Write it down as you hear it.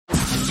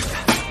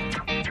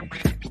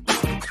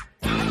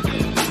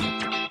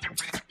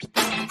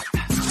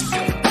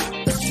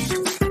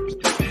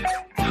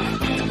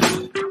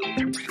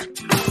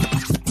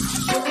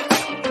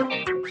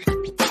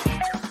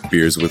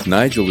Beers with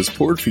Nigel is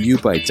poured for you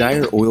by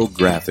Dire Oil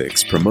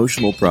Graphics,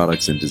 promotional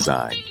products and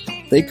design.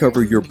 They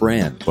cover your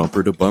brand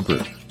bumper to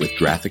bumper with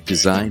graphic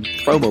design,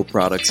 promo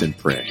products, and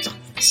print.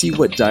 See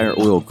what Dire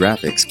Oil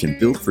Graphics can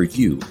build for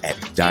you at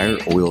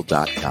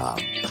direoil.com.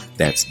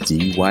 That's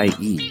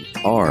DYEROIL.com.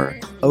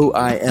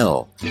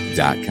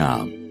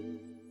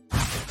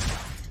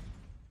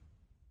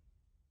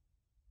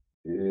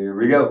 Here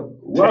we go.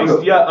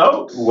 Taste ya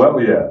oats.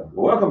 Well, yeah.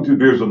 Welcome to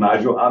Beers with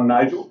Nigel. I'm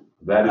Nigel.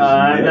 That is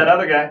Nick. That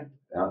other guy.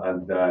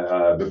 And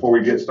before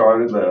we get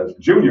started,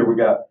 Junior,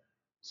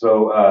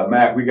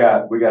 Mac, we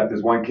got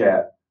this one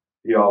cat.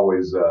 He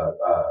always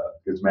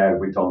gets mad if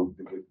we don't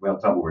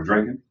tell him what we're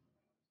drinking.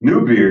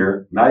 New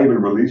beer, not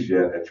even released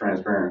yet at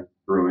Transparent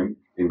Brewing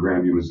in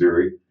Grandview,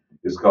 Missouri.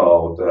 It's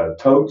called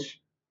Totes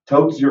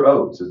Your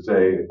Oats. It's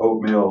a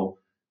oatmeal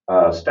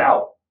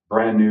stout,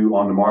 brand new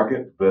on the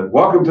market. But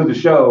welcome to the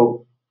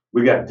show.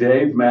 We got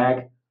Dave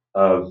Mack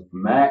of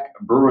Mack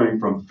Brewing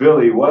from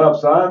Philly. What up,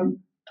 son?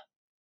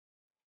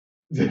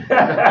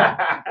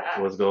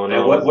 What's going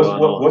on?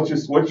 What's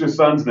your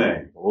son's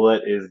name?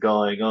 What is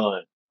going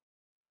on?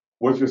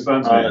 What's your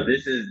son's name?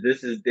 This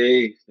is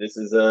Dave. This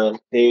is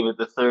David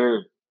the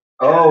Third.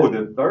 Oh,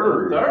 the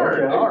third.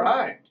 Third. Okay. All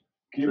right.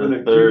 Keeping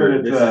it.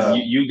 This is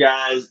you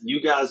guys.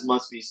 You guys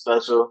must be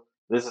special.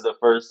 This is the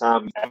first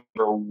time you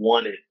ever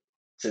wanted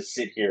to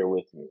sit here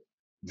with me.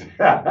 Look,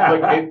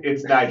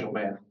 it's Nigel,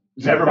 man.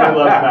 Everybody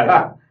loves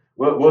Nigel.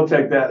 We'll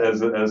take that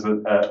as a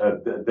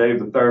Dave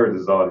the Third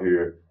is on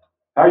here.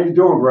 How you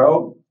doing,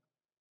 bro?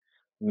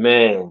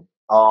 Man,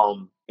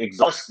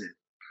 exhausted,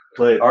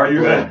 but are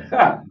you?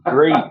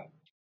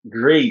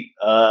 Great.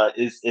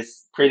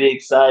 It's pretty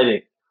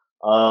exciting.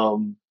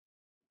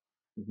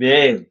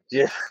 Man,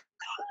 just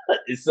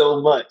it's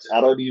so much. I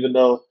don't even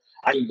know.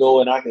 I can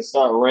go and I can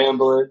start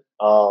rambling.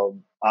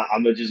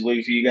 I'm gonna just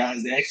wait for you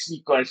guys to ask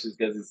me questions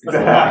because it's a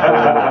lot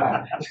going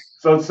on.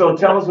 So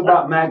tell us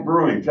about Mack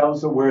Brewing. Tell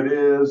us where it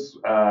is,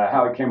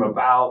 how it came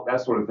about,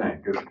 that sort of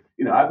thing. Because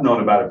I've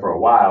known about it for a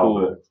while,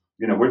 but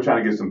we're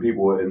trying to get some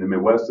people in the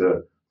Midwest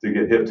to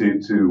get hip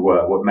to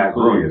what Mack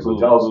Brewing is. So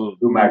tell us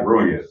who Mack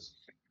Brewing is.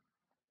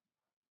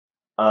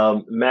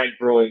 Mack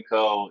Brewing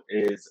Co.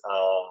 is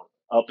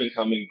up and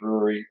coming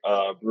brewery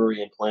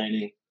and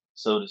planning,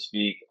 so to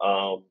speak,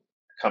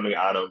 coming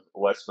out of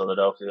West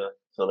Philadelphia.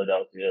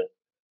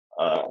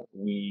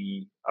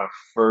 Our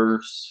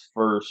first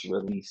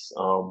release,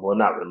 well,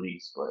 not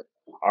release, but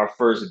our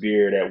first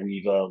beer that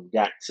we've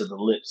got to the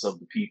lips of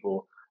the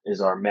people is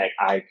our Mack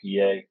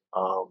IPA.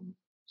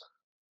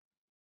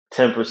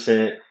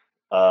 10%,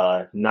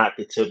 not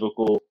the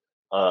typical.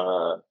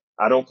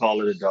 I don't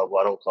call it a double.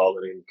 I don't call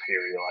it an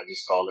imperial. I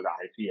just call it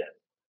IPA.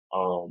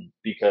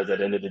 Because at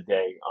the end of the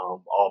day,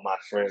 all my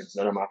friends,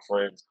 none of my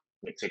friends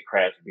take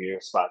craft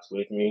beer spots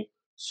with me.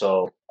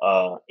 So,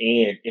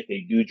 and if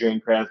they do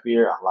drink craft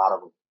beer, a lot of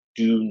them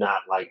do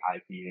not like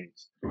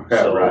IPAs.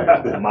 So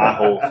right. my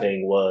whole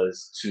thing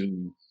was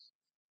to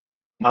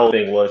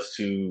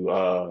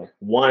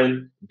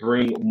one,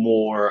 bring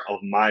more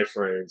of my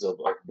friends of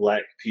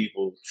Black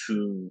people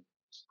to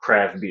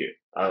craft beer.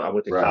 I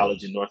went to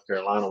college in North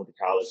Carolina. I went to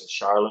college in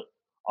Charlotte.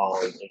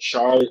 And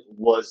Charlotte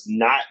was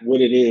not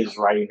what it is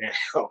right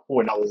now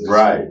when I was in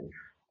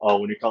school,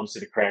 when it comes to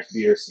the craft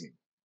beer scene.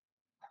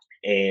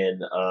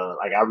 And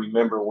I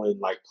remember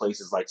when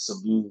places like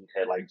Salute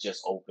had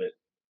just opened,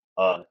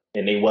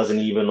 and they wasn't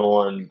even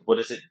on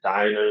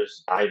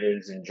diners,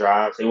 drive-ins, and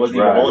drives. They wasn't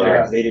even on there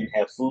because they didn't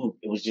have food.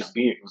 It was just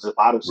beer. It was a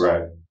bottle shop.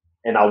 Right.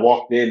 And I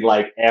walked in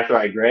after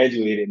I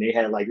graduated, and they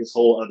had this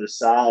whole other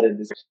side and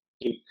this.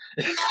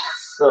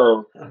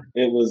 So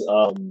it was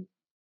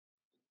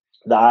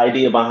the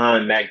idea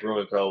behind Mack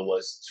Brewing Co.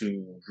 was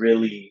to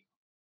really,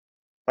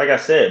 like I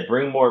said,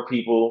 bring more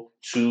people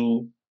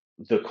to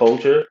the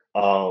culture,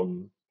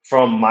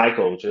 from my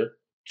culture,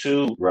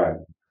 to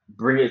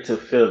bring it to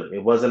Philly.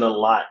 It wasn't a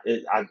lot.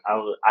 I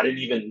didn't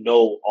even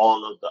know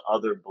all of the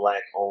other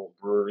Black-owned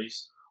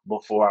breweries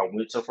before I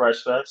went to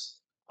Fresh Fest,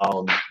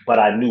 but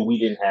I knew we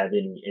didn't have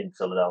any in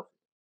Philadelphia.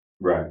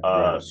 Right.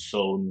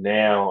 So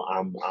now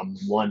I'm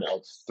one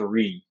of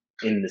three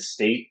in the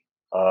state.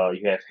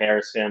 You have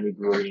Harris Family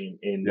Brewery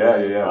in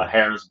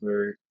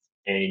Harrisburg,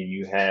 and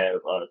you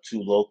have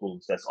two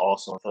locals that's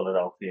also in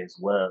Philadelphia as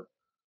well.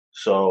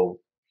 So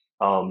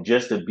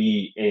just to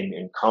be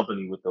in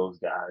company with those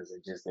guys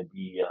and just to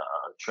be a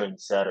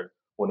trendsetter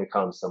when it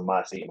comes to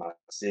my state, my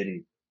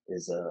city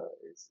is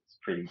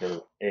pretty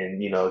dope. And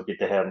get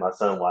to have my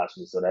son watch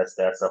me, so that's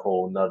a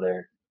whole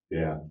nother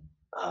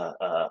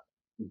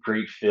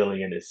great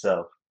feeling in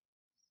itself.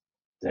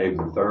 Dave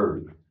the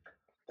Third.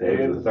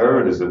 Dave the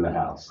Third is in the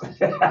house.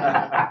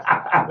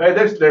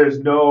 There's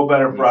no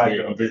better pride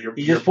than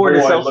he just poured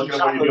himself some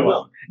chocolate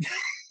milk.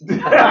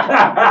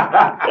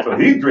 So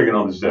he's drinking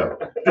on the show.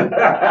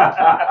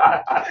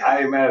 I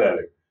ain't mad at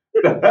it.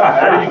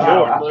 There you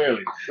go,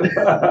 clearly.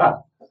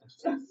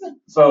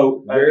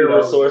 So very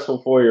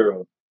resourceful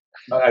 4-year-old.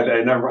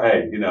 I never.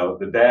 Hey,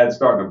 the dad's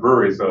starting a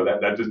brewery, so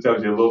that just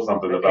tells you a little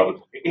something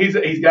about He's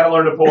got to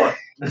learn to pour.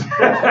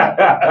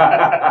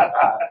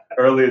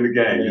 early in the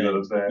game. You know Man, what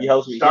I'm saying? he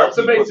helps me. Start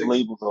some Put basics.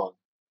 labels on.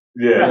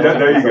 Yeah,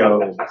 there you go.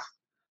 Labels.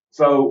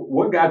 So,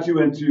 what got you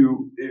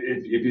into?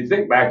 If you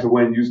think back to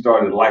when you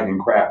started liking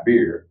craft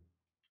beer,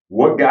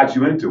 what got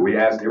you into? We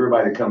asked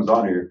everybody that comes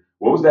on here,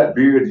 what was that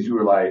beer that you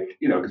were like,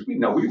 because we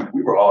know we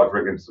were all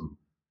drinking some,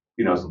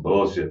 some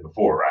bullshit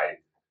before, right?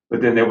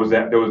 But then there was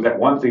that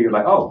one thing you're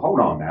like, oh, hold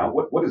on now,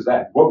 what is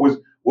that? What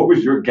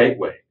was your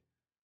gateway?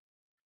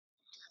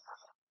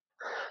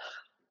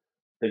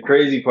 The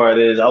crazy part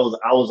is I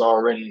was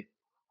already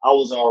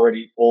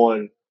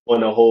on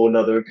a whole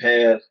nother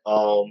path.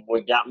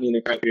 What got me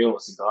into craft beer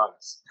was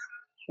cigars.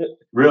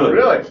 Really?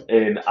 Really?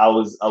 And I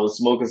was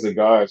smoking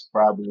cigars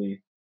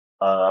probably.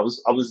 I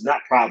was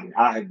not probably.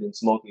 I had been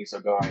smoking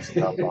cigars since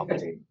I was about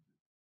 10.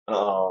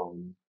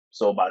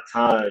 So by the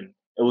time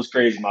it was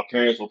crazy, my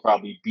parents would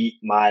probably beat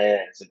my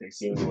ass if they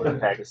seen me with a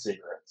pack of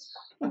cigarettes.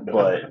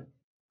 But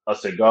a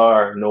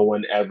cigar, no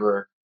one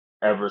ever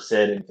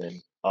said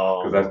anything.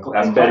 Because that's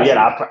And better yet,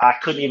 classic. I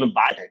couldn't even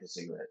buy a pack of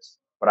cigarettes,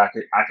 but I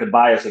could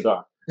buy a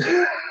cigar.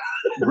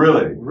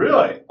 Really?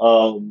 Really?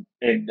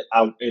 And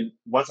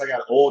once I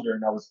got older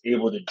and I was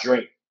able to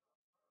drink,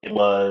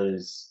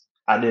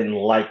 I didn't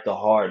like the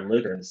hard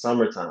liquor in the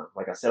summertime.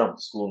 Like I said, I went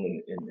to school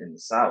in the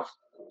South,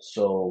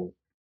 so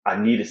I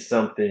needed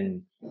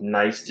something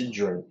nice to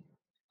drink.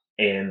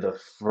 And the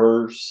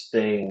first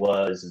thing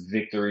was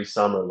Victory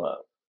Summer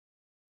Love.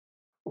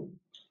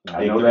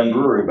 I know that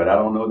brewery, but I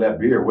don't know that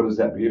beer. What is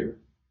that beer?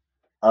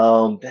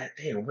 That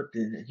damn, what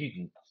did you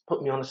can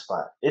put me on the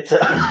spot? It's a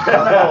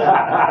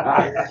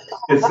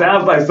It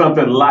sounds like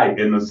something light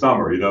in the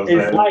summer. You know what I'm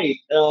it's saying? light.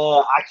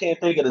 I can't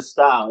think of the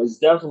style. It's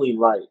definitely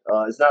light.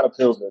 It's not a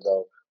pilsner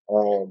though.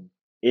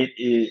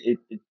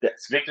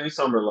 That's Victory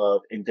Summer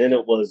Love, and then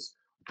it was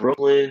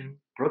Brooklyn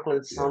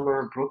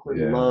Summer, Brooklyn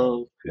Yeah.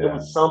 Love. It Yeah.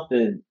 was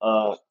something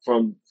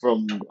from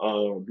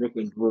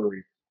Brooklyn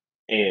Brewery,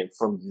 and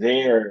from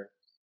there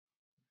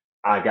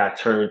I got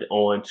turned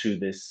on to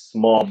this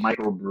small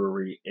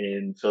microbrewery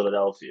in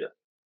Philadelphia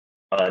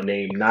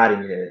named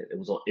Nottingham. It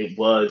was on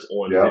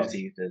Yep.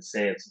 15th and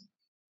Sansom.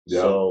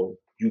 Yep. So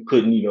you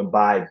couldn't even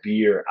buy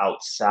beer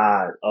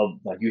outside of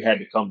you had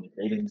to come.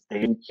 They didn't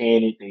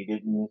can it. They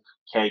didn't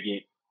keg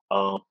it.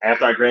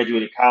 After I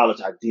graduated college,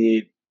 I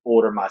did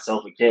order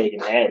myself a keg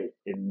and had it,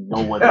 and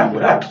no one knew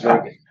what I was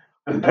drinking.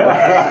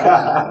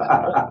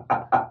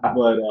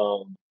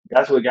 But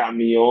that's what got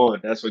me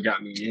on. That's what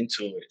got me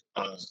into it.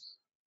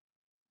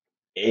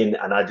 And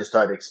I just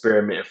started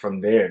experimenting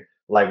from there.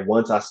 Like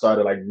once I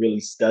started like really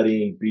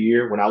studying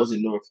beer, when I was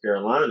in North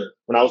Carolina,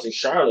 when I was in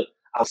Charlotte,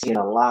 I was seeing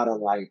a lot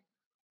of like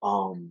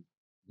um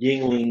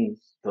Yingling,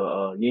 the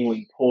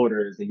Yingling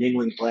Porters, the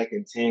Yingling Black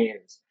and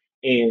Tans.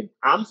 And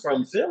I'm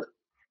from Philly.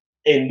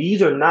 And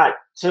these are not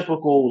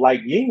typical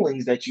like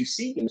Yinglings that you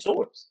see in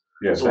stores.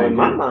 Yeah, So in same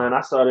my here. mind,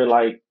 I started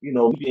like,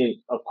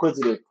 being a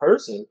acquisitive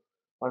person,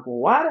 like, well,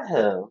 why the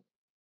hell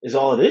is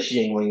all of this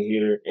Yingling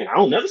here? And I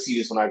don't never see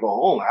this when I go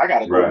home. I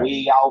gotta go Right.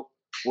 way out,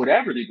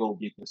 whatever to go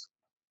get this.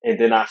 And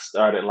then I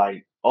started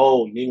like,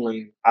 oh,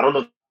 Yingling, I don't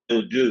know if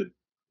they'll do,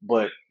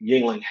 but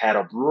Yingling had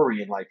a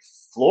brewery in like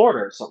Florida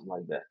or something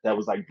like that. That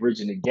was like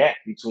bridging the gap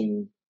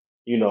between,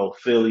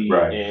 Philly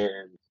Right.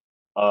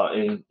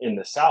 and in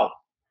the South.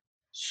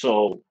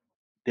 So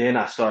then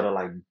I started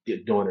like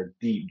doing a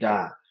deep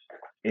dive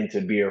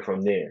into beer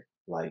from there.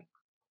 Like,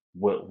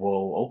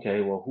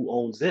 okay, well, who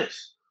owns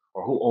this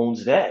or who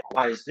owns that?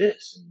 Why is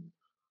this? And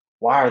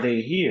why are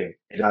they here?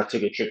 And I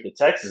took a trip to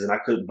Texas and I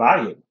couldn't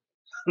buy it.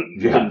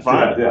 Yeah. Couldn't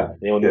find it. Yeah.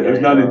 They only There's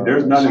had, none.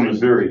 There's none in Chinese.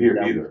 Missouri here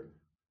That- either.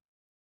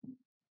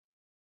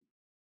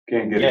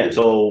 Can't get Yeah. it.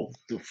 So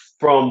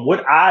from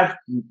what I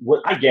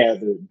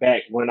gathered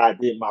back when I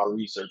did my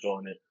research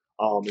on it,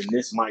 and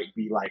this might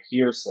be like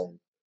hearsay,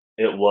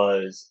 it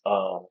was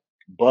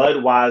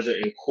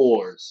Budweiser and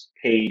Coors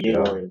paid Yeah.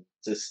 Yingling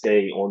to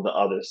stay on the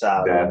other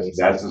side of the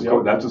That's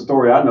the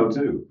story I know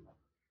too.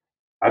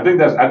 I think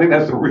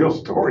that's the real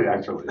story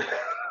actually.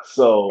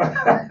 So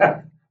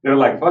They're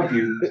like, fuck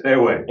you, stay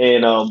away.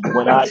 and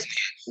when I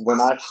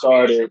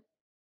started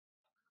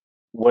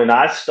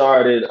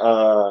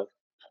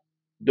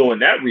doing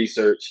that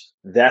research,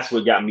 that's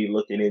what got me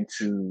looking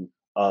into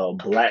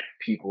black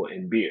people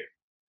in beer.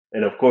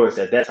 And of course,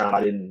 at that time,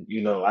 I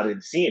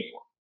didn't see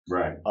anyone.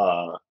 Right.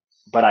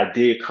 But I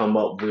did come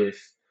up with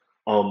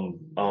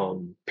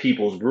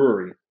People's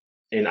Brewery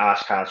in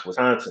Oshkosh,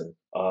 Wisconsin,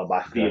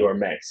 by Theodore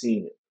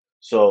Maxine.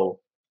 So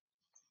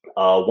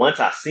once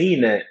I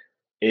seen that,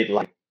 it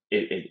like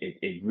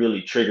it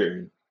really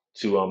triggered me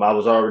to I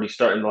was already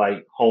starting to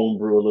like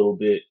homebrew a little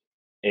bit,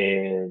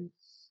 and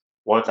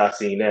once I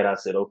seen that, I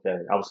said, okay.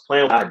 I was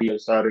playing with the idea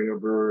of starting a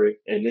brewery,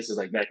 and this is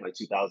like back in like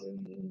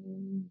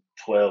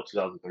 2012,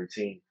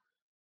 2013.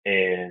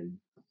 And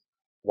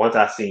once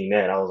I seen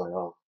that, I was like,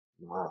 oh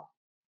wow,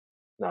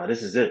 no,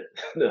 this is it.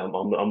 I'm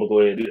gonna go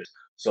ahead and do this.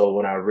 So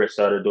when I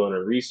started doing the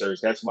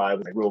research, that's why it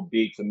was like real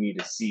big for me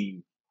to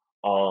see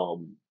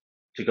um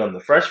to come to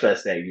Fresh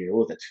Fest that year. It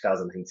was in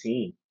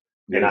 2019.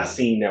 And I Yeah.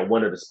 seen that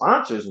one of the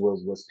sponsors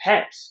was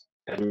Pabst.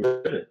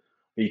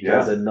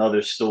 Because Yeah.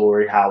 another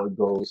story, how it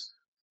goes,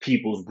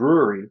 People's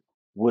Brewery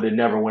would have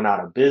never went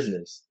out of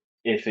business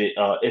if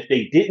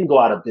they didn't go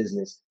out of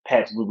business.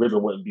 Pabst Blue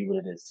Ribbon wouldn't be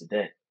what it is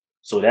today.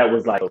 So that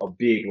was like a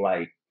big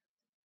like,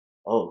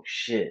 oh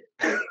shit,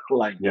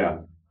 like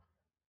Yeah.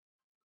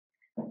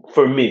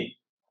 for me.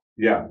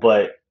 Yeah.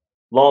 But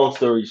long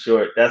story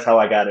short, that's how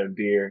I got in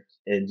beer,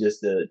 and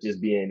just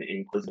being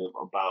inquisitive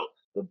about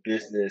the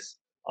business,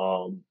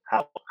 how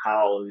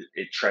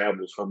it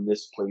travels from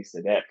this place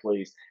to that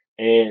place,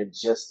 and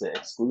just the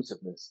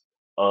exclusiveness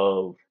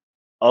of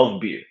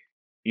beer.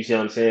 You see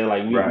what I'm saying?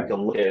 Like we Right.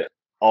 can look at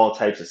all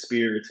types of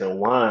spirits and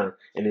wine,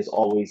 and it's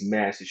always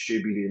mass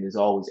distributed and it's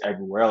always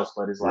everywhere else.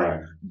 But it's like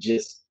Right.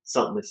 just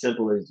something as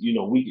simple as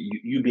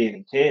you being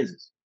in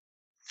Kansas,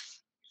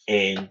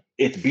 and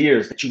it's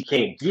beers that you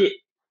can't get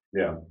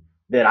Yeah.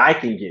 that I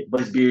can get,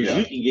 but it's beers Yeah.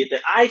 you can get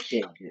that I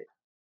can't get.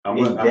 I'm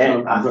And gonna, that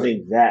I'm I gonna,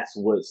 think that's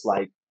what's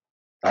like.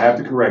 I have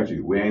to correct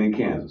you. We ain't in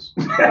Kansas.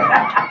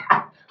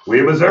 We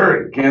in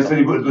Missouri. Kansas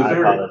City, I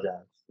Missouri.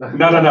 apologize.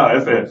 No.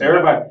 That's it.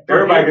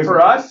 Everybody gets For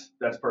us,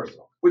 that's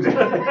personal.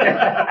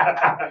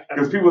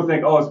 because people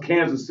think, oh, it's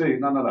Kansas City.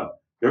 No.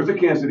 There's a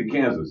Kansas City,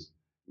 Kansas.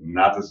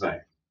 Not the same.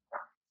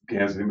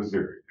 Kansas City,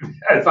 Missouri.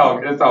 It's all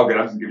good.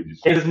 I'm just giving you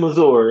shit. Kansas,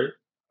 Missouri.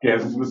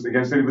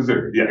 Kansas City,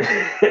 Missouri.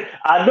 Yeah.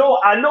 I know.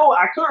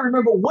 I couldn't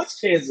remember which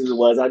Kansas it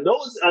was. I know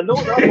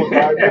that one.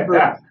 I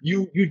remember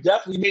you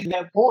definitely made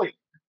that point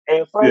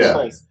at Fresh Yeah.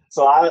 Fest.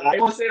 So I ain't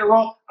want to say it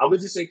wrong. I would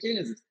just say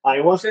Kansas. I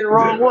ain't want to say the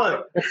wrong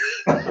one.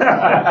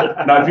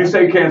 Now, if you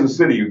say Kansas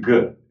City, you're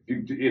good.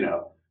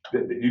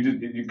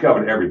 You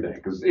covered everything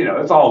because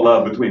it's all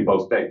love between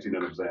both states. You know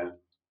what I'm saying?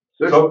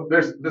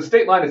 There's the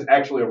state line is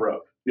actually a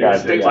road. Yeah, Gotcha,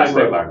 state gotcha.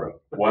 line road.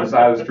 One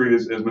side of the street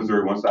is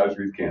Missouri. One side of the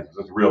street is Kansas.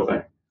 That's a real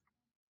thing.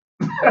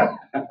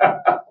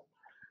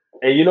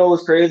 And you know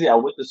what's crazy? I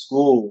went to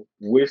school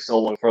with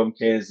someone from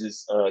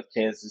Kansas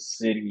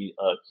City,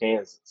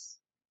 Kansas.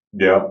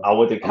 Yeah. I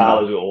went to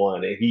college with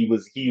one, and he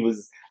was.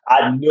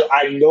 I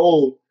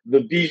know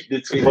the beef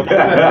between.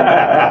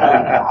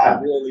 I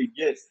really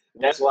guess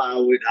that's why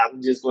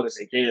I'm just going to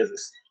say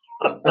Kansas.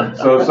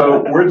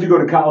 So where did you go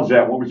to college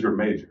at? What was your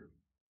major?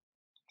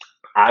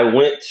 I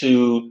went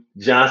to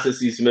Johnson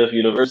C. Smith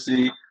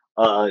University,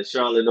 in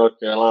Charlotte, North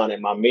Carolina,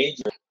 and my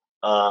major,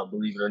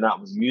 believe it or not,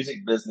 was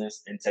music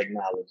business and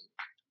technology.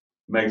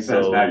 Makes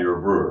sense. So- Now you're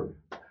a brewer.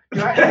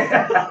 Can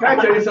I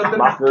tell you something?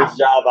 My first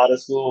job out of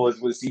school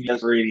was with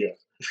CBS Radio.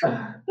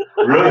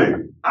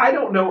 Really? I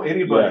don't know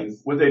anybody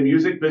Yes. with a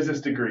music business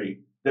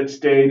degree that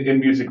stayed in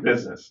music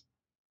business.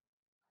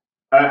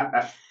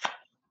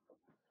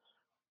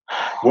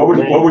 What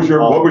Man, was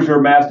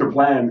your master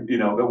plan?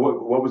 What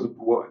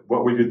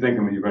were you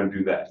thinking when you were going to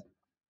do that?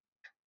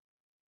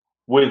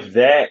 With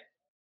that,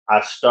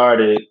 I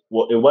started.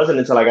 Well, it wasn't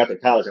until I got to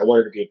college I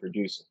wanted to be a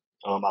producer.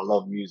 I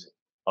love music.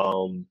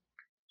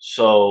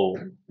 So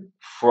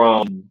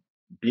from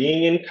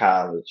being in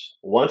college,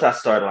 once I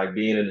started like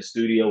being in the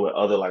studio with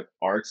other like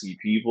artsy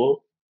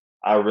people,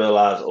 I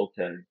realized,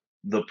 okay,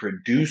 the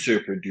producer,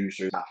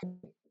 not for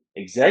me.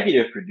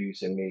 Executive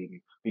producer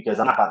maybe, because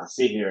I'm not about to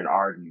sit here and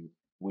argue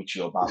with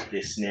you about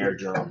this snare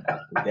drum,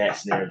 that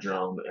snare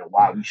drum, and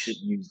why we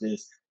shouldn't use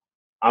this.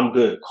 I'm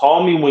good.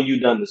 Call me when you're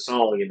done the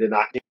song, and then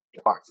I can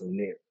start from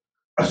there.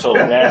 So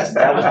that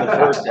was the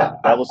first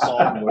step. That was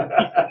sophomore.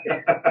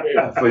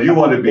 So you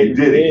want to be And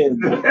Diddy?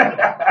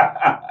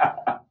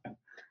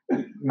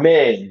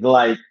 Man,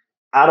 like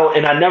I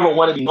never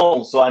wanted to be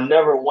known, so I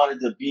never wanted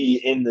to be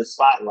in the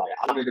spotlight.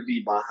 I wanted to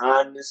be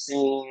behind the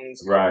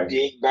scenes, Right.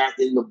 dig back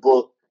in the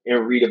book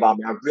and read about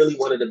me. I really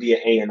wanted to be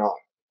an A&R.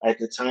 At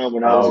the time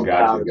when I was in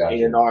college, gotcha.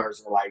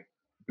 A&Rs were like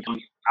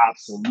becoming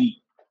obsolete,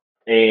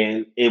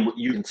 and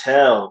you can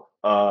tell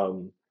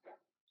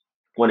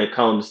when it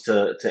comes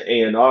to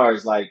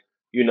A&Rs, like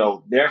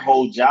their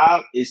whole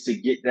job is to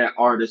get that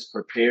artist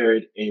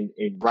prepared and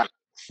right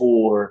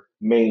for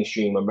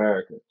mainstream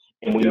America.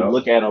 And when you Yep.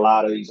 look at a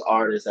lot of these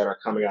artists that are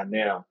coming out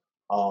now,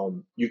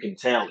 you can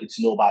tell it's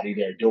nobody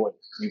they're doing.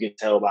 You can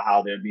tell by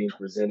how they're being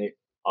presented,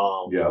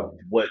 Yeah.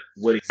 what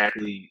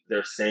exactly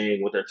they're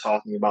saying, what they're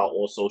talking about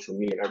on social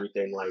media and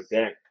everything like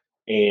that.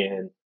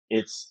 And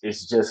it's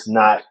just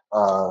not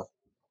a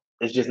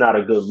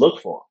good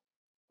look for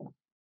them.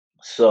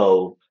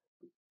 So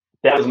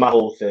that was my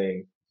whole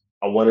thing.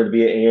 I wanted to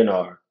be an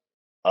A&R.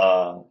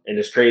 And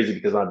it's crazy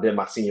because when I did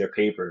my senior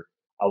paper,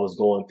 I was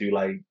going through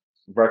like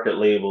record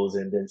labels,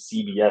 and then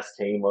CBS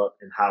came up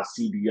and how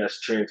CBS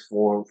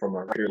transformed from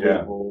a record Yeah.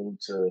 label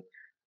to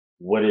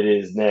what it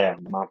is now.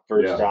 My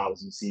first Yeah. job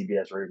was in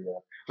CBS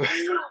Radio.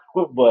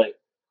 But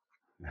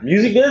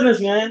music business,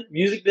 man.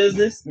 Music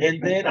business.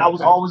 And then I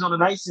was always on the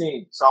night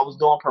scene. So I was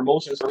doing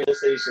promotions for radio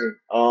station.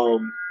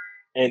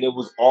 And it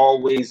was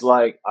always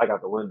like, I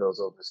got the windows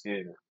open,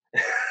 excuse me.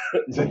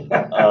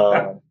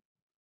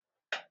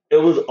 It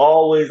was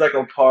always like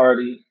a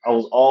party. I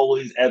was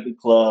always at the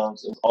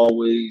clubs. It was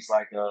always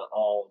like a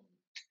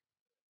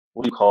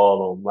what do you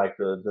call them? Like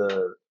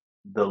the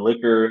the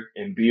liquor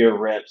and beer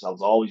reps. I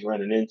was always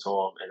running into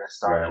them, and that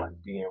started Right.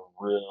 like being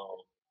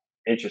real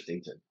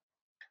interesting to me.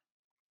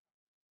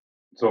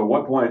 So at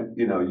what point,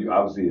 you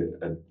obviously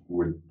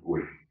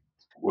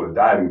were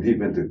diving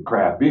deep into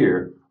craft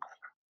beer.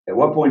 At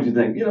what point did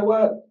you think, you know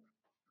what,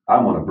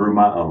 I'm gonna brew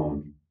my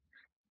own?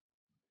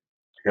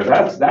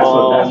 Because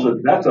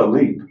that's a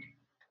leap.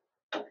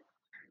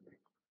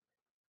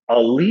 A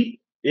leap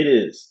it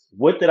is.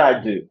 What did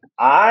I do?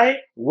 I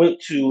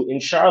went to in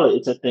Charlotte.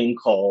 It's a thing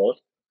called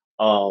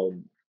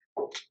um,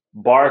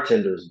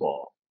 bartender's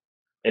ball,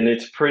 and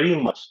it's pretty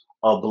much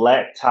a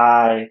black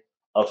tie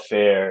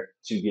affair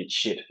to get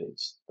shit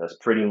faced. That's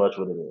pretty much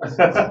what it is.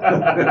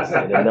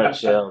 In a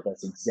nutshell,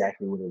 that's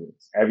exactly what it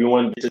is.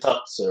 Everyone gets a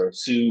tux or a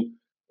suit,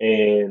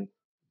 and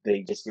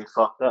they just get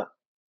fucked up.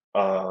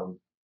 Um,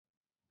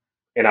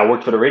 and I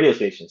worked for the radio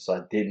station, so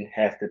I didn't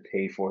have to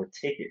pay for a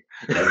ticket.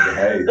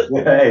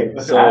 Hey,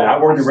 So I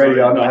work in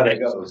radio. I know how that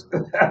goes.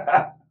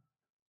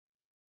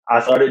 I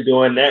started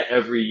doing that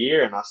every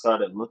year, and I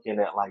started looking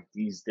at like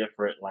these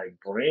different like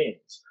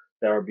brands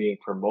that are being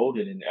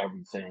promoted and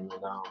everything.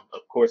 And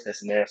of course,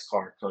 that's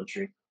NASCAR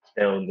country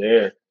down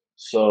there.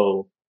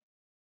 So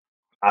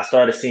I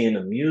started seeing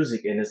the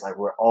music, and it's like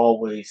we're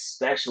always,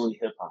 especially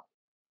hip hop,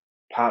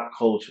 pop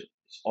culture.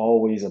 It's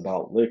always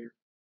about liquor.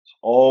 It's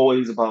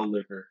always about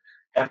liquor.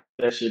 Half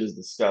that shit is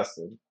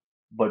disgusting,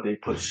 but they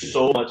put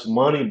so much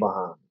money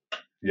behind it.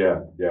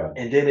 Yeah.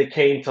 And then it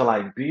came to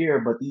like beer,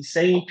 but these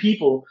same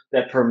people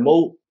that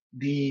promote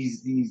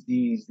these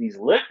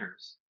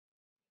liquors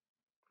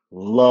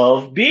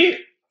love beer.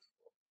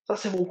 So I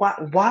said,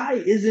 well, why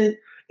isn't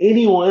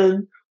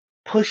anyone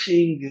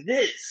pushing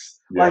this?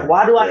 Like,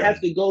 why do I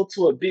have to go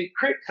to a Big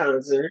Crit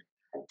concert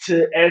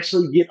to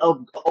actually get a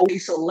okay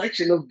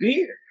selection of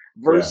beer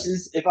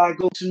versus if I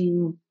go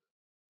to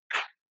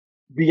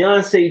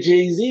Beyonce,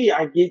 Jay-Z,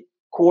 I get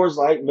Coors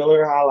Light,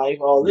 Miller High Life,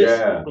 all this.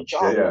 But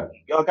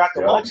y'all got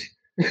the budget.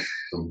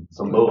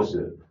 Some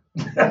bullshit.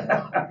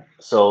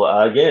 So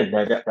again,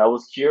 that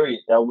was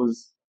curious. That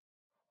was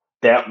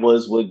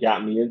what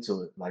got me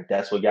into it. Like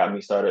that's what got me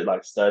started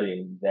like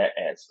studying that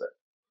aspect.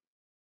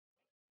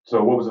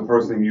 So what was the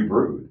first thing you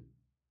brewed?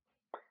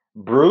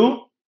 The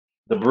brew.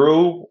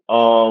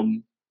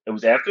 It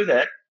was after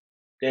that.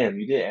 Damn,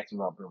 you did ask me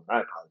about brewing.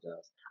 I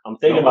apologize. I'm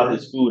thinking about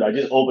this food. I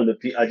just opened it.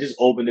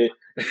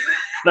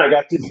 And I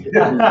got this beef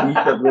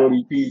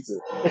pepperoni pizza.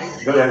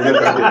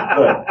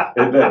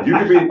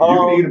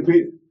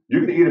 You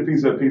can eat a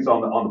piece of pizza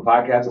on the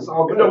podcast. It's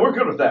all good. No, we're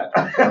good with that.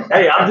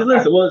 Hey, I'm just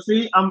listening. Well,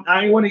 see,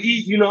 I ain't want to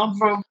eat. I'm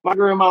from my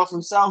grandma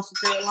from South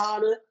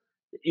Carolina.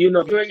 If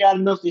you ain't got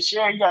enough to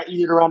share, you got to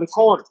eat it around the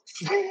corner.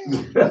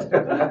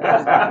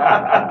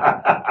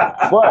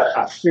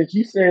 But since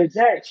you said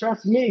that,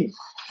 trust me,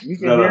 you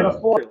can get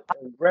afford it.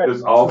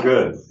 It's all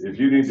good. If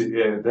you need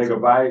to take a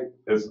bite,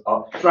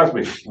 trust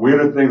me,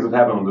 weirder things have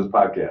happened on this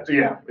podcast.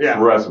 Yeah.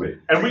 Trust me.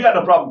 And we got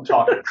no problem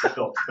talking to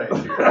Phil's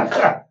face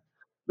here.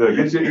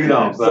 Get your eat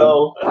on, son.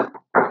 So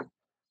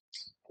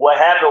what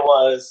happened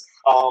was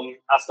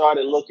I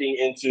started looking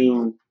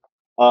into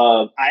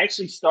I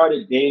actually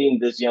started dating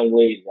this young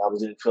lady. I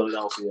was in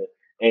Philadelphia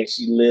and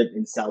she lived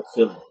in South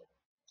Philly.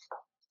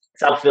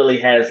 South Philly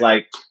has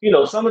like,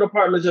 some of the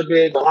apartments are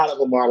big, a lot of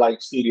them are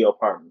like studio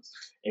apartments.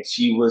 And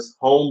she was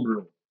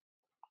homebrewing.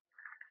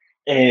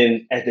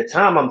 And at the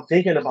time I'm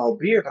thinking about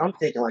beer, but I'm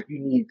thinking like you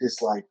need this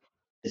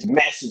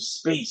massive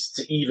space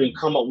to even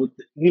come up with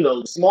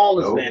the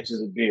smallest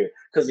batches of beer.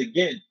 Because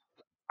again,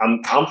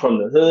 I'm from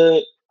the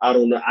hood. I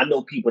don't know. I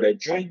know people that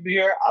drink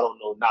beer. I don't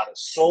know not a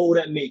soul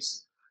that makes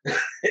it.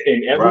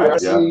 And everywhere I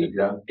see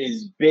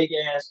is big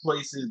ass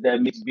places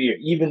that make beer.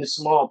 Even the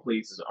small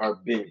places are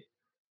big.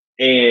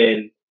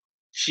 And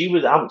she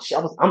was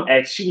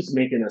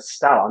making a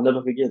stout. I'll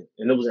never forget it.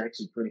 And it was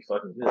actually pretty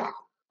fucking good.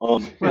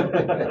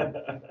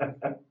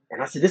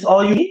 And I said, "This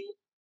all you need?"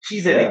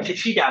 She said,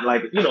 "She got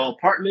like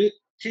apartment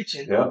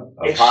kitchen,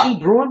 and she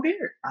brewing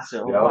beer." I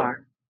said, "Oh, all right,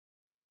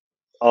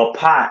 a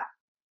pot."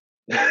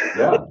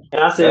 And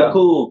I said,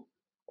 "Cool."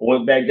 I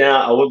went back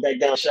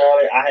down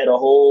Charlotte. I had a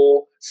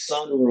whole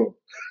sunroom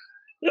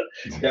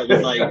that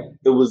was like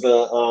it was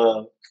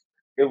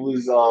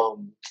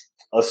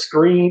a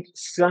screened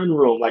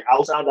sunroom, like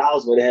outside the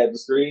house where they had the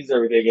screens,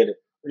 everything in it.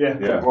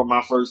 Yeah. I brought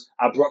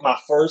my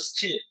first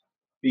kit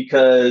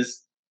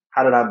because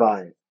how did I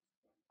buy it?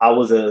 I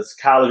was a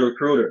college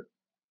recruiter,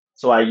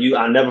 so I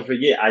never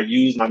forget. I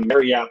used my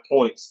Marriott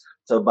points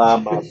to buy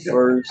my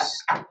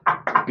first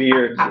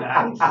beer.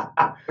 I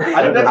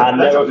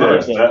never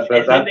forget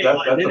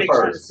that. And then they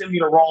tried to send me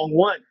the wrong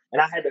one,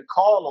 and I had to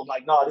call them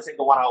like, "No, this ain't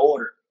the one I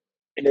ordered."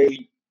 And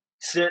they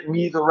sent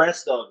me the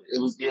rest of it.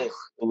 It was good.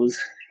 It was.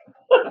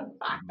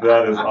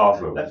 That is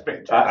awesome. That's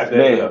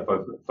fantastic.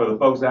 For the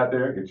folks out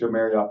there, get your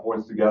Marriott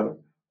points together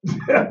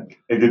and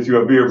get you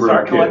a beer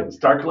brew kit.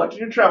 Start collecting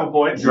your travel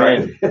points,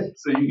 right?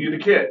 So you can get a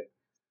kit.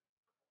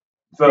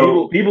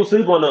 So people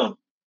sleep on them.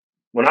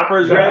 When I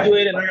first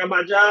graduated and I got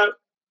my job,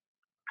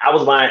 I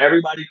was buying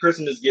everybody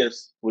Christmas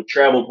gifts with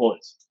travel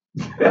points.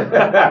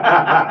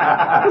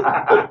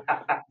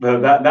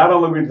 Not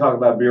only we talk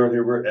about beer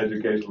here, we're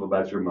educational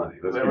about your money.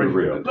 Let's be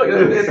real. Look,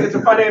 it's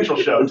a financial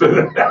show.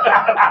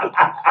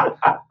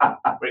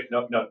 Wait,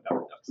 no.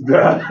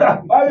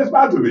 It's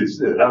about to be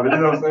shit. I mean, you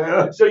know what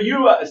I'm saying? So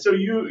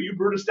you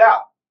brewed a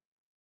stout.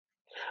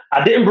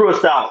 I didn't brew a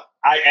stout.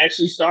 I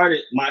actually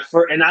started my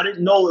first, and I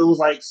didn't know it was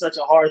like such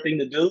a hard thing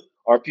to do,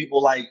 or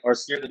people like are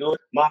scared to do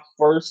it. My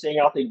first thing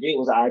out the gate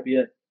was an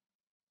IPA,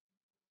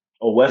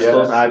 a West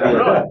Coast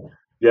IPA.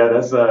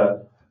 That's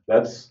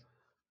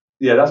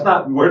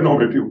not where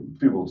normally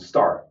people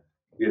start.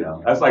 You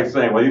know, that's like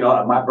saying, well, you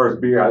know, my first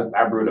beer,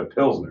 I brewed a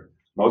Pilsner.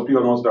 Most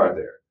people don't start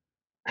there.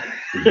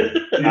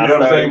 You know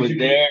what I'm saying? With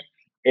there,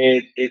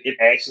 it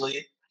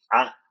actually,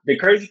 the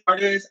crazy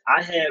part is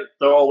I had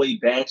throwaway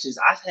batches.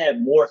 I've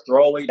had more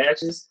throwaway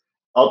batches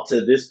up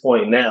to this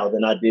point now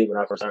than I did when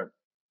I first started.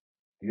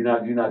 You're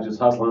not just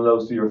hustling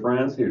those to your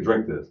friends. Here,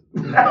 drink this.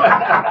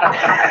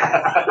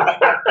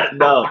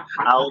 No,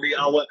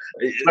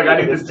 I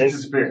need this to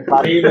disappear.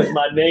 My name is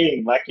my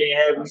name. I can't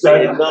have you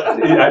saying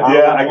nothing.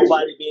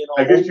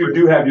 I guess you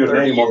do have your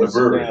name on the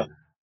brewery.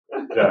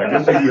 Yeah, I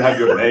guess you have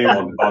your name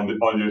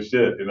on your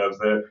shit. You know what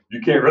I'm saying?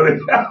 You can't really.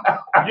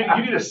 you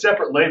need a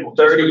separate label.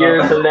 30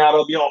 years from now,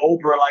 they'll be on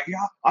Oprah like,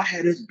 yeah, I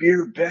had this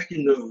beer back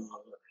in the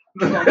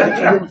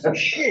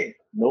shit.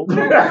 Nope.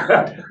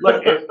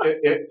 Look,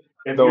 if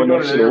you're going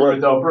to dinner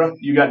with Oprah,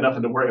 you got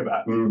nothing to worry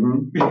about.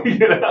 Mm-hmm. You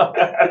know.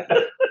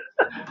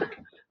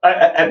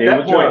 At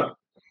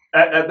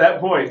that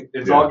point,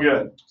 it's all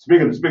good.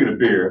 Speaking of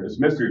beer, it's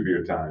mystery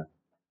beer time.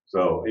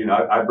 So you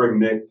know, I bring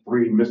Nick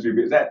 3 mystery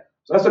beers.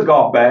 So that's a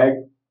golf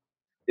bag.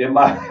 It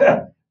might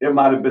have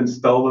been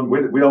stolen.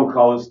 We don't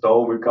call it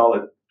stolen. We call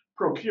it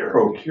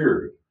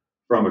procured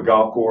from a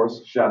golf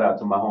course. Shout out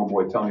to my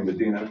homeboy Tony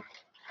Medina.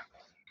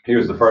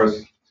 Here's the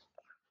first.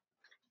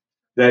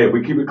 Hey,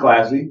 we keep it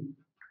classy.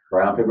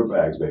 Brown paper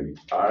bags, baby.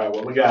 All right,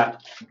 what we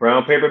got?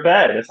 Brown paper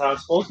bag. That's how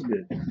it's supposed to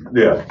be.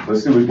 Yeah.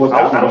 Let's see what's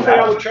I don't think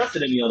I would trust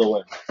it any other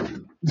way.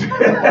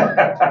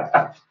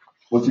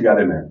 What you got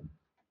in there?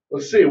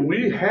 Let's see.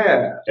 We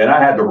have. And I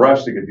had to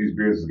rush to get these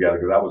beers together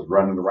because I was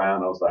running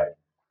around. I was like,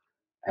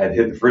 I had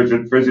hit the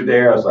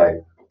Frigidaire. I was like,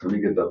 let me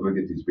get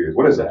these beers.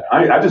 What is that?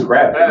 I just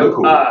grabbed it. Look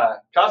cool.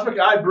 Cosmic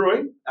Eye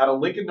Brewing out of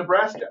Lincoln,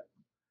 Nebraska.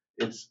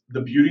 It's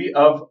the beauty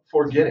of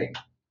forgetting.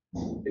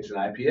 It's an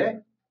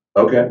IPA.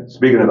 Okay.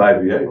 Speaking of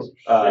IPAs,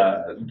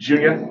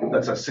 Junior,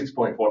 that's a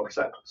 6.4%.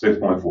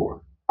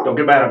 6.4. Don't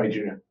get mad at me,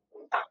 Junior.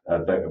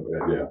 I'm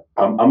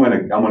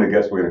gonna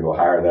guess we're gonna go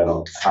higher than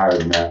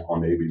that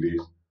on the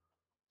ABVs.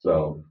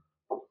 So.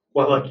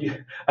 Well, look,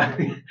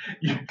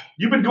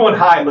 you've been going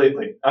high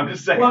lately. I'm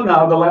just saying. Well,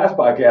 no, the last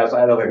podcast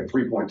I had like a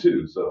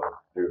 3.2, so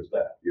here's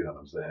that. You know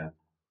what I'm saying?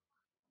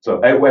 So,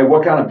 hey, wait,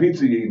 what kind of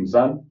pizza you eating,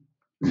 son?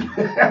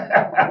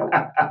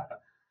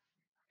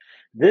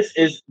 This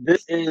is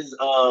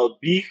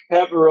beef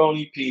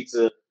pepperoni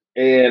pizza,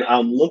 and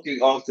I'm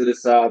looking off to the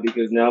side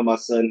because now my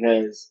son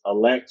has a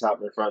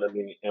laptop in front of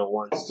me and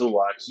wants to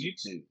watch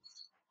YouTube.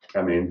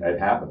 I mean, it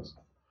happens.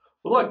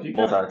 Well, look, you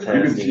can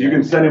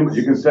send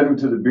him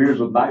to the Beers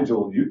with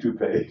Nigel YouTube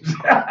page.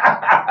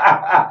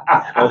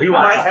 Oh, he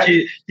watched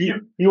kids. He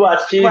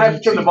watched kids. You might have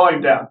to turn the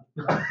volume down.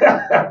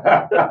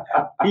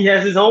 He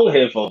has his own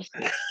headphones.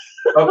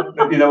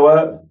 You know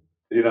what?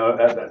 You know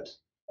that's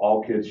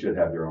all kids should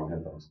have their own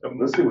headphones.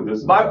 Let's see what this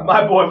is.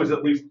 My boy was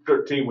at least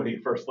 13 when he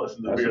first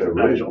listened to the Beers with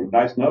Nigel.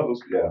 Nice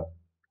nose, yeah.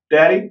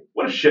 Daddy,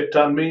 what does shit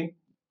ton mean?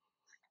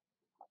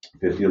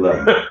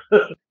 50-11.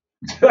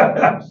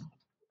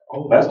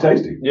 Oh, that's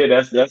tasty. Yeah,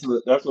 that's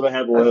what I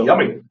have. That's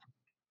yummy.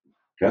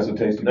 That's a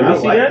tasty. Let me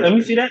see that. Let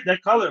me see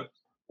that color.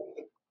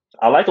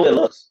 I like the way it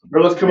looks.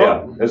 Let's come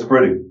up. It's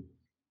pretty.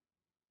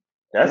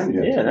 That's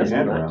nice.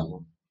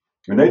 around.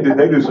 And they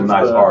do some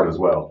nice art as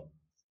well.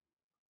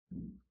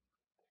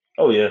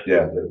 Oh yeah.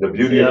 Yeah, the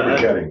beauty of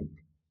forgetting.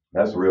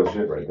 That's real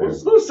shit right there.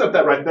 Let's set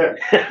that right there.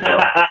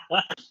 Yeah.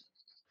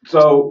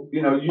 So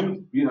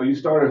you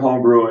started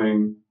home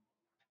brewing.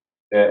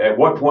 At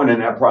what point in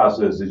that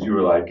process did you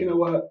were like, you know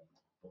what,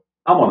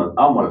 I'm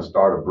gonna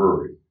start a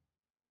brewery?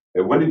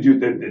 And when did you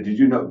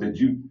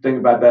think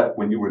about that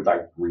when you were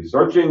like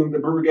researching the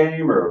brew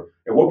game, or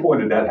at what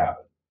point did that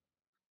happen?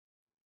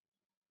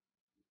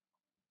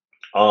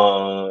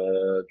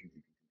 I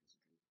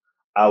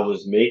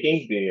was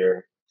making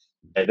beer.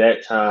 At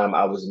that time,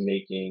 I was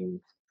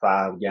making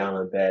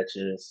 5-gallon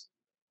batches.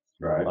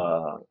 Right.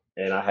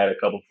 And I had a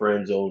couple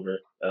friends over,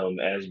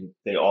 as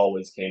they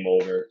always came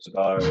over.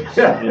 Cigars.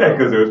 Yeah,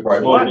 because there was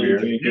probably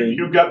beer.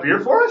 You got beer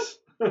for us?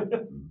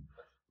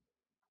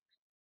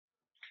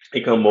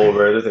 They come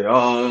over. They say,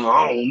 "Oh,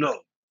 I don't know.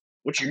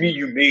 What you mean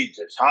you made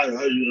this?" And,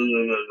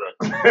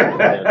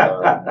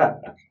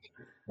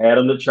 had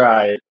them to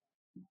try it.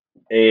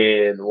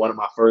 And one of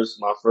my first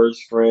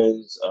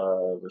friends,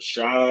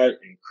 Rashad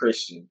and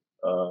Christian.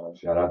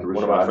 Shout out to Rashad.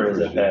 One of my friends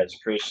that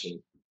passed,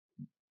 Christian.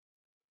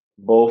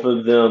 Both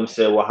of them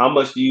said, "Well, how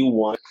much do you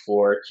want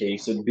for a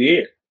case of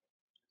beer?"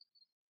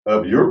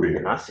 Of your beer?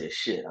 And I said,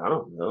 "Shit, I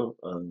don't know."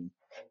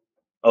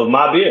 Of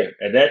my beer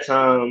at that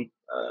time,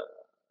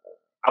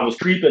 I was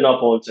creeping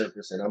up on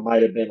 10%. I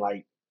might have been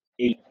like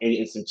eight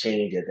and some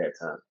change at that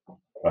time.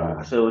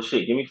 I said, well,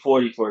 shit, give me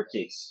 40 for a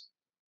case.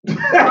 You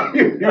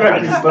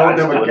actually sold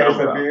them a case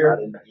of beer?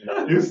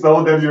 You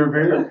sold them your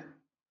beer?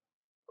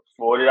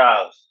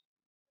 $40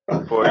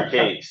 for a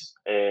case.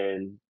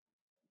 And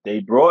they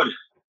brought it.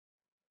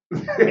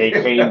 They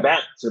came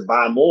back to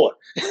buy more.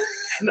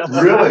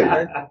 Really?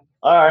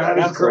 All right.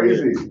 That is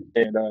crazy.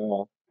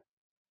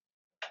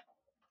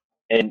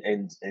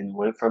 And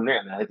went from there.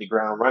 And I hit the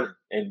ground running.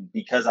 And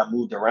because I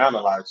moved around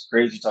a lot, it's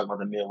crazy talking about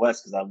the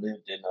Midwest because I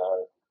lived in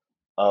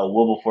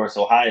Wilberforce,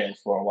 Ohio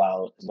for a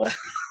while,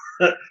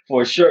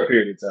 for a short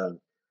period of time.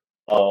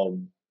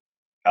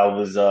 I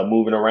was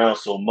moving around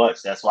so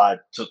much. That's why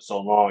it took so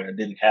long. It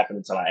didn't happen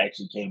until I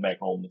actually came back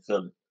home to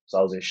Philly. So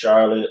I was in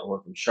Charlotte. I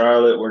went from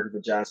Charlotte, working for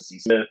Johnson C.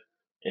 Smith.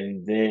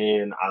 And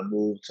then I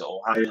moved to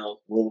Ohio,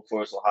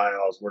 Wilberforce, Ohio.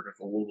 I was working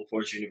for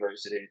Wilberforce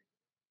University.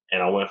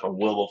 And I went from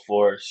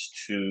Wilberforce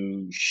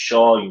to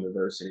Shaw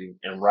University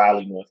in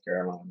Raleigh, North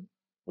Carolina,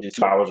 which is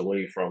 2 hours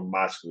away from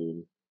my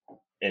school.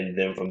 And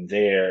then from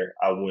there,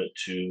 I went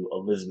to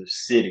Elizabeth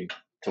City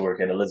to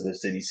work at Elizabeth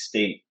City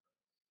State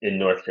in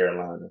North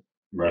Carolina.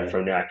 Right. And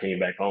from there, I came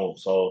back home.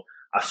 So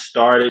I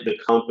started the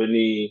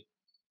company.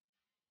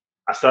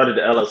 I started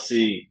the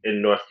LLC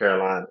in North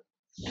Carolina.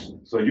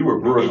 So you were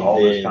brewing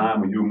all this time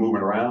when you were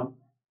moving around?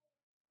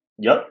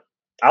 Yep.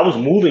 I was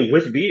moving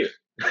with beer.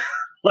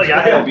 Like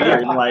I had beer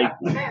and like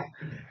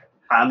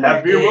I'm Have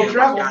like, beer will damn,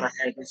 travel. I gotta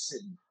have this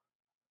sitting.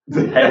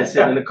 Had it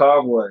sitting in the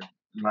cardboard.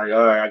 I'm like,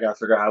 all right, I gotta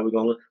figure out how we're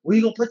gonna look. Where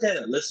you gonna put that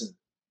at? Listen,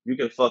 you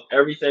can fuck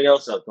everything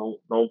else up.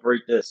 Don't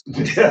break this.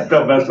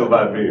 Don't mess with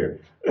my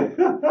beer.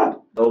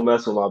 Don't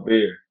mess with my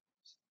beer.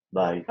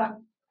 Like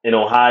in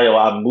Ohio,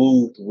 I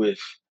moved with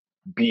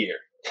beer.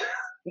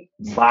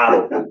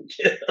 Bottle.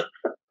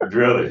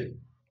 Really?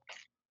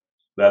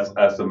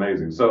 That's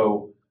amazing.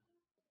 So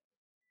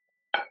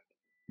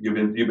you've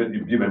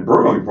been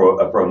brewing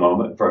for a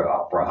moment, for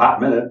a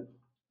hot minute.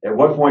 At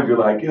what point you're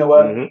like, you know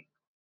what,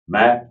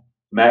 Mac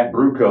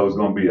Brew Co. is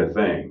going to be a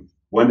thing?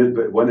 When did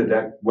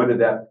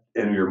that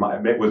enter your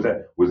mind? Was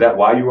that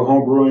why you were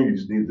home brewing? You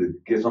just needed to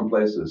get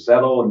someplace to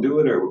settle and do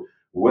it, or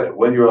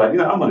when you were like,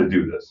 I'm going to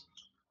do this?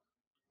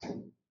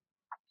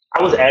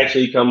 I was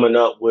actually coming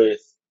up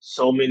with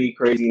so many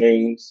crazy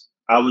names.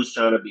 I was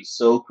trying to be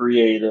so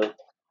creative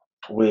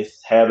with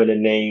having a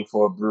name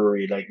for a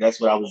brewery. Like that's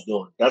what I was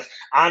doing. That's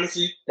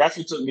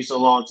what took me so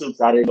long too,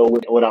 because I didn't know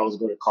what I was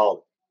going to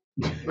call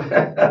it.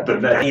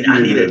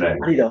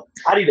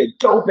 I need a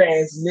dope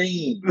ass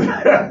name.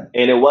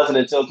 And it wasn't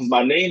until, because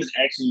my name is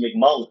actually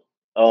McMullen,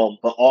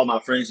 but all my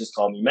friends just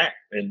call me Mac,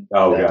 and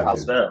that's how I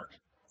spell.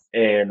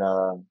 And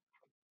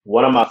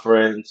one of my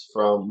friends,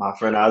 my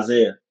friend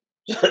Isaiah,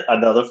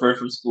 another friend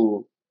from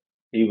school,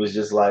 he was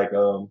just like,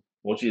 why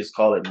don't you just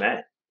call it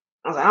Mac?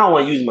 I was like, I don't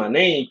want to use my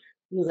name.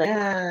 He was like,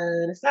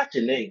 it's not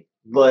your name,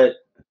 but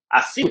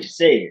I see what you're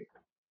saying.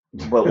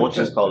 But why don't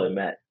you just call it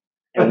Mac?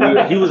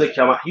 And he was a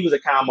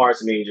comm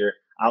arts major.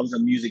 I was a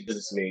music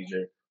business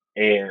major,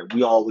 and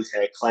we always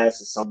had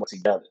classes somewhat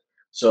together.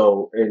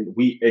 So, and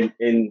we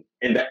in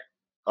that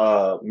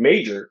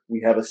major, we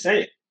have a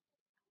saying: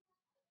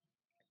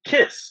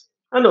 "Kiss."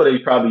 I know they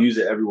probably use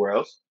it everywhere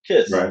else.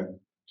 Kiss. Right.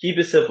 Keep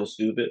it simple,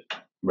 stupid.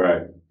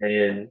 Right.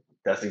 And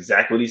that's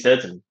exactly what he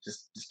said to me.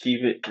 Just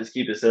keep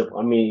it simple.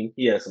 I mean,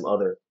 he had some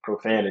other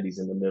profanities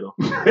in the middle.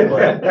 But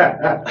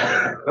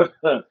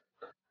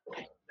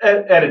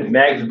and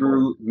Mac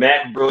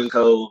Brewing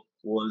Co.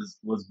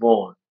 was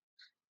born.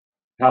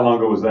 How long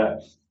ago was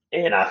that?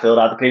 And I filled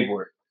out the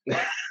paperwork.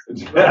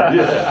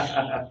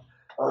 Yeah.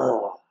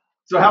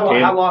 So how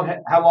long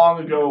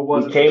ago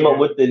was it? We came up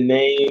with the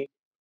name.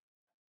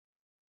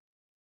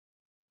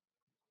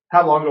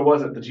 How long ago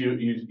was it that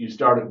you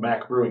started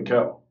Mac Brewing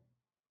Co.?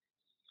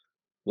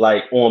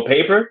 Like on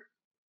paper?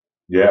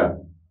 Yeah.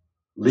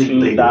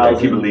 Legal.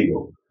 Keep it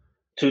legal.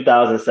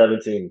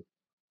 2017.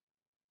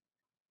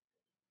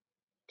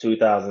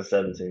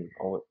 2017.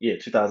 Oh, yeah,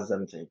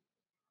 2017.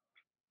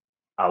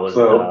 I was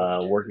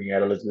working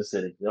at Elizabeth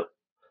City. Yep.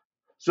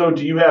 So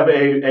do you have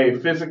a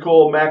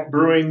physical Mac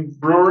Brewing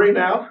brewery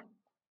now?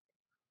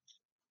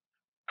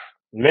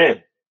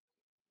 Man.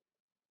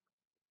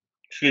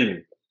 Excuse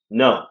me.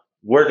 No.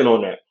 Working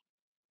on that.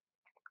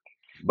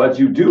 But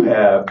you do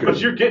have. But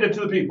you're getting it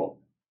to the people.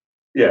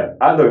 Yeah,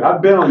 I've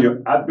been on your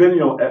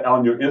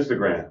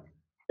Instagram,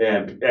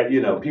 and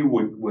people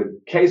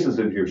with cases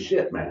of your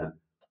shit, man.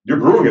 You're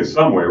brewing it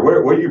somewhere.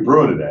 Where are you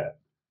brewing it at?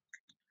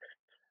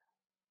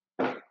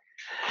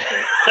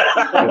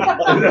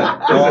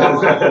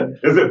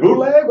 Is it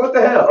bootleg? What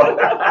the hell?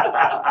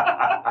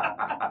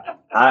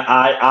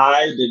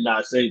 I did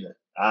not say that.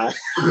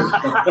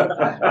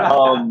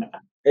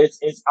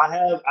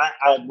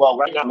 Well,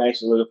 right now I'm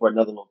actually looking for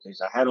another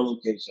location. I had a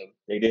location.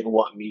 They didn't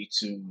want me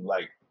to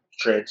like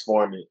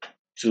transform it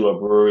to a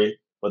brewery,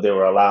 but they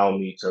were allowing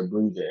me to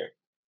brew there.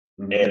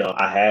 Mm-hmm. And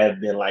I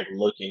have been like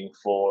looking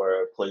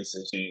for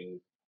places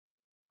to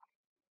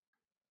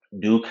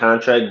do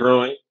contract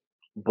brewing,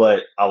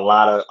 but a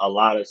lot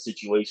of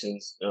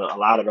situations, a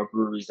lot of the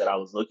breweries that I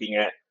was looking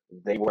at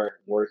they weren't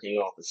working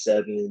off a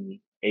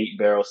 7-8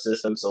 barrel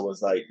system, so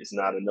it's like it's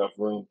not enough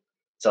room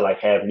to like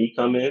have me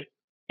come in.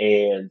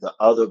 And the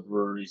other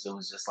breweries, it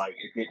was just like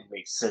it didn't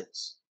make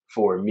sense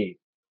for me.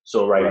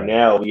 So right Right.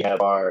 now we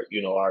have our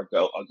our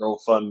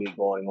GoFundMe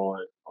going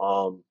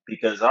on,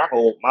 because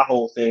my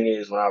whole thing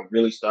is when I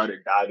really started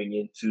diving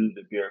into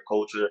the beer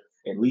culture.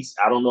 At least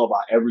I don't know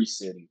about every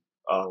city,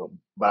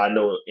 but I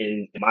know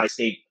in my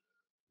state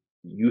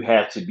you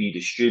have to be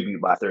distributed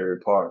by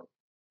third party.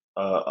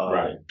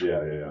 Right.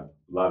 Yeah. A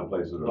lot of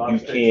places A are lot You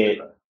of like that. states do can't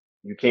that.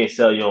 you can't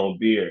sell your own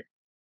beer,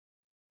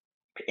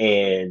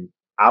 and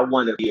I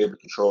want to be able to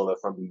control it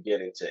from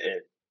beginning to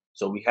end.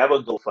 So we have a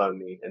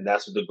GoFundMe, and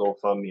that's what the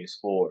GoFundMe is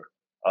for,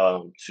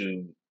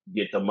 to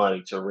get the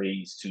money to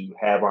raise to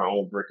have our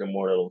own brick and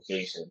mortar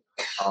location.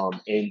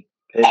 In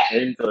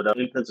in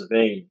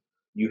Pennsylvania,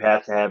 you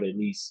have to have at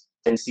least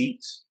 10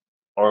 seats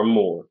or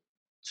more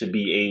to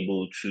be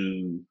able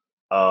to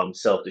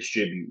self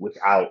distribute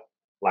without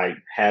like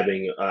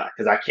having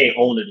because I can't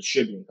own a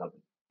distributing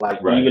company.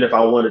 Like Right. even if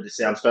I wanted to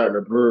say I'm starting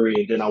a brewery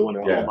and then I want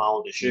to own Yeah. my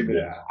own distributor,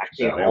 Yeah. I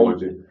No, can't they don't own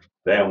want it. you.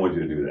 They don't want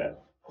you to do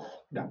that.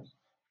 No.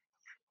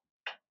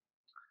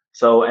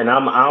 So, and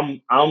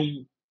I'm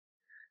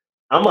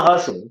a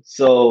hustler.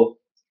 So,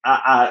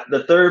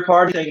 the third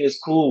party thing is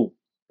cool.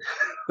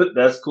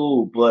 That's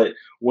cool. But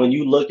when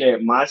you look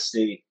at my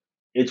state,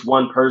 it's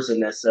one person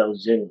that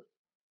sells genuine.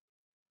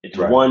 It's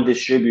Right. one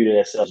distributor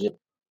that sells genuine.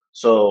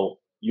 So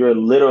you're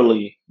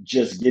literally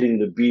just getting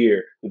the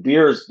beer. The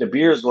beer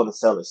is going to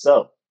sell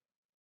itself,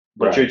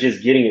 but you're Right.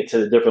 just getting it to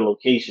the different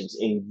locations,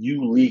 and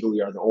you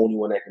legally are the only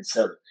one that can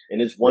sell it.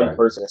 And it's one Right.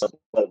 person that sells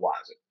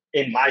Budweiser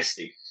in my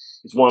state.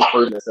 It's one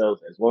person that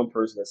sells. It's one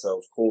person that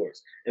sells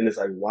Coors, and it's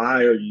like,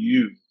 why are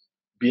you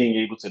being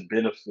able to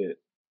benefit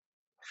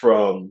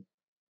from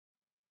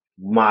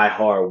my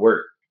hard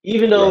work?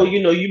 Even though Right.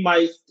 you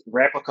might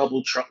wrap a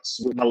couple trucks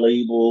with my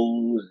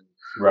label, and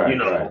Right.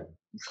 Right.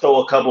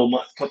 throw a couple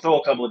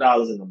of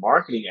dollars in the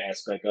marketing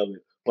aspect of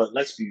it. But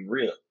let's be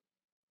real,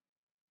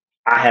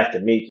 I have to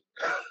make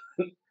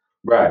it.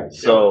 Right.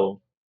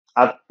 So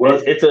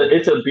Well.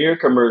 it's a beer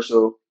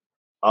commercial.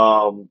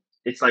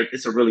 It's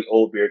a really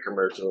old beer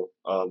commercial.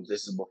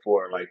 This is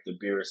before like the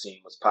beer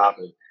scene was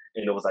popping,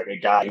 and it was like a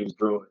guy who was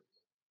brewing.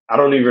 I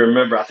don't even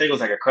remember. I think it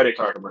was like a credit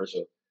card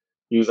commercial.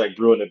 He was like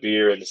brewing a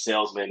beer, and the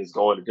salesman is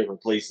going to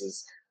different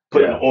places,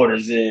 putting Yeah.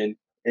 orders in,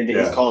 and then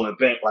he's Yeah. calling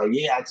back like,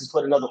 "Yeah, I just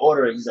put another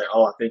order." And he's like,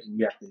 "Oh, I think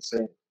you have to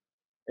expand."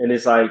 And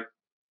it's like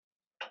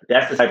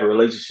that's the type of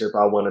relationship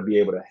I want to be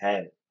able to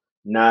have,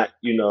 not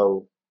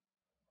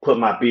put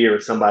my beer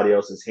in somebody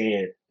else's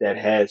hand that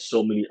has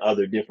so many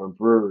other different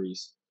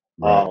breweries.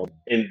 Right.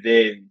 And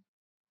then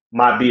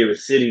my beer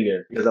is sitting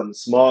there because I'm a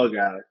small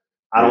guy.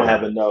 I don't Yeah.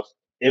 have enough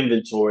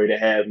inventory to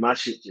have my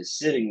shit just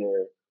sitting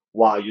there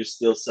while you're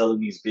still selling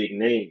these big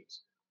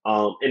names.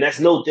 And that's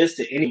no diss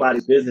to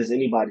anybody's business,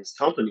 anybody's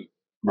company.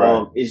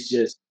 Right. It's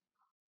just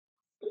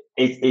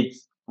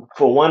it's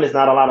for one, it's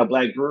not a lot of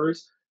black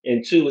brewers,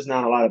 and two, it's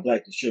not a lot of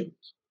black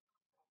distributors.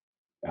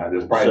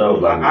 There's probably So, no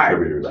black I-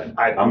 distributors.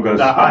 I- I'm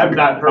gonna. I have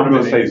not heard I'm of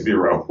gonna any. say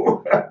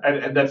zero.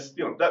 And that's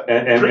that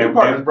And Drinking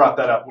Partners brought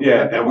that up.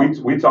 yeah,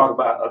 and we talk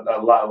about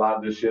a lot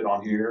of this shit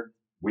on here.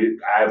 We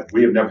have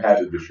never had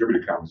a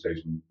distributor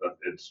conversation.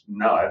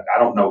 I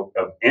don't know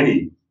of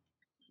any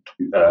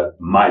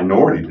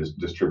minority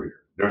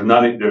distributor. There's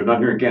none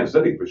here in Kansas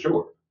City for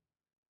sure.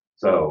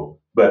 So,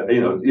 but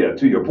yeah,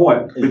 to your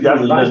point, It's but,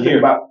 definitely the nice none thing here.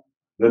 about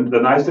the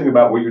nice thing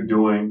about what you're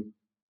doing,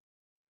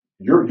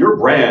 your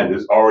brand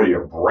is already a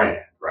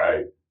brand,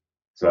 right?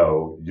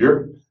 So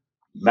your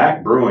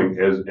Mac Brewing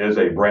is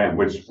a brand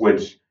which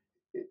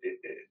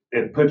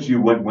it puts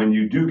you when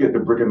you do get the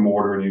brick and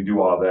mortar and you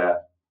do all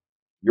that,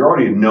 you're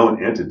already a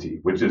known entity,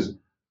 which is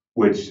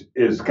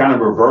kind of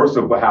reverse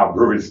of how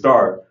breweries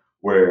start,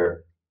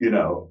 where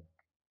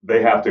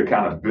they have to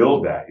kind of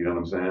build that. You know what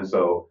I'm saying?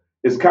 So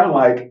it's kind of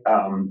like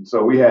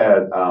so we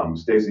had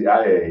Stacey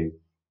Ia,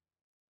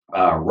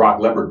 Rock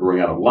Leopard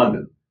Brewing out of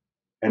London,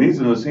 and he's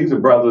a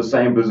brother, the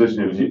same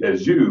position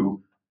as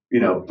you,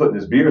 putting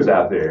his beers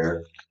out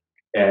there,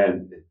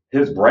 and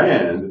his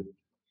brand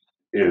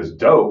is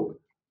dope,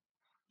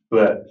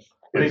 but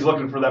he's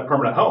looking for that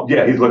permanent home.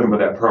 yeah, he's looking for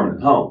that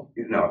permanent home.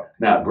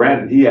 Now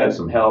granted, he had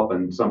some help,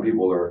 and some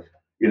people are,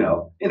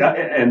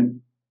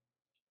 and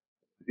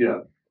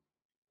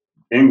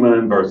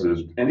England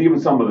versus, and even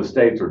some of the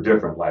states are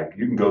different. Like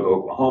you can go to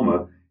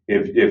Oklahoma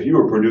if you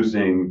are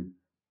producing.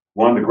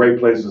 One of the great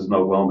places in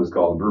Oklahoma is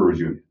called the Brewers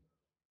Union,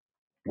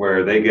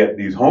 where they get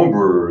these home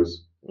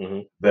brewers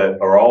that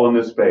are all in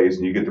this space,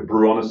 and you get to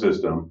brew on the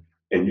system,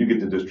 and you get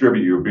to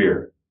distribute your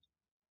beer.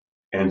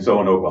 And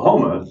so in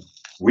Oklahoma,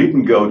 we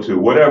can go to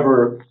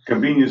whatever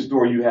convenience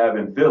store you have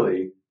in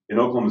Philly, in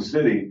Oklahoma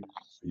City,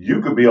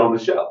 you could be on the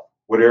shelf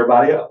with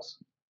everybody else.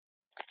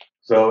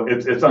 So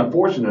it's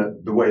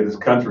unfortunate the way this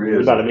country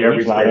is.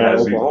 Every state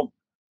has these.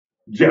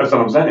 Yeah, that's what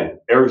I'm saying.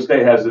 Every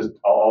state has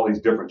all these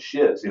different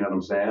shits. You know what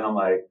I'm saying? I'm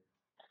like,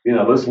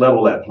 let's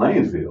level that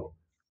playing field.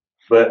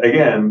 But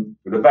again,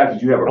 the fact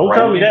that you have a don't brand,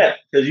 tell me that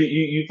because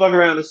you fuck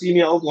around and see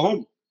me in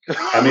Oklahoma.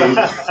 I mean,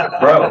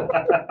 bro,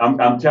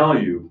 I'm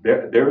telling you,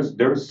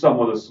 there's some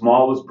of the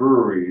smallest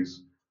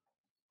breweries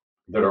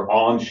that are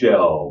on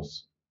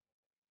shelves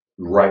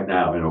right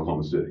now in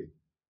Oklahoma City,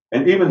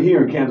 and even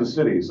here in Kansas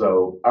City.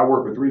 So I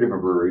work for 3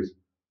 different breweries.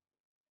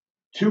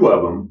 2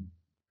 of them,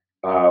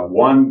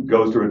 one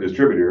goes to a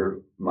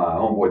distributor. My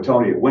homeboy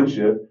Tony at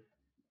Windshift,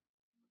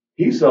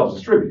 he self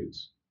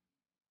distributes,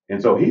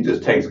 and so he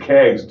just takes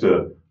kegs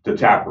to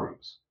tap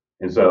rooms,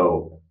 and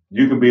so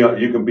you can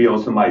be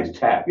on somebody's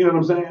tap. You know what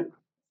I'm saying?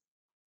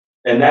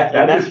 And And that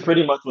that's just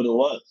pretty much what it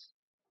was.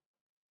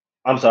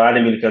 I'm sorry, I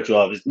didn't mean to cut you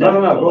off. It's no,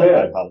 no, definitely no. what it Go was. I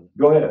ahead. apologize.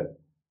 Go ahead.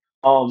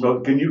 Um, So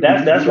can that's you do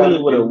that's that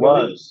really what it in Philly?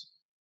 was.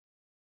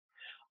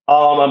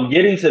 I'm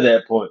getting to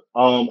that point.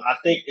 I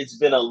think it's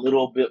been a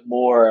little bit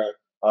more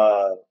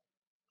uh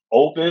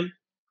open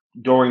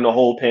during the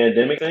whole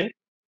pandemic thing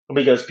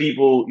because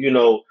people,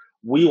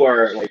 we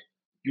were like,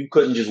 you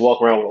couldn't just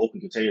walk around with an open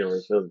container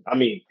in Philly. I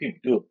mean, people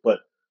do it, but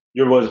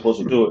you wasn't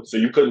supposed to do it. So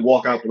you couldn't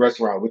walk out the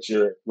restaurant with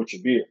your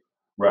beer.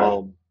 Right,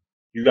 Um,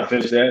 you got to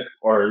finish that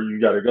or you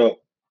got to go.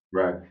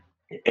 right.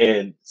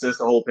 And since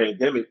the whole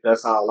pandemic,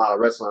 that's how a lot of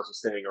restaurants are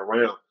staying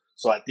around.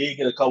 So I did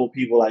get a couple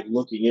people like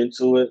looking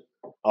into it.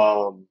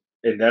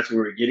 And that's where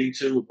we're getting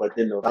to, but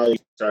then the value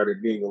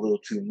started being a little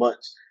too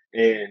much.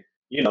 And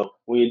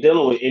when you're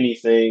dealing with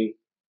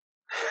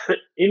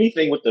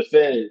anything with the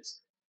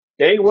feds,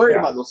 they ain't worried Yeah.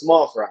 about the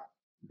small fry.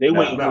 They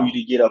waiting No. for you No.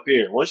 to get up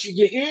here. Once you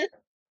get here,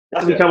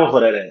 that's me Yeah. coming for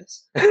that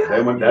ass.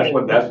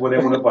 That's what they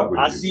want to fuck with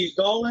I you. see it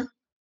going,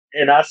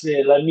 and I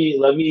said, let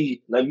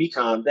me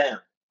calm down.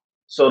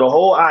 So the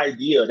whole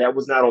idea that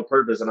was not on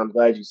purpose, and I'm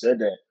glad you said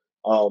that.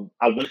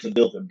 I went to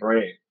build a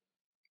brand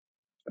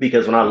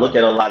because when I look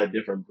at a lot of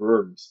different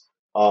breweries,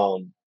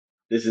 um,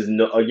 this is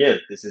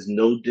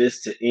no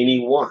diss to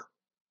anyone.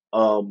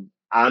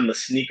 I'm a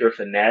sneaker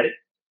fanatic.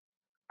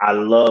 I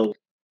love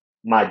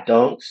my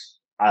dunks.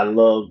 I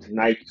love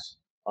Nikes.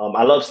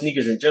 I love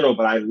sneakers in general,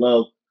 but I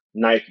love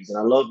Nikes, and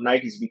I love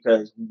Nikes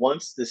because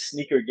once the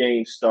sneaker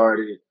game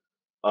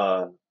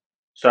uh,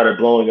 started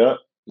blowing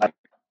up, like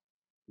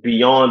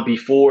beyond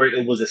before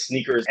it was a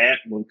sneakers app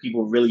when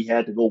people really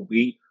had to go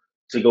wait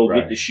to go get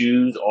Right. the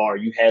shoes, or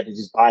you had to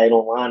just buy it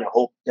online and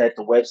hope that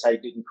the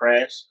website didn't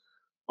crash.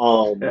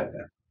 Um,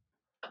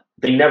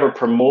 they never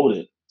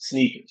promoted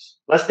sneakers.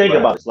 Let's think Right.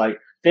 about this. Like,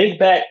 think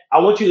back. I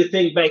want you to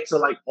think back to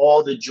like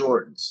all the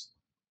Jordans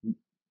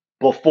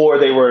before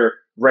they were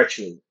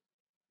retro.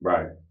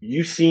 Right.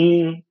 You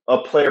seen a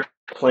player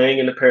playing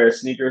in a pair of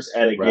sneakers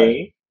at a Right.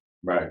 game,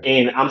 Right.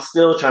 and I'm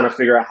still trying to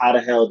figure out how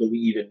the hell do we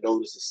even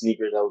notice the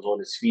sneaker that was on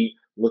his feet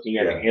looking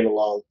at an Yeah.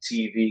 analog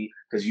TV?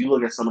 Because you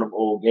look at some of them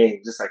old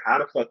games, it's like, how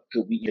the fuck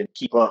could we even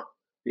keep up?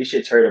 This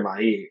shit's hurting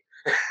my head.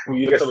 When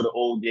you look at some of the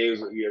old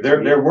games with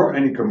ESPN, There weren't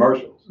any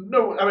commercials.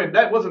 No, I mean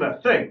that wasn't a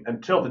thing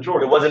until the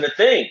Jordan. it wasn't a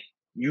thing.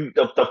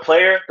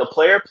 The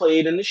player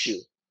played in the shoe.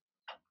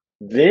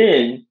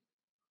 Then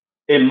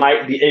it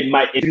might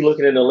if you're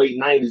looking in the late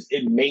 90s,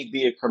 it may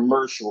be a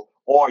commercial,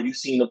 or you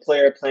seen a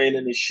player playing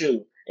in the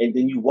shoe, and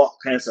then you walk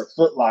past a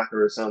Foot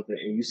Locker or something,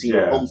 and you seen a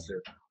Yeah.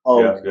 poster of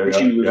Yeah. the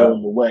shoe was Yeah.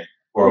 on the way.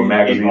 Or a And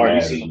magazine or you ad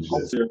or seen some a shit.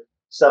 poster,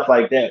 stuff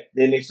like that.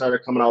 Then they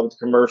started coming out with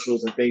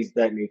commercials and things of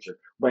that nature.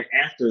 But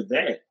after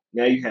that,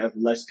 now you have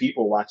less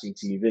people watching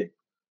TV.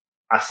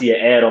 I see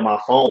an ad on my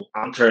phone,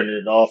 I'm turning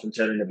it off and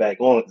turning it back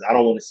on because I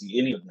don't want to see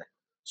any of that.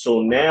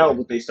 So now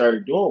what they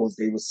started doing was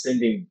they were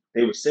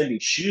sending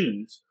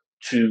shoes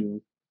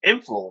to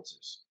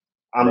influencers.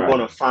 I'm Right.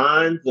 gonna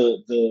find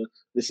the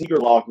sneaker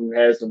blog who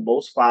has the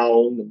most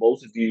following, the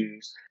most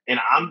views, and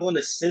I'm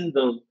gonna send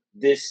them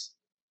this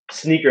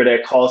sneaker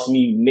that cost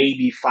me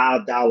maybe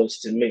 $5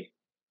 to make,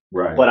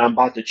 Right. but I'm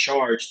about to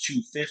charge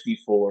 $250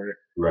 for it.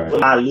 Right.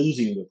 What am I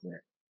losing with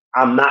that?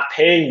 I'm not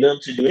paying them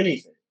to do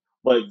anything,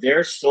 but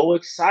they're so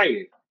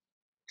excited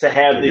to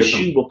have To this get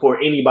shoe some before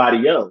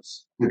anybody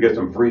else. to get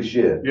some free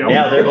shit. Yeah.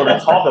 Now they're going to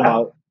talk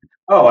about.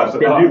 Oh, I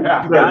said, You you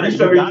gotta, send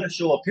you me gotta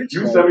show a picture.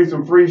 you of send it. me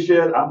some free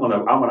shit. I'm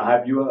gonna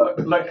hype you up.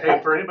 Like, hey,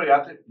 for anybody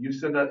out there, you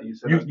send us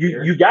You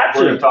beer. you got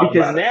We're gonna to talk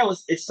because about it. now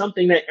it's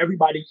something that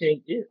everybody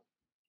can't get.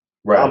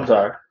 Right. I'm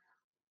sorry.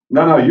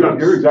 No, you're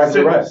exactly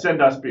send, right.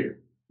 Send us beer.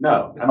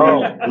 No, I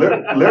mean,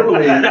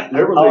 literally,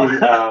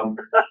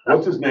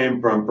 what's his name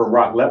from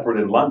Rock Leopard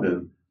in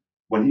London?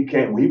 When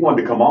he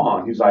wanted to come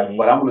on, he's like, Mhm.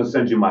 but I'm going to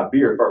send you my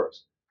beer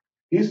first.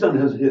 He sent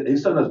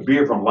us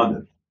beer from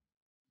London.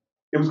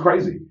 It was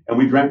crazy, and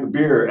we drank the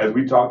beer as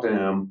we talked to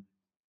him.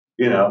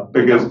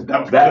 Because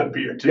that was good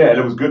beer too. Yeah,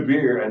 it was good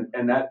beer,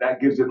 and that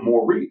gives it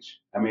more reach.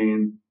 I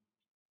mean,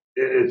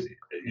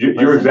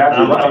 you're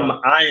exactly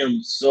right. I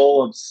am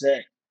so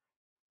upset.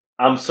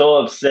 I'm so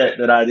upset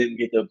that I didn't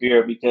get the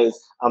beer because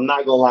I'm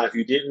not gonna lie. If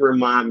you didn't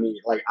remind me,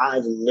 like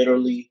I've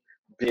literally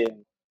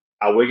been.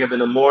 I wake up in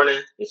the morning.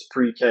 It's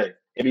pre-K.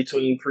 In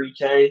between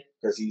pre-K,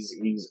 because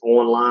he's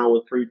online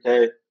with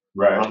pre-K.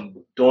 Right. I'm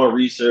doing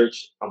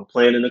research. I'm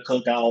planning the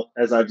cookout,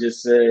 as I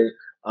just said.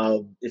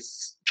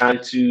 It's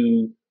trying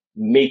to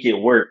make it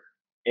work,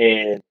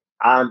 and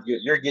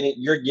you're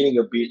getting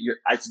a beer.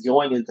 It's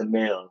going into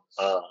mail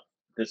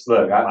This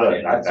Look,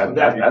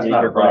 that's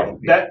not a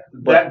problem.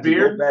 That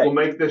beard will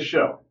make this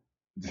show.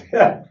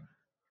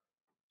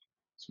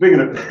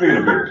 Speaking of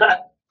beer.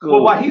 Cool.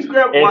 Well, while he's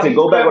grabbing, and to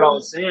go back what I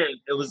was saying,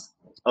 it was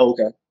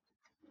okay.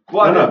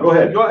 Well, no, go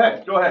ahead. Go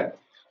ahead.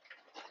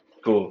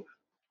 Cool.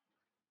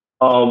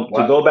 To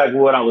go back to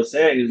what I was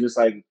saying is just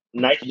like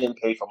Nike didn't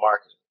pay for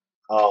marketing.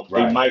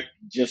 Right. They might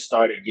just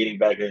started getting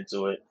back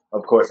into it.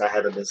 Of course, I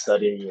haven't been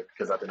studying it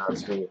because I've been out of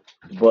school.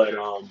 But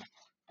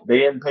they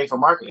didn't pay for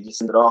marketing; just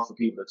send it off for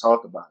people to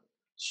talk about it.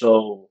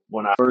 So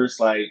when I first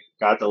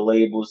got the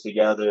labels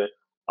together,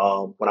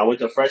 when I went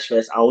to Fresh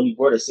Fest, I only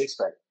bought a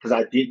 6-pack because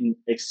I didn't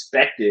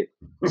expect it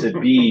to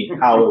be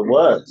how it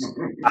was.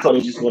 I thought it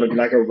was just going to be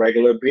like a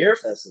regular beer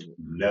festival.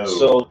 No.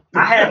 So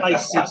I had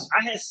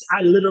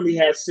I literally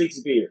had 6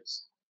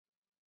 beers,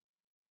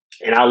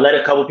 and I let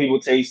a couple people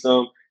taste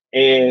them.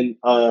 And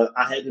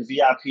I had the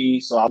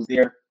VIP, so I was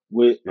there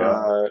with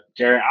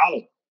Garrett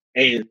Oliver.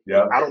 And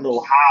I don't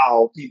know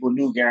how people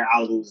knew Garrett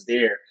Oliver was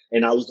there,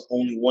 and I was the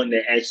only one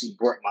that actually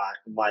brought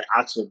my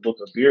Oxford Book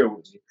of Beer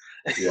with me.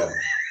 Yeah.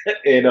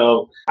 And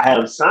I had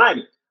him sign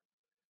it.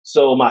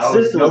 So my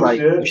sister was like,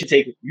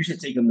 shit. "You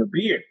should take him the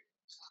beer."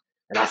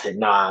 And I said,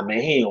 "Nah,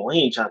 man, he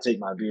ain't trying to take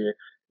my beer."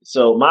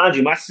 So mind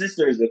you, my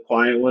sister is the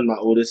quiet one. My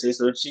older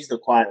sister, she's the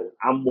quiet one.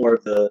 I'm more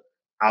of the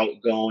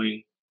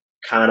outgoing,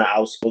 kind of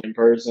outspoken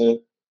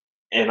person.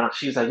 And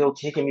she's like, "Yo,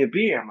 take him your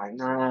beer." I'm like,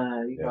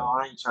 "Nah, you know,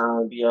 I ain't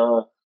trying to be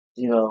all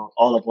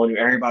up on you.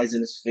 Everybody's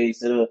in his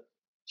face."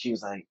 She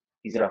was like,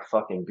 "He's at a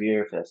fucking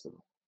beer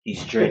festival.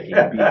 He's drinking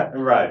beer.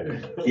 Right.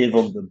 Give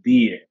him the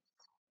beer."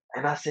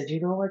 And I said, "You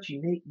know what?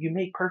 You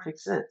make perfect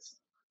sense."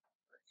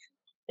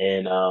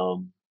 And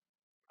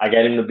I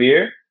got him the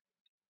beer.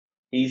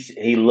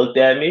 He looked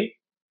at me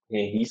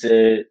and he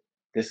said,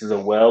 "This is a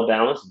well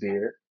balanced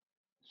beer.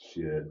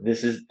 Shit.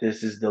 This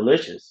is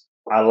delicious.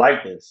 I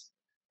like this."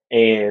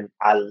 And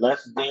I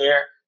left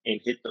there and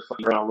hit the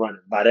fucking ground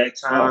running. By that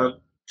time,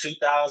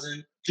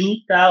 2000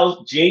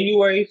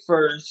 January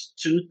 1st,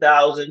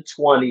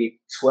 2020,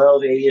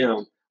 12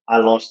 a.m., I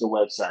launched the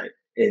website.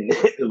 And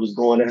it was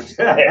going after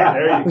that.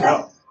 There you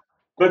go.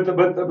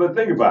 But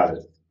think about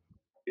it.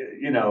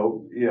 You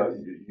know,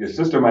 your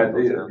sister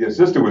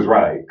was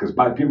right, because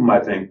people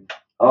might think,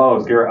 oh,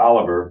 it's Garrett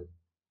Oliver.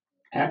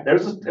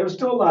 There's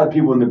still a lot of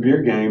people in the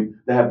beer game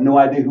that have no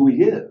idea who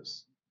he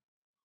is.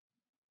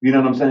 You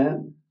know what I'm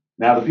saying?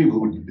 Now the people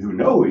who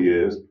know who he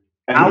is.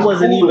 And I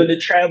wasn't even the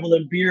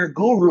traveling beer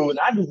guru, and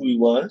I knew who he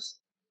was.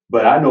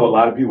 But I know a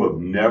lot of people have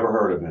never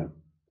heard of him.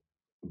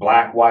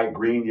 Black, white,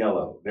 green,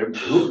 yellow.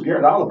 Who's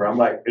Garrett Oliver? I'm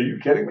like, are you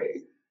kidding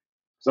me?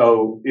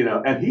 So,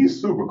 and he's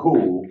super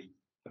cool.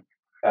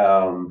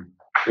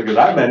 Because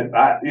I met,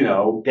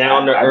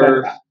 down to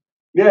earth.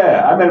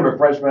 I met him at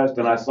Fresh Fest,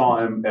 and I saw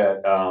him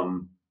at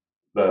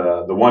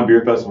the one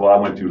beer festival I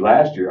went to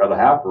last year, the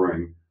Half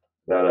Brewing,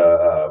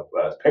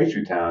 that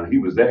Pastry Town. He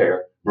was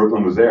there.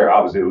 Brooklyn was there.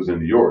 Obviously, it was in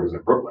New York. It was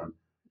in Brooklyn,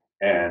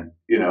 and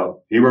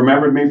he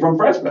remembered me from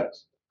Fresh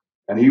Fest,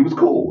 and he was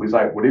cool. He's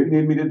like, whatever you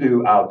need me to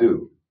do, I'll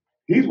do.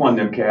 He's one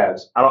of them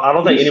cats. I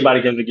don't think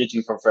anybody can forget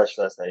you from Fresh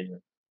Fest that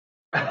year.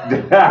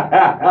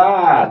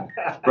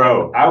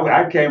 Bro,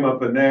 I came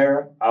up in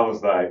there. I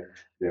was like,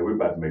 yeah, we're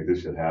about to make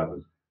this shit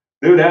happen.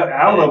 Dude,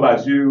 I don't know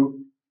about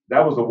you.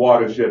 That was a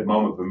watershed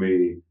moment for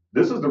me.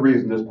 This is the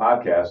reason this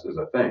podcast is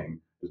a thing.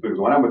 Is because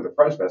when I went to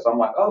Fresh Fest, I'm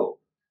like, oh,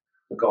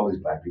 look at all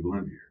these black people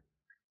in here.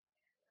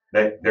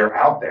 They're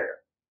out there.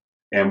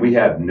 And we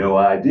have no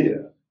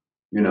idea.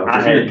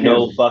 I had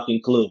no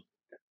fucking clue.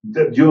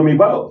 You and me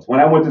both. When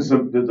I went to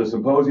the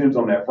symposiums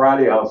on that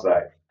Friday, I was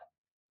like,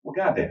 well,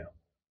 goddamn.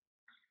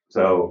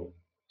 So,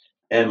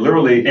 and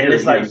literally here in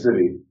New York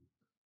City,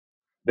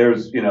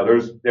 there's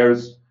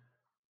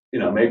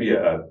maybe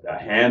a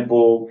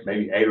handful,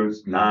 maybe 8 or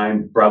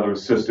 9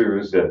 brothers,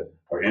 sisters that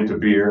are into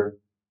beer,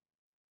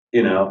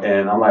 and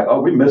I'm like,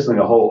 oh, we're missing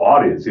a whole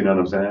audience, you know what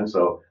I'm saying?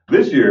 So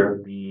this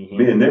year, me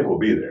and Nick will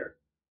be there.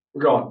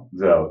 We're going.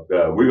 So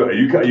are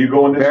you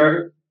going this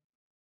year?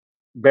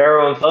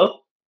 Barrel and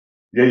Folk?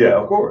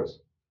 Yeah, of course.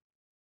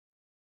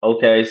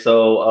 Okay,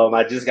 so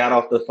I just got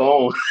off the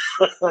phone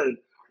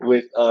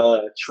with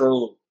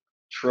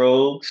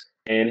Trogs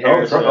and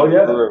Harrison. Oh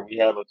yeah. We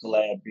have a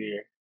collab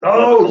beer.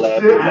 Oh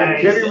shit! Are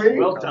you kidding me?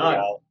 Well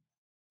done.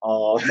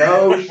 No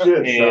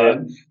shit,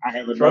 son. I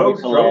have a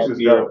collab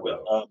beer with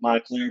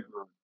Montclair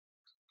Brew.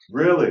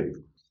 Really?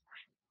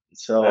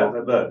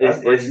 So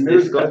that's breaking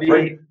news.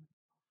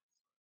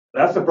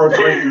 That's the first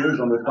breaking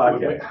news on this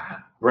podcast.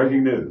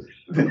 Breaking news.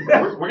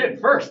 We're getting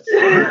first.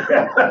 Dude,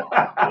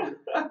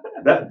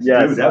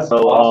 that's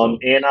so awesome.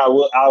 And I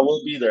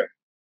will be there.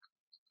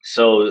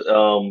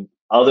 So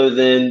other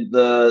than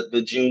the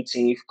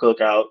Juneteenth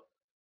cookout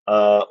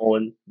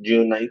on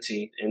June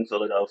 19th in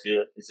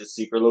Philadelphia, it's a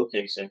secret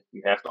location.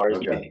 You have to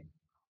RSVP.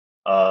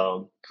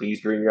 Okay.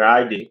 Please bring your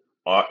ID.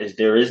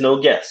 There is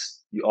no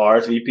guest. You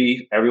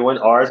RSVP. Everyone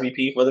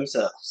RSVP for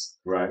themselves.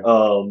 Right.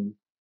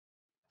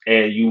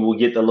 And you will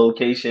get the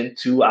location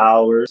 2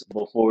 hours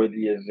before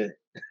the event.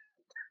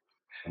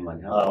 I'm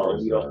like, how far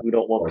is We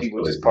don't want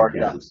people just parked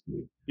out.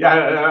 Yeah,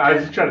 I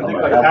was trying to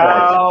think like, like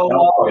how far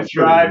long a is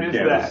drive Philly is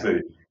from Kansas that?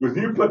 City? When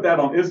you put that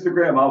on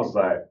Instagram, I was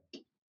like,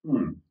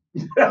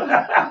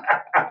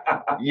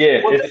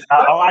 Yeah,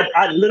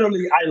 I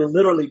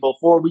literally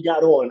before we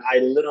got on, I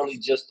literally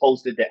just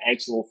posted the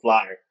actual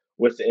flyer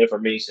with the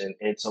information,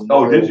 and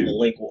tomorrow did the you?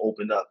 link will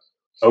open up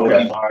for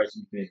Okay. people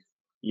RSVP.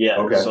 Yeah,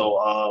 Okay.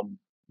 so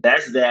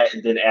that's that,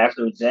 and then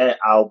after that,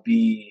 I'll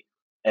be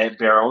at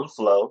Barrel and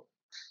Flow.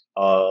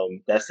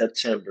 That's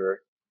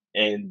September,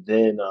 and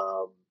then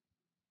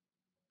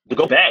to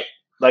go back,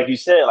 like you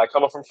said, like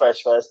coming from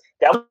Fresh Fest,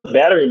 that was a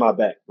battery in my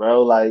back,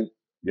 bro. Like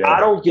Yeah. I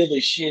don't give a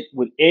shit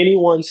what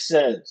anyone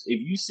says.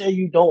 If you say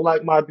you don't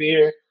like my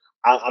beer,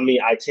 I mean,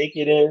 I take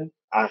it in.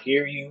 I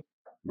hear you.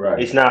 Right.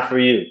 It's not for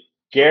you.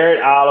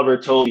 Garrett Oliver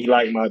told me he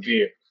liked my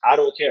beer. I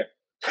don't care.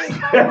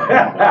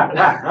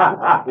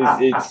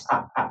 it's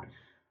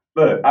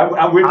Look,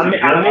 I'm with you.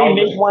 I may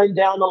make one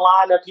down the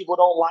line that people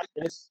don't like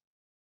this.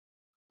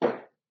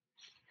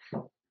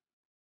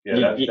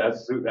 Yeah,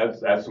 that's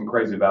some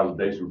crazy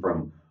validation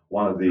from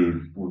one of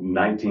the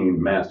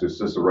 19 master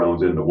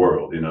cicerones in the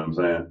world. You know what I'm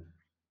saying?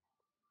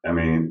 I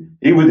mean,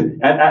 he would,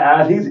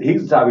 and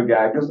he's the type of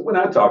guy, because when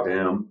I talk to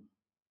him,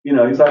 you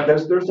know, he's like,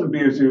 there's some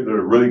beers here that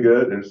are really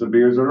good, and there's some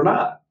beers that are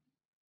not.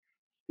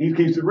 He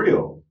keeps it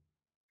real.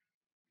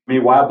 I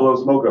mean, why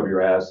blow smoke up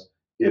your ass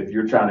if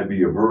you're trying to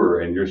be a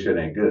brewer and your shit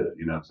ain't good?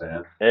 You know what I'm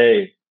saying?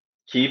 Hey,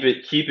 keep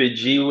it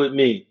G with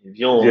me. If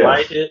you don't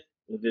like it,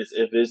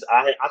 if it's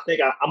I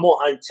think I'm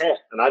on Untappd,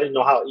 and I didn't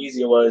know how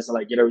easy it was to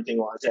like get everything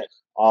on Untappd.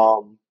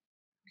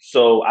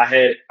 So I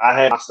had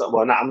my stuff.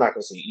 Well, I'm not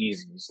gonna say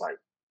easy. It's like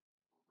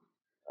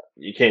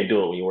you can't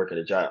do it when you work at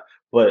a job.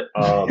 But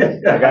I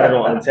got it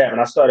on Untappd,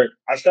 and I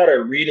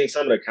started reading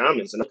some of the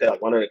comments, and I looked at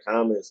like one of the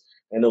comments,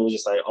 and it was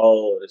just like,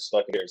 "Oh, this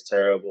fucking beer is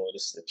terrible.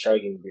 This is a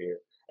chugging beer."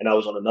 And I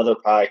was on another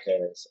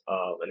podcast,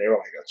 and they were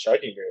like, "A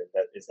chugging beer?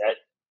 Is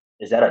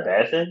that a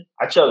bad thing?"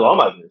 I chug all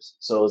my beers,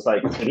 so it's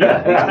like to me,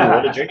 it makes me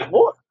want to drink it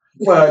more.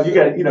 Well, you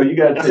got to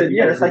take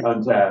like,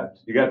 Untappd.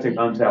 You got to take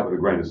Untappd with a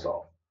grain of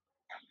salt,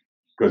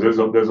 because there's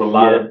a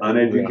lot of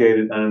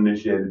uneducated,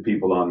 uninitiated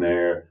people on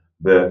there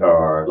that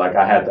are like,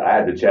 I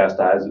had to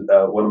chastise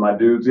one of my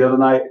dudes the other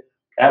night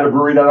at a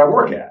brewery that I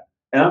work at,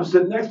 and I'm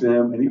sitting next to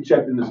him, and he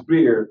checked in this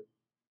beer,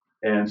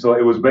 and so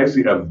it was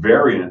basically a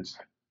variant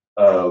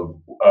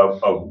of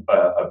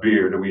a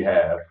beer that we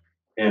have,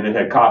 and it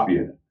had coffee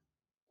in it,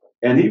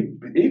 and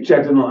he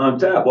checked in on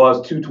Untappd.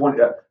 Well, it's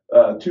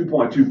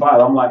 2.25.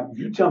 I'm like,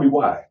 you tell me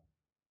why.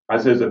 I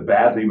said, is it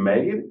badly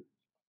made?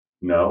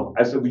 No.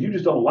 I said, well, you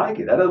just don't like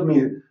it. That doesn't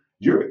mean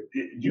you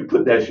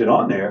put that shit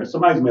on there.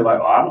 Somebody's gonna be like,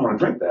 oh, I don't want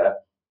to drink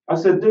that. I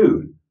said,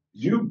 dude,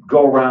 you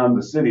go around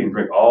the city and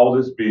drink all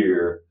this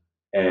beer,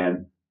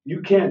 and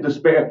you can't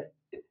despair.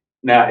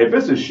 Now, if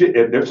there's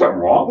something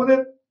wrong with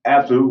it,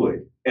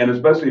 absolutely. And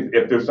especially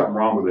if there's something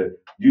wrong with it,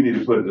 you need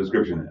to put a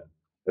description in.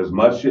 As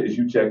much shit as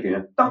you check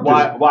in.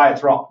 Why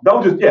it's wrong.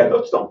 Don't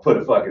put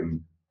a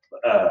fucking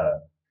a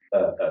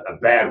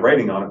bad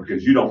rating on it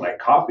because you don't like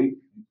coffee.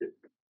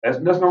 My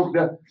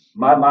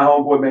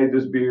homeboy made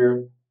this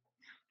beer.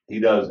 He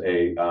does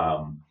a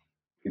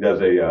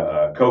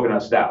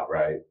coconut stout,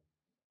 right?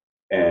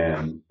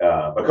 And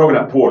a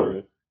coconut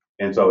porter.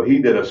 And so he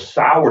did a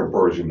soured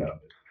version of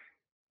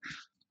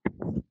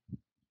it.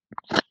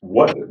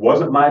 What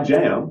wasn't my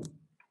jam,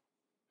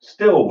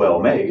 still well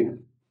made.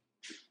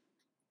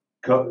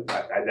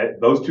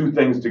 Those two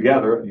things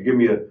together, you give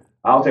me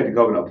I'll take the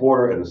coconut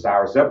porter and the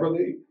sour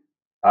separately.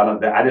 I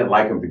didn't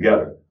like them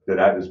together. Did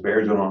I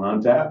disparage them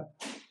on Untappd?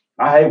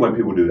 I hate when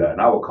people do that,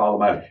 and I will call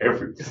them out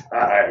every time.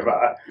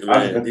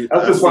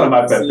 That's just one of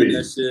my pet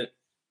peeves.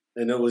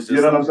 And it was just,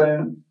 you know what I'm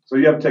saying? So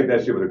you have to take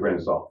that shit with a grain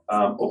of salt.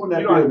 Open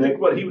that I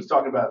think what he was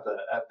talking about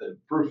at the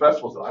brew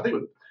festivals, though, I think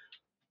with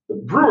the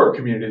brewer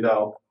community,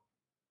 though,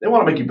 they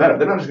want to make you better.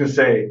 They're not just going to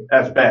say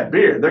that's bad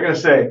beer. They're going to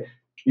say,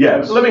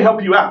 yes, let me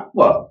help you out.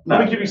 Well, let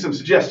me give you some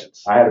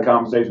suggestions. I had a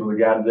conversation with a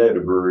guy today at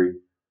a brewery,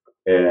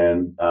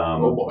 and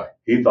oh boy,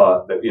 he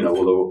thought that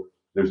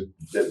there's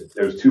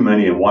too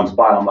many in one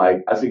spot.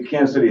 I said,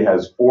 Kansas City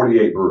has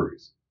 48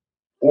 breweries.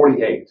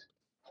 48.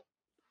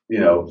 You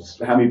know,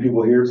 how many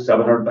people here?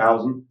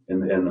 700,000 in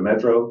the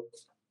metro?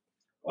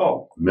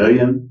 Oh,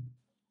 million?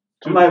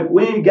 I'm like,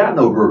 we ain't got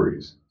no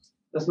breweries.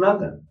 That's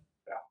nothing.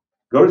 Yeah.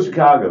 Go to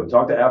Chicago,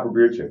 talk to Apple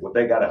Beer Chick. What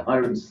they got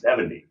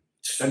 170.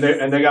 And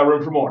they got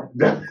room for more.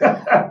 Man.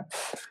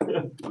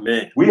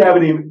 We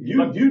haven't even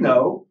you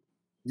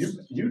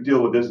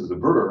deal with this as a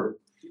brewer,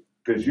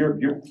 because you're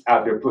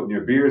out there putting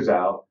your beers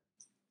out.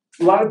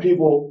 A lot of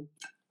people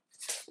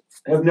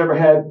have never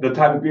had the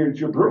type of beer that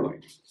you're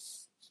brewing.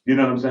 You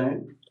know what I'm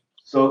saying?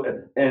 So,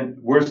 and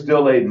we're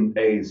still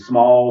a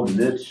small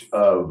niche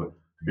of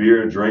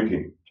beer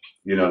drinking.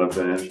 You know what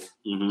I'm saying?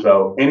 Mm-hmm.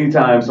 So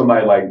anytime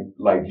somebody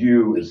like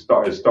you is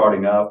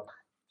starting up,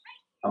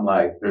 I'm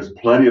like, there's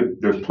plenty of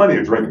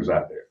drinkers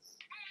out there.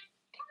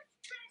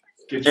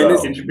 Get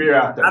your beer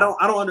out there. I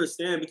don't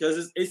understand,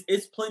 because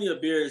it's plenty of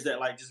beers that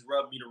like just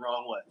rub me the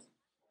wrong way.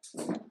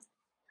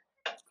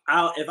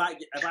 if I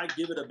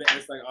give it a bad,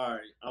 it's like, all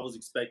right, I was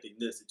expecting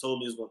this. It told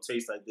me it was gonna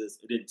taste like this.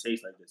 It didn't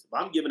taste like this. If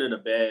I'm giving it a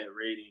bad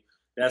rating,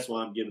 that's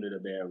why I'm giving it a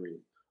bad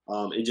rating.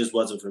 It just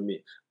wasn't for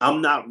me.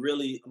 I'm not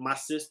really. My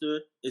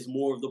sister is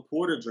more of the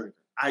porter drinker.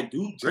 I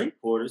do drink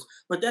porters,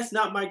 but that's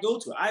not my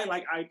go-to. I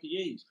like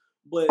IPAs,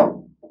 but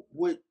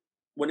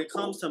when it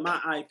comes to my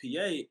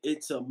IPA,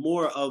 it's a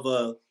more of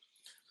a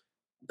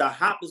the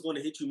hop is going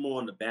to hit you more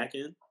on the back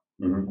end.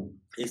 Mm-hmm.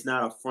 It's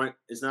not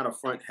a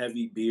front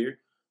heavy beer.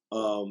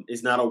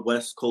 It's not a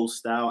West Coast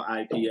style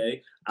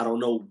IPA. I don't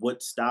know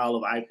what style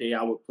of IPA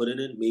I would put it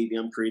in. Maybe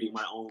I'm creating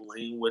my own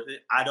lane with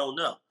it. I don't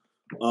know.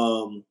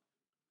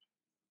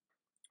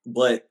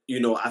 But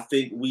I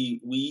think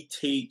we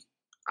take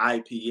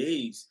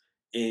IPAs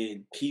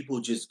and people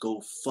just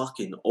go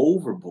fucking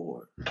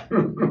overboard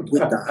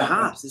with the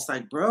hops. It's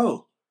like,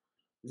 bro,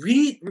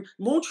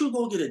 won't you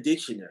go get a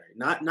dictionary?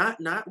 Not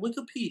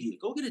Wikipedia.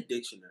 Go get a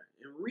dictionary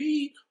and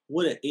read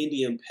what an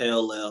Indian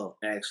Pale Ale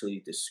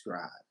actually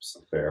describes.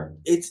 Fair.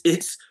 It's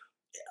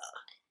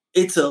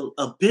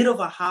a bit of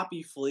a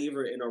hoppy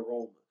flavor and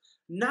aroma.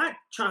 Not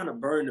trying to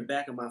burn the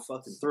back of my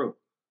fucking throat.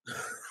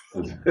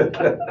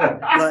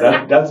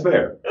 That's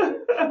fair.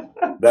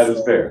 That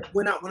is fair.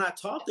 When I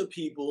talk to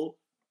people,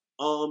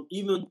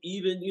 even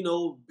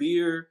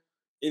beer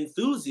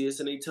enthusiasts,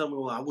 and they tell me,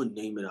 well, I wouldn't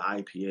name it an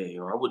IPA,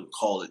 or I wouldn't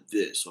call it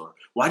this, or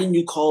why didn't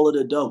you call it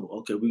a double?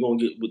 Okay,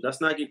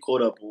 let's not get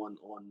caught up on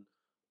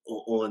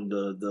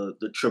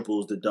the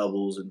triples, the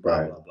doubles, and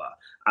blah blah blah.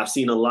 I've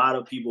seen a lot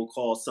of people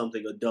call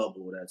something a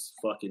double that's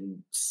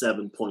fucking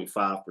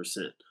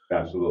 7.5%.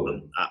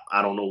 Absolutely.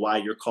 I don't know why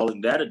you're calling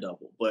that a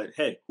double, but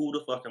hey, who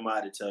the fuck am I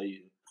to tell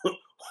you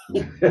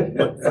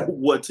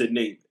what to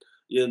name it?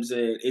 You know what I'm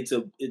saying?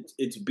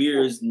 It's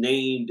beers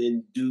named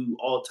and do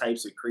all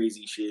types of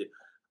crazy shit.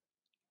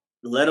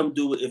 Let them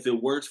do it if it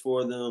works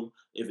for them.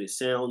 If it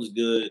sounds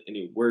good and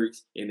it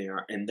works, and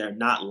they're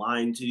not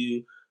lying to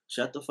you,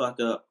 shut the fuck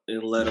up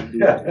and let them do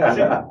it.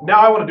 Now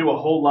I want to do a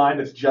whole line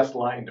that's just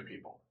lying to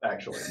people.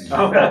 Actually,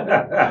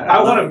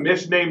 I want to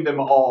misname them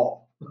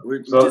all. We're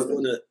just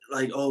gonna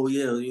oh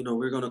yeah,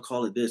 we're gonna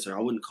call it this, or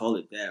I wouldn't call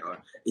it that, or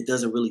it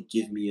doesn't really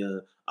give me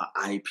a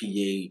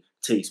IPA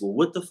taste. Well,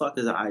 what the fuck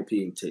is an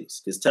IPA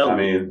taste? Because tell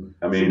me.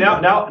 I mean. Now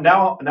I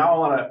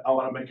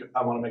want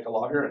to make a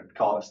lager and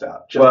call it a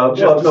stout. No.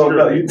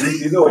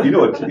 You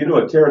know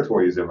what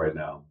territory he's in right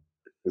now.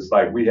 It's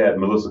like we had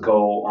Melissa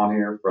Cole on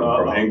here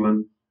from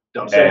England.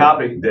 Don't say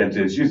hoppy. Then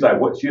she's like,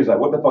 what? She's like,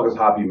 what the fuck does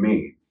hoppy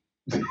mean?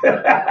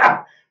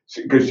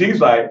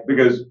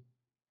 Because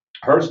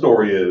her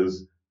story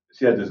is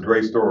she had this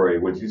great story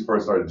when she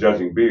first started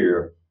judging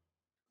beer.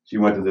 She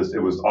went to this.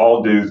 It was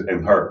all dudes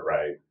and her,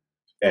 right?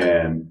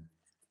 And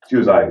she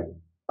was like,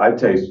 I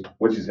taste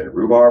what she said,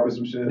 rhubarb or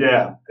some shit.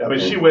 Yeah, I mean,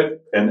 she went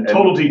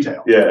total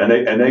detail. Yeah,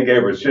 and they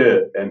gave her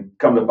shit, and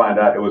come to find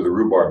out it was a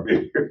rhubarb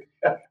beer.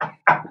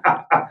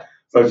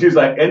 So she's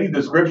like, any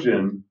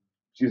description,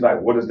 she's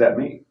like, what does that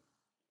mean?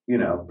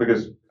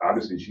 Because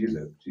obviously she's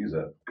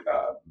a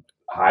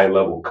high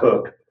level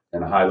cook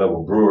and a high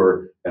level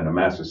brewer and a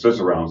master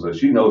cicerone, so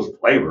she knows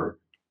flavor.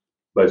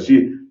 But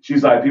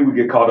she's like, people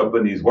get caught up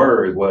in these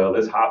words. Well,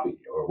 it's hoppy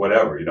or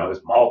whatever, it's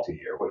malty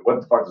or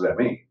what the fuck does that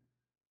mean?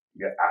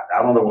 Yeah,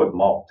 I don't know what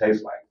malt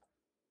tastes like.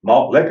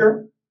 Malt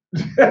liquor?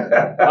 Oh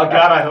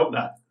God, I hope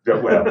not.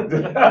 Well,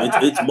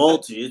 it's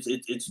malty.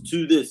 It's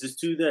to this. It's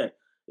to that.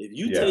 If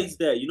you taste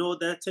that, you know what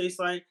that tastes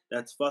like?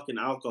 That's fucking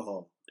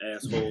alcohol,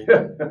 asshole.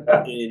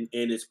 and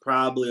it's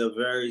probably a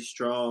very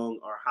strong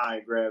or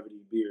high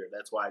gravity beer.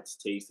 That's why it's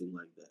tasting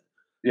like that.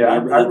 Yeah, I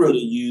could have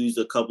used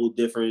a couple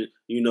different,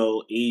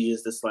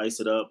 agents to slice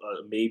it up.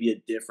 Maybe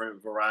a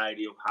different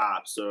variety of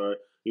hops, or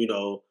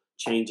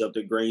change up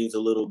the grains a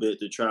little bit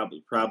to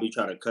probably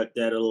try to cut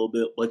that a little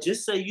bit. But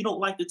just say you don't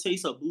like the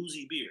taste of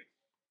boozy beer.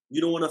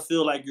 You don't want to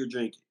feel like you're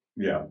drinking.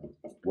 Yeah.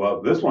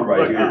 Well, this one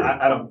right here.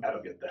 I don't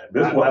get that.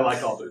 I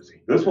like all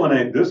boozy. This one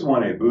ain't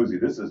boozy.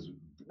 This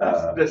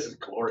is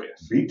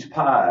glorious. Beach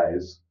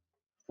Pies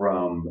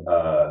from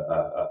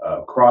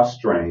Cross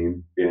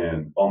Strain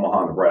in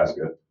Omaha,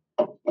 Nebraska.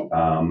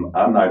 I'm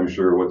not even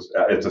sure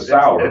it's a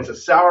sour. It's a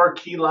sour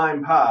key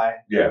lime pie.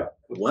 Yeah.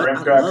 What?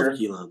 I love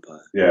key lime pie.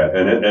 Yeah,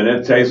 and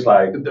it tastes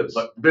like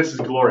this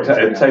is glorious.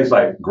 It tastes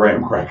like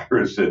graham cracker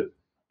and shit.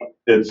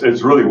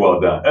 It's really well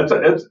done.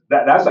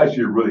 That's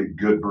actually a really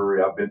good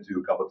brewery I've been to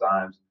a couple of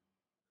times.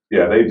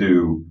 Yeah, they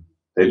do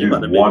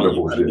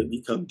wonderful shit. You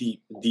become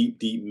deep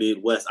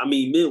Midwest. I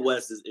mean,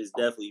 Midwest is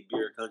definitely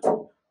beer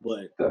country,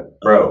 but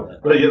bro.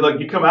 But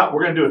you come out,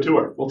 we're gonna do a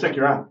tour. We'll take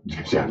you around.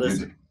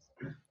 Listen.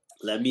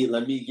 Let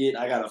me get.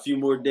 I got a few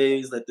more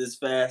days. Let this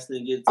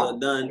fasting get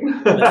done.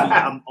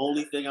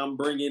 Only thing I'm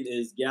bringing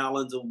is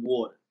gallons of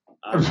water.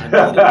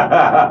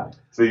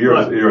 So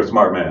you're a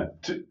smart man.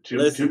 Two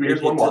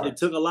beers, one water. It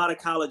took a lot of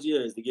college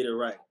years to get it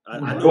right.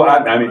 You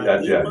got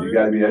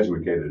to be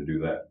educated to do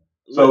that.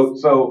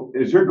 So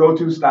is your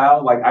go-to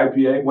style like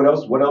IPA? What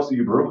else are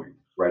you brewing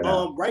right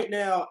now? Right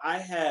now I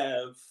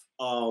have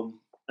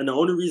and the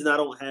only reason I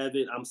don't have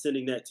it, I'm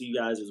sending that to you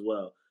guys as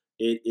well.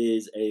 It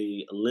is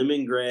a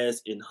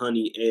lemongrass and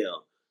honey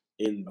ale,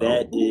 and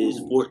that is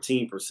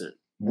 14%.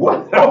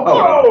 What?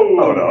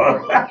 Hold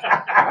on.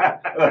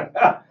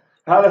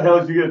 How the hell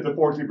did you get it to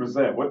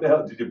 14%? What the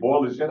hell? Did you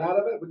boil the shit out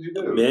of it? What did you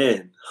do?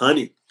 Man,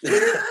 honey.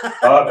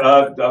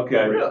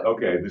 Okay, Really?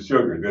 okay. The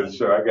sugar.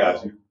 I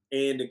got you.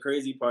 And the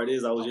crazy part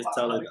is, I was just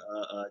telling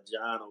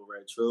John over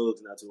at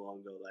Trogs not too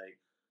long ago, like,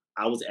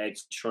 I was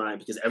actually trying,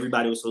 because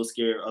everybody was so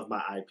scared of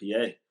my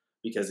IPA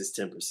because it's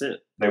 10%.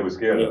 They were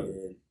scared of it.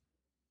 And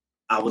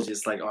I was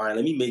just like, all right,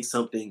 let me make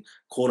something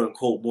quote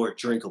unquote more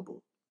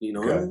drinkable. You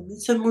know,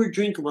 it's something more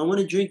drinkable. I want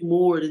to drink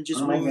more than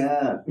just one.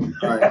 God.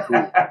 All right,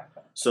 cool.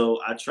 So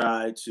I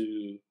tried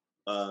to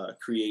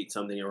create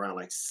something around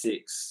like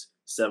 6-7%.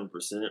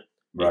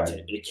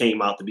 Right. It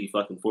came out to be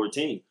fucking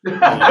 14. I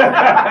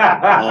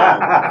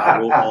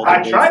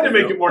tried to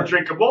make it more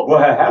drinkable.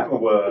 What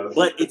happened was,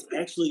 but it's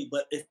actually,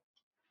 if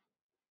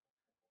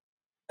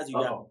you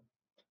got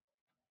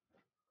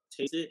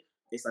taste it,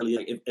 it's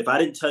like if I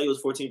didn't tell you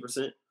it was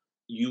 14%,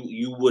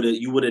 you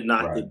would have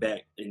knocked it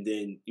back, and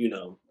then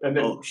and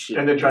then, oh shit,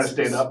 and then try to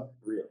stand up.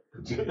 Real.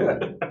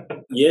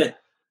 Yeah,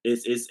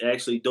 it's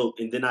actually dope.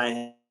 And then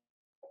I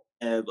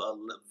have a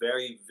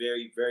very,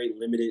 very, very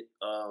limited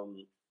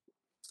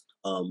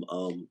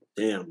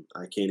damn,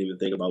 I can't even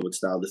think about what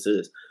style this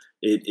is.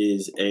 It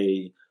is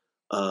a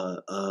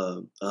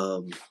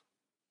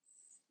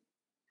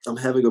I'm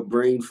having a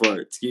brain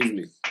fart, excuse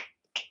me.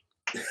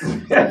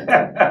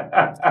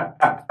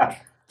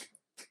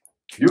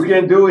 You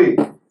can do it.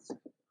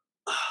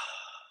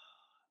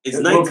 It's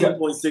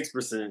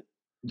 19.6%.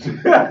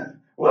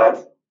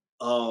 What?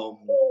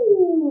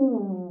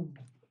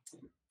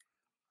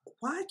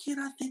 Why can't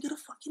I think of the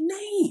fucking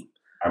name?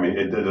 I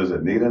mean, does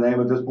it need a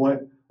name at this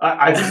point?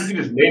 I think you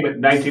can just name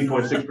it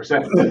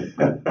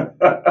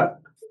 19.6%.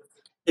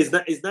 It's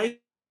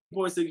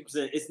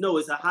 19.6%. It's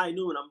a high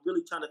noon. I'm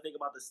really trying to think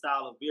about the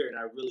style of beer, and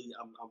I'm really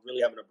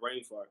having a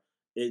brain fart.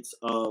 It's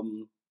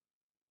oh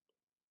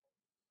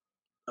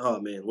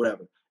man,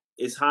 whatever.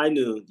 It's high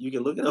noon. You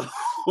can look it up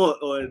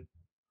on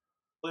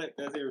what?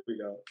 Here we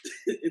go.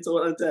 It's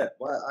on Untappd.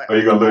 Why? Are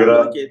you gonna look it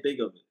up? I can't think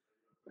of it.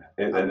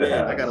 I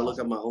gotta look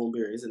up my own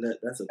beer. Isn't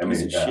that's a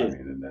piece of shit?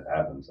 I mean, that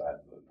happens. I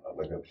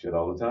look up shit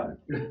all the time.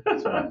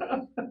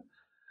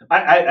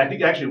 I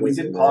think actually we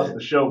did pause the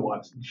show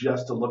once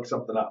just to look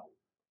something up.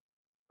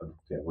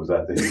 Yeah, was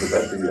that the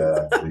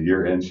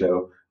year-end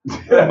show?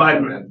 It might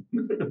have been.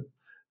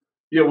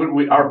 Yeah,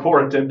 our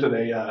poor attempt at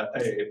a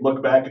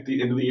look back at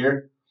the end of the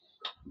year.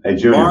 Hey,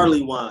 Junior.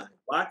 Barley wine.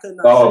 Why couldn't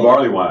I say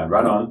barley wine.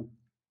 Right on.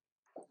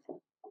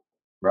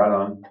 Right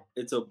on.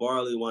 It's a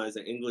barley wine. It's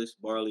an English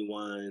barley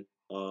wine.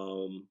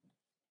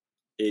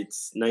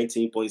 It's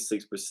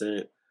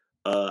 19.6%.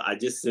 I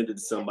just sent it to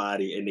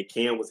somebody, and the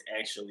can was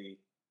actually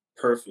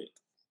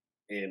perfect.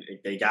 And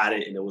they got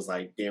it, and it was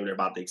like, damn, they're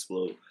about to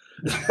explode.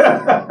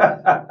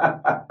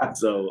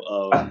 So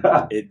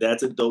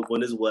that's a dope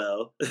one as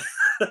well.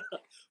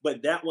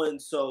 But that one,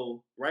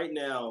 so right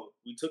now,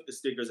 we took the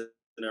stickers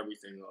and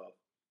everything off.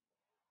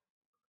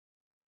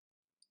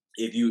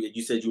 If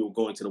you said you were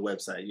going to the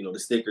website, the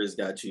stickers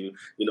got you,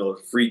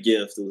 free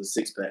gift. It was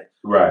a 6-pack.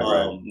 Right.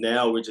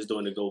 Now we're just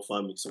doing the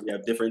GoFundMe. So we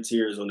have different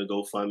tiers on the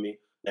GoFundMe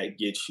that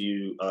get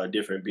you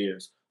different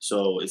beers.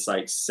 So it's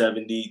like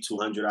 $70 to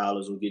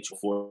 $100 will get you a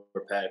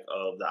 4-pack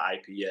of the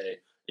IPA.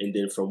 And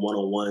then from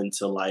 101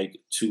 to like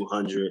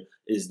 200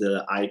 is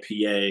the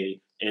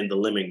IPA and the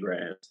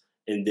lemongrass.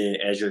 And then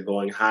as you're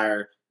going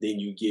higher, then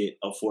you get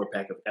a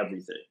 4-pack of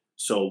everything.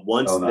 So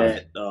once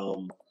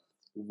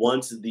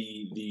once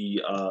the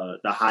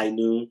high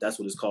noon, that's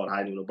what it's called,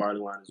 high noon, the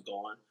barley wine is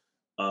gone,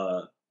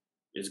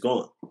 it's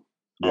gone.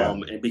 Yeah.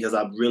 And because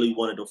I really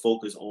wanted to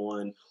focus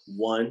on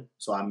one,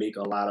 so I make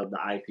a lot of the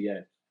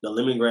IPA. The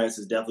lemongrass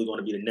is definitely going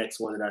to be the next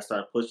one that I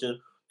start pushing.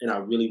 And I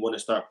really want to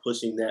start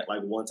pushing that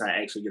like once I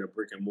actually get a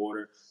brick and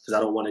mortar, because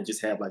I don't want to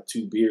just have like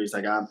 2 beers.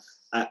 Like I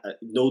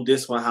know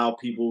this one, how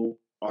people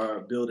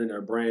are building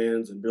their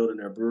brands and building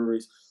their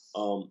breweries.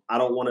 I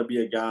don't want to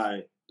be a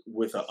guy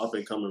with an up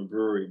and coming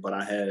brewery, but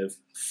I have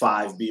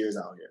 5 beers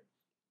out here.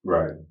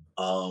 Right.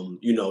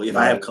 If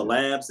I have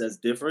collabs, that's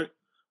different.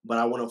 But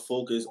I want to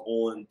focus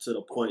on to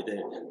the point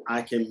that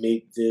I can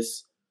make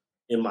this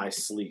in my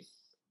sleep.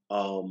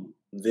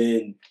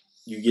 Then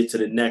you get to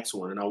the next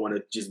one, and I want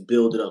to just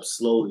build it up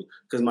slowly,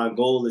 because my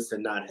goal is to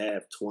not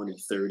have 20,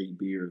 30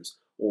 beers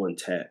on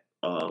tap.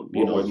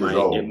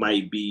 It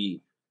might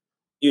be,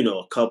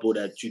 a couple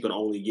that you can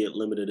only get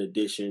limited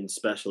edition,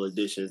 special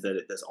editions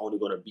that's only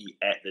going to be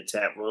at the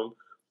tap room,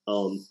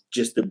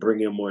 just to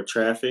bring in more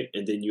traffic.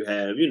 And then you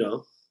have,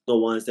 the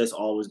ones that's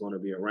always going to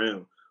be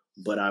around.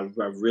 But I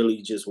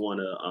really just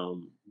want to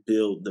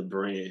build the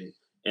brand,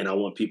 and I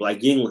want people like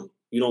Yuengling.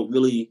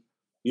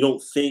 You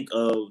don't think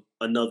of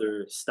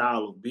another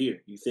style of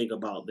beer. You think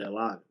about their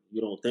lager.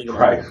 You don't think about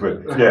right.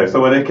 But, yeah. So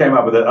when they came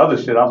out with that other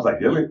shit, I was like,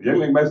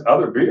 Yuengling makes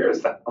other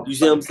beers. You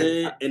see what I'm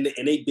saying? And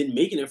they've been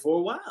making it for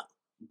a while.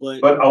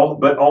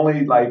 But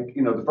only like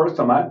the first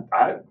time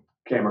I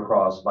came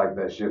across like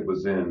that shit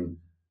was in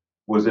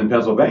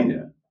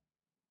Pennsylvania.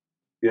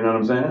 You know what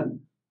I'm saying?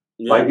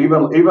 Yeah. Like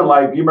even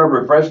like you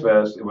remember at Fresh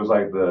Fest, it was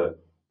like the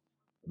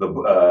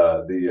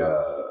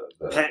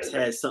Paps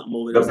had something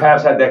over the there.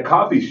 Paps had that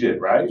coffee shit,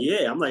 right?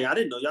 Yeah, I'm like, I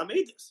didn't know y'all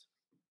made this.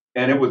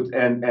 And it was,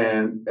 and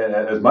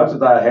as much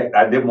as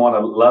I didn't want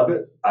to love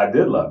it, I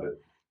did love it.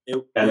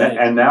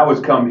 And now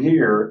it's come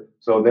here,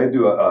 so they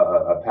do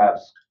a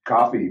Pabst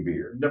coffee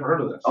beer. Never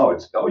heard of this. You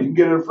can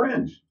get it at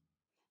Fringe.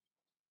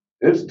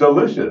 It's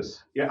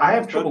delicious. Yeah, I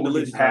have trouble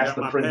looking past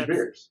the Fringe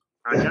beers.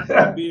 I got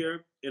that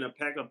beer in a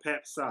pack of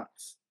Pabst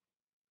socks.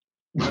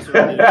 That's what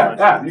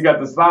I did. You got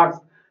the socks.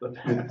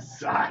 The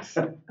socks.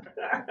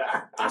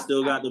 I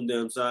still got them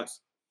damn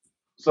socks.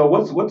 So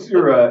what's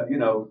your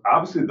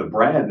obviously the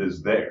brand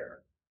is there.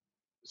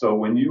 So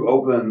when you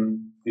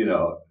open,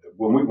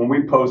 when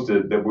we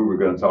posted that we were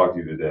going to talk to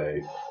you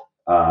today,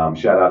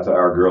 shout out to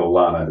our girl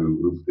Lana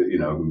who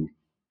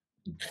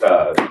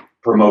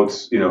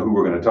promotes who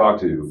we're going to talk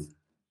to,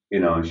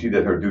 and she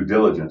did her due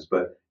diligence.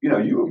 But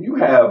you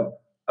have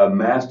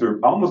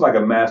almost like a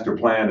master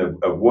plan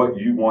of what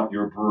you want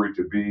your brewery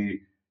to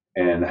be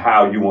and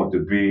how you want to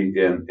be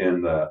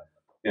in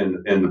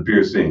the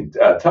beer scene.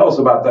 Tell us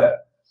about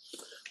that.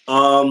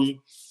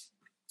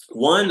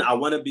 One, I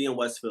want to be in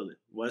West Philly.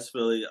 West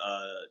Philly,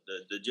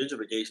 the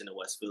gentrification in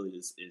West Philly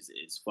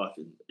is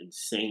fucking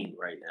insane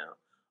right now.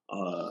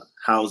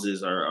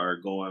 Houses are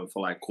going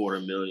for like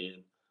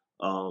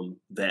 $250,000.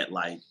 That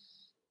like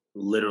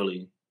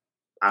literally,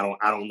 I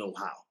don't know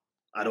how.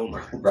 I don't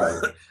know.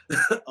 Right.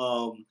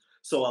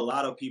 So a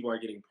lot of people are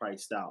getting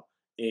priced out.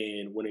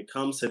 And when it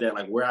comes to that,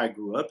 like where I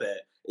grew up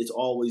at, it's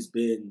always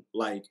been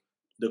like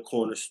the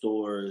corner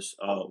stores.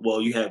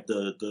 You have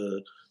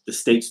the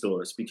state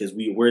stores because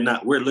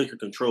we're liquor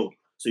controlled.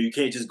 So you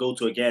can't just go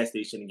to a gas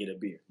station and get a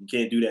beer. You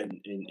can't do that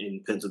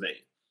in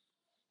Pennsylvania.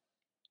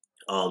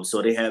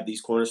 So they have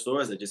these corner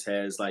stores that just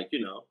has like,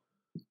 your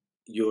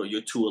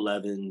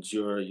 211s,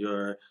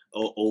 your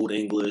Old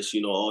English,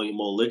 all your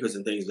more liquors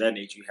and things of that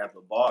nature. You have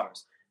the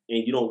bars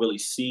and you don't really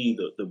see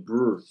the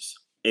breweries.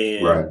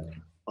 And right.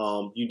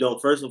 You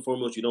don't, first and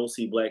foremost, you don't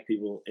see black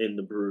people in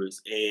the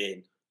breweries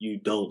and you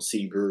don't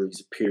see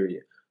breweries,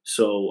 period.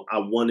 So I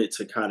wanted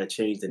to kind of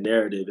change the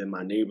narrative in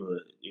my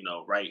neighborhood,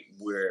 right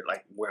where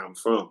I'm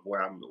from,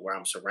 where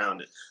I'm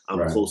surrounded. I'm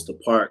right. close to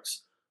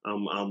parks.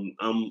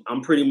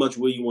 I'm pretty much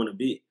where you want to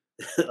be.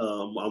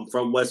 I'm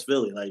from West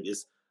Philly. Like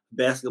it's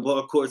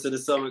basketball courts in the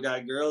summer,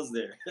 got girls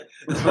there.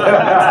 it's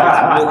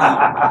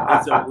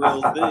a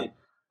real thing.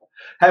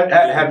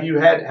 Have you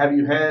had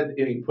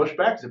any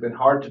pushbacks? Has it been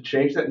hard to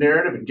change that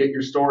narrative and get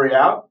your story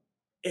out?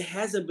 It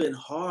hasn't been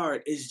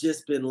hard. It's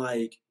just been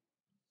like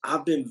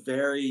I've been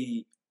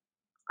very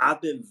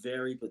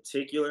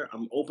particular.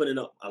 I'm opening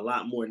up a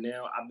lot more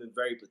now. I've been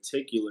very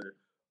particular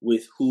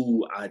with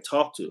who I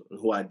talk to and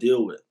who I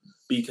deal with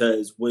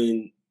because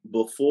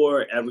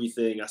before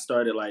everything, I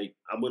started I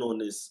went on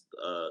this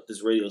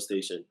radio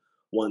station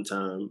one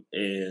time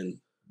and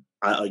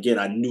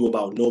I knew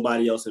about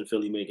nobody else in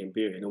Philly making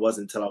beer. And it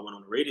wasn't until I went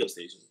on the radio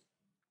station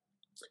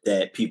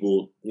that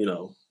people,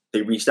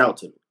 they reached out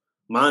to me.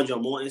 Mind you,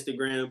 I'm on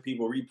Instagram,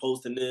 people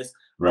reposting this.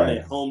 Right. I'm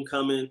at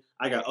homecoming.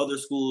 I got other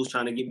schools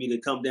trying to get me to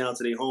come down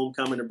to their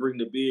homecoming to bring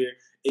the beer.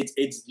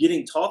 It's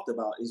getting talked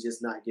about. It's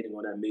just not getting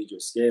on that major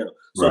scale.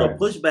 So right.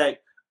 The pushback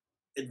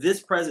at this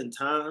present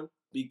time,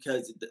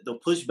 because the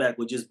pushback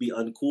would just be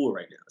uncool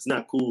right now. It's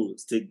not cool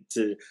to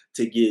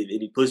give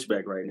any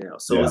pushback right now.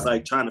 So It's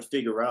like trying to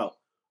figure out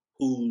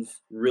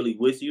who's really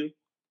with you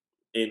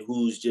and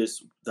who's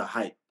just the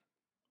hype.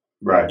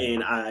 Right.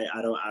 And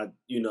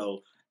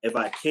if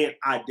I can't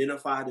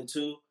identify the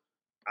two,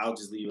 I'll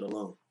just leave it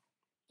alone.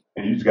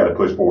 And you just got to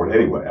push forward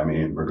anyway. I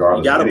mean,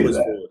 regardless of any of that. You got to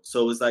push forward.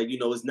 So it's like,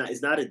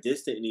 it's not a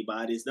diss to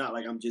anybody. It's not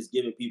like I'm just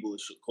giving people a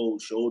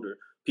cold shoulder.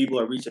 People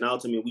are reaching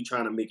out to me and we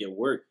trying to make it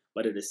work.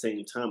 But at the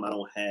same time, I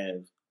don't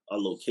have a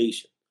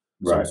location.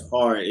 So right. It's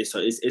hard.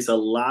 It's a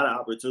lot of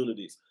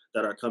opportunities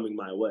that are coming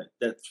my way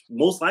that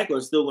most likely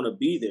are still going to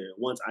be there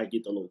once I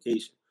get the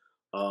location.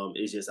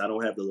 It's just I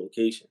don't have the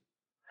location.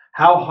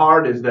 How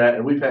hard is that?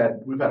 And we've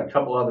had a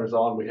couple others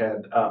on. We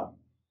had now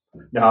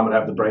I'm gonna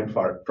have the brain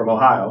fart from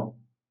Ohio.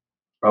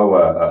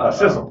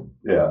 Sizzle.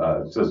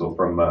 Sizzle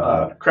from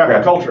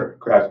Crafted Culture.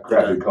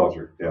 Crafted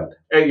Culture. Yeah.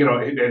 And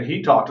and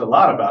he talked a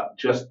lot about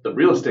just the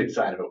real estate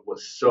side of it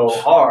was so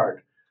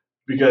hard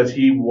because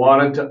he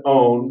wanted to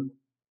own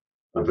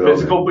the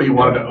physical, but he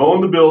wanted to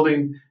own the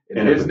building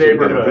in his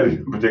neighborhood,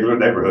 in a particular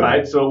neighborhood.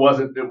 Right. So it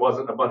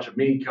wasn't a bunch of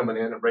me coming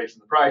in and raising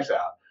the price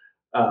out.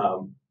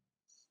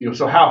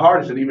 So how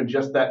hard is it even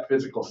just that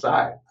physical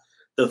side?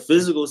 The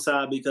physical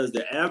side, because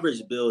the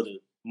average building,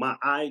 my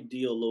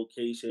ideal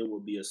location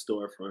would be a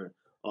storefront.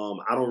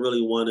 I don't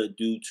really want to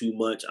do too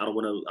much. I don't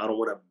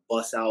want to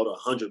bust out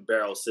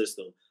 100-barrel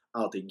system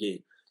out the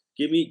gate.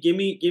 Give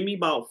me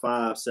about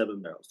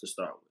 5-7 barrels to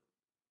start with.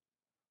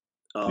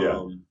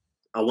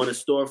 I want a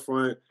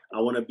storefront. I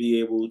want to be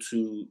able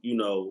to,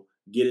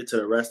 get it to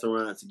the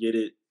restaurants, get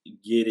it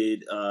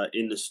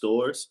in the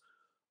stores.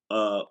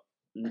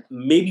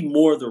 Maybe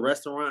more of the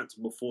restaurants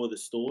before the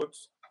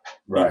stores,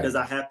 right? Because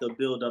I have to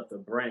build up the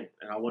brand,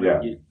 and I want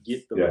to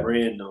get the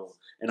brand known,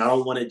 and I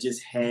don't want to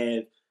just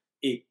have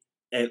it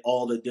at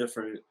all the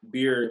different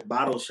beer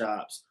bottle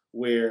shops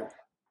where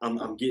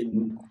I'm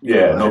getting.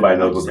 Nobody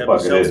knows what the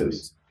fuck it is.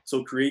 Space.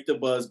 So create the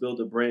buzz,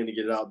 build a brand, and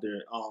get it out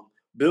there.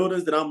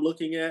 Buildings that I'm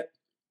looking at,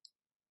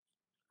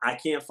 I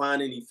can't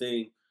find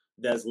anything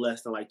that's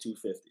less than like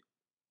 $250.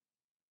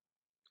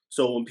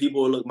 So when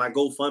people look, my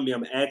GoFundMe,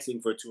 I'm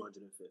asking for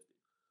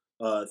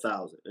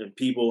 $250,000, and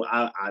people,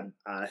 I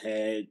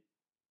had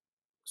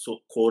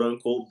quote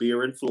unquote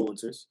beer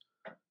influencers,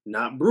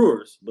 not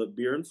brewers, but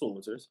beer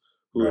influencers,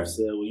 who have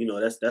said,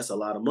 well, that's a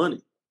lot of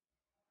money.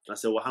 I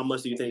said, well, how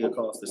much do you think it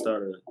costs to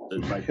start a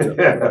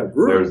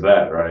brewery? There's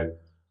that, right?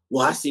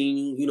 Well, I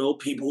seen,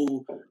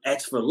 people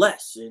ask for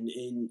less and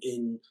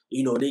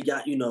they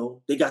got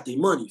their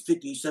money,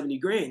 50, 70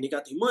 grand, they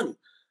got their money.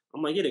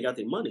 I'm like, yeah, they got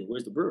their money.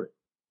 Where's the brewery?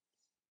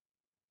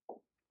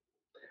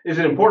 Is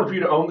it important for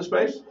you to own the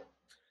space?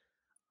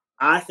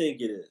 I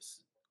think it is.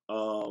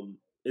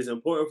 It's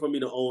important for me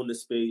to own the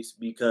space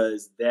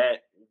because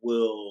that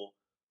will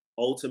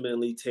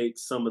ultimately take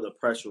some of the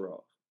pressure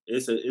off.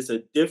 It's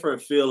a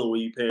different feeling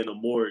when you're paying a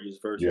mortgage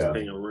versus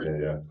paying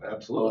rent. Yeah,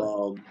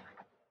 absolutely.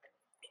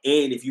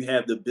 And if you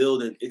have the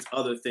building, it's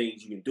other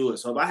things you can do it.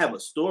 So if I have a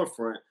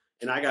storefront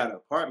and I got an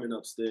apartment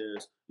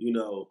upstairs,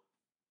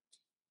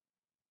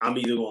 I'm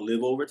either gonna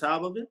live over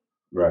top of it,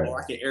 right, or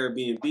I can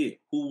Airbnb it.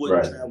 Who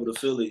wouldn't travel to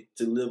Philly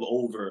to live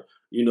over,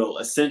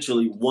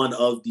 essentially one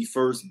of the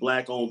first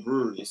Black-owned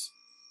breweries?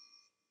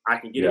 I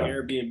can get an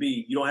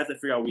Airbnb. You don't have to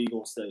figure out where you're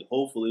gonna stay.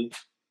 Hopefully,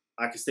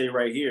 I can stay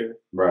right here.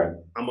 Right.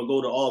 I'm gonna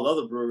go to all the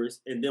other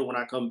breweries, and then when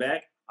I come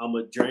back, I'm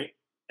gonna drink.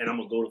 And I'm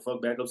gonna go the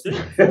fuck back upstairs.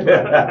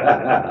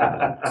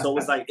 So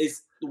it's like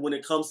when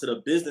it comes to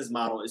the business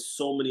model, it's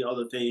so many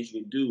other things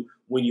you can do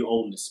when you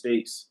own the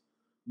space.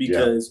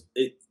 Because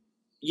you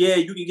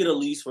can get a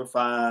lease for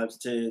 5,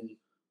 10,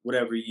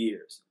 whatever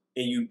years,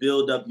 and you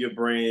build up your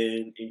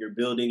brand and you're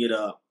building it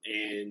up,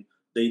 and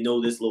they know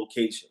this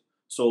location.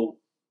 So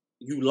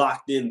you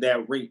locked in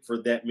that rate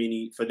for that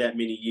many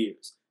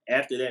years.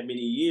 After that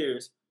many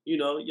years,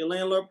 your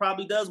landlord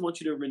probably does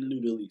want you to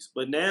renew the lease,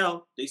 but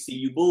now they see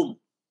you booming.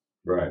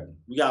 Right.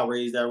 We gotta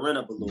raise that rent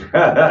up a little bit.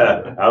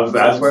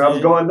 That's where I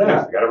was going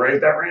next. You gotta raise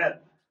that rent.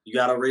 You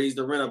gotta raise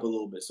the rent up a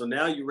little bit. So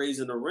now you're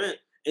raising the rent.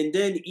 And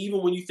then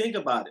even when you think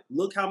about it,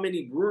 look how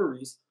many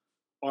breweries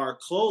are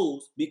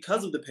closed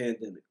because of the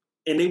pandemic.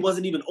 And they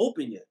wasn't even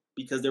open yet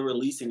because they were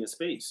leasing a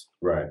space.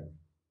 Right.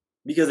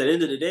 Because at the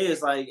end of the day,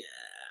 it's like,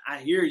 I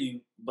hear you,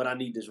 but I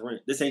need this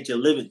rent. This ain't your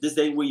living. This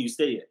ain't where you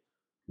stay at.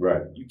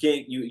 Right. You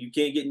can't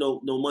get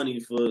no money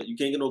you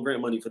can't get no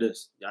grant money for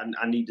this.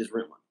 I need this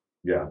rent money.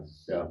 Yeah.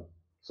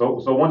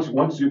 So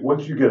once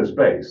you get a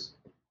space,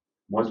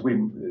 once we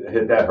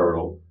hit that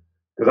hurdle,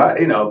 because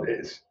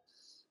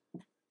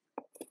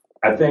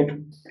I think,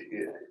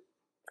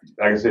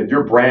 like I said,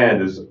 your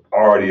brand is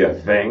already a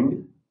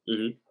thing.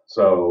 Mm-hmm.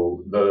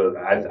 So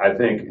I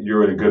think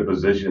you're in a good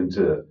position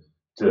to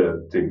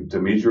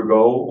meet your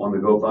goal on the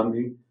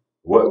GoFundMe.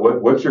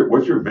 What's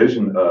your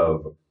vision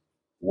of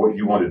what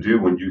you want to do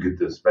when you get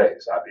this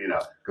space?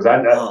 Because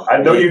I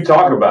know you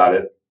talk about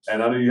it,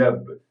 and I know you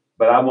have.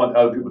 But I want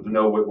other people to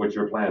know what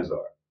your plans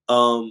are.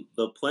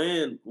 The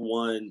plan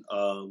one,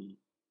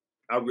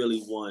 I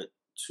really want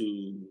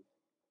to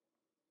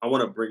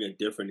bring a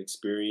different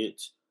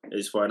experience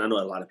as far, and I know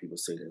a lot of people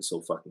say that, it's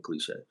so fucking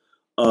cliche.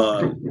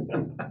 I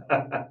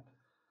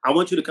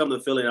want you to come to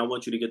Philly, and I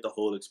want you to get the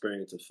whole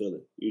experience of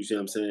Philly. You see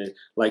what I'm saying?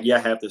 Like, I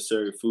have to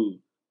serve food.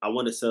 I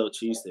want to sell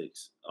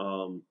cheesesteaks.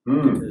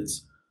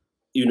 Because,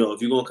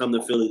 if you're going to come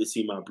to Philly to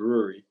see my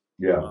brewery,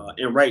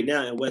 and right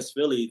now in West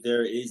Philly,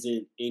 there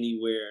isn't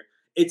anywhere.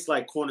 It's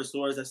like corner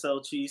stores that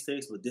sell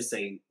cheesesteaks, but this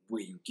ain't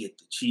where you get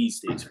the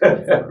cheesesteaks.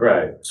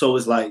 Right. So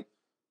it's like,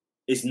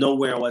 it's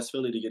nowhere in West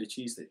Philly to get a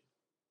cheesesteak.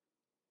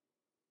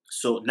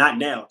 So not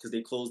now, because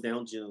they closed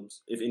down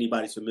Jim's. If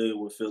anybody's familiar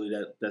with Philly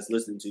that's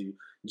listening to you,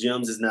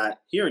 Jim's is not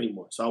here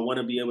anymore. So I want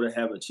to be able to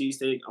have a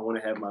cheesesteak. I want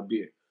to have my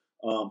beer.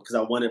 Because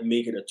I want to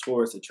make it a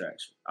tourist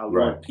attraction. I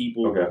want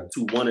people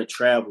to want to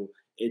travel.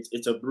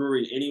 It's a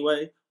brewery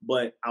anyway,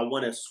 but I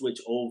want to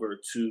switch over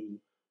to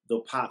the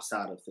pop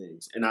side of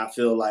things. And I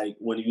feel like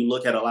when you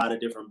look at a lot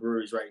of different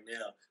breweries right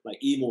now, like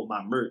even with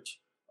my merch,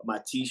 my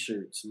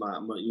t-shirts, my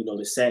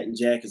the satin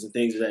jackets and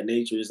things of that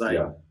nature, it's like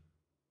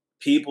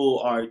people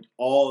are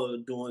all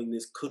doing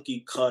this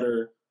cookie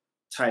cutter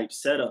type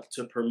setup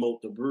to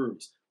promote the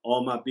breweries.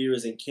 All my beer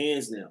is in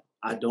cans now.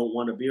 I don't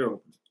want a beer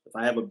opener. If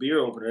I have a beer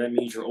opener, that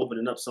means you're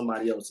opening up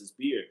somebody else's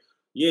beer.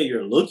 Yeah,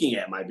 you're looking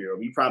at my beer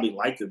opener. You probably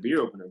like the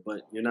beer opener,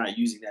 but you're not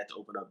using that to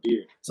open up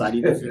beer. So I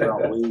need to figure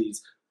out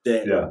ways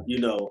that,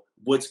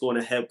 what's going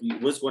to help you,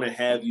 what's going to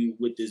have you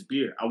with this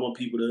beer. I want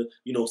people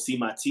to, see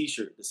my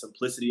t-shirt, the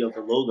simplicity of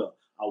the logo.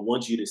 I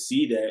want you to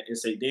see that and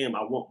say, damn,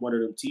 I want one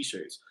of them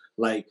t-shirts.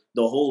 Like,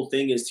 the whole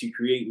thing is to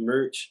create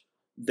merch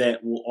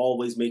that will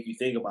always make you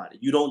think about it.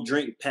 You don't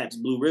drink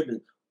Pabst Blue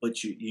Ribbon,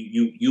 but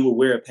you will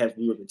wear a Pabst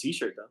Blue Ribbon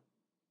t-shirt, though.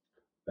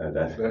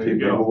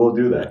 People will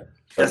do that.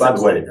 By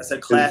the way, that's a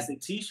classic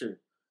t-shirt.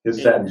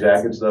 His satin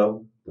jackets,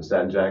 though, the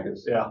satin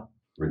jackets. Yeah.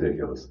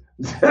 ridiculous.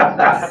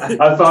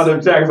 I saw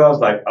them jackets. I was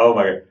like, oh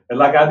my god! And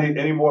like, I need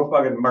any more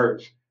fucking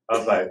merch. I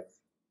was like,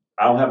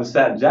 I don't have a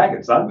satin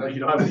jacket, son. No, you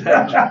don't have a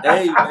satin jacket.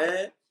 Hey,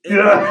 man.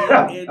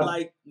 And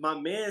like my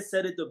man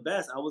said it the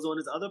best. I was on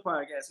his other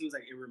podcast. He was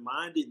like, it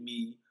reminded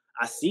me.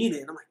 I seen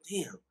it, and I'm like,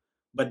 damn.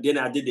 But then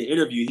I did the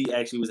interview. He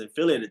actually was in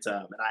Philly at the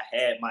time, and I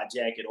had my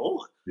jacket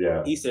on.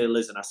 Yeah. He said,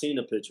 listen, I seen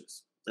the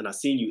pictures, and I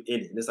seen you in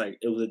it. And it's like,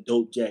 it was a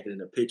dope jacket in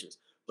the pictures,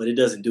 but it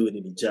doesn't do it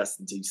any justice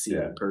until you see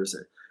it in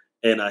person.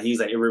 And he's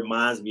like, it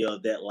reminds me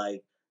of that,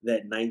 like,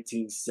 that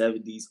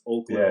 1970s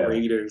Oakland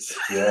Raiders.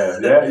 Yeah.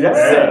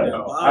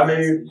 I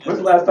mean, when's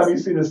the last time you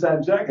seen a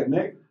satin jacket,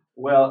 Nick?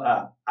 Well,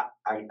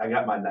 I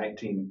got my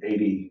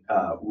 1980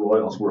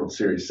 Royals World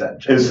Series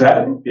satin jacket. Is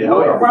satin? Yeah.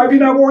 Why have you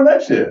not worn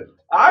that shit?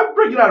 I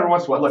bring it out every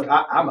once in a while. Look,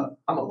 I'm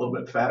a little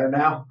bit fatter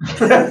now. I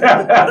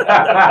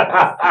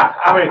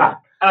mean,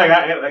 I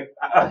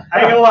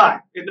ain't gonna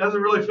lie, it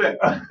doesn't really fit.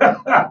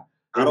 I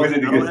don't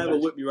have it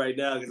with me right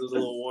now because it was a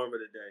little warmer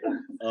today.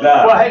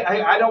 Well,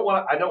 hey, I don't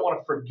want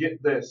to forget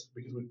this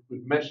because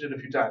we've mentioned it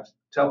a few times.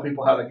 Tell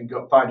people how they can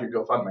go find your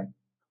GoFundMe.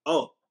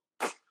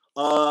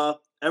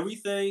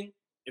 Everything.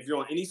 If you're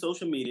on any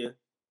social media,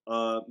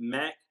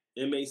 Mack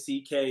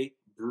MACK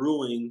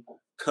Brewing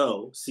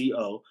Co.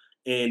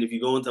 And if you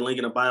go into the link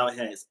in the bio, it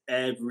has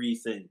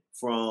everything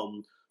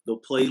from the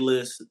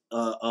playlist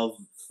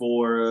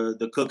for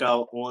the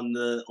cookout on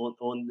the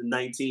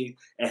 19th.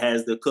 It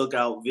has the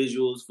cookout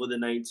visuals for the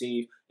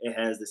 19th. It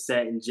has the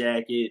satin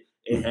jacket.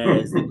 It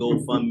has the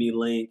GoFundMe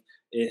link.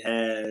 It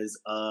has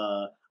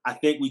I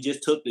think we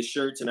just took the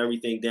shirts and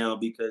everything down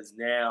because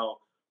now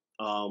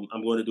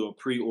I'm going to do a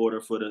pre-order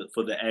for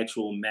the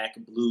actual Mack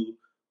Blue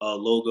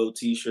logo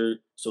T-shirt,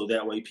 so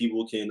that way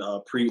people can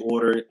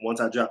pre-order it. Once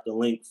I drop the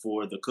link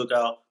for the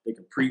cookout, they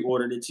can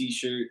pre-order the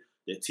T-shirt.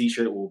 The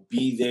T-shirt will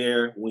be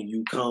there when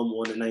you come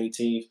on the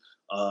 19th.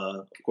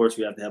 Of course,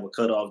 we have to have a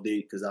cutoff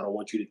date because I don't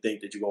want you to think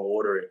that you're going to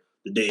order it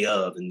the day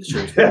of and the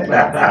shirt's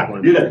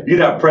You're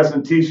not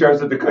pressing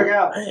T-shirts at the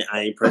cookout? I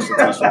ain't pressing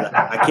T-shirts.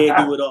 I can't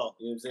do it all.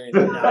 You know what I'm saying?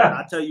 Now,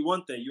 I'll tell you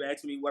one thing. You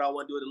ask me what I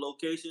want to do at the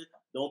location.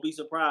 Don't be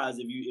surprised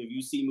if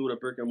you see me with a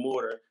brick and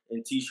mortar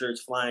and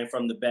T-shirts flying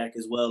from the back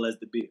as well as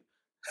the beer.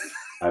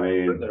 I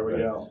mean, there we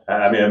go.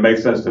 I mean, it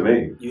makes sense to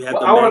me. You have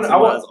to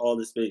maximize all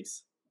the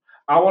space.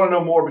 I want to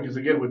know more because,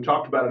 again, we've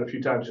talked about it a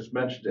few times, just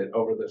mentioned it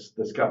over this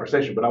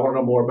conversation, but I want to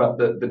know more about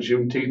the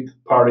Juneteenth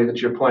party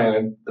that you're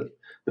planning,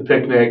 the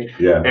picnic,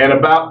 and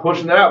about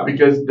pushing that out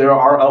because there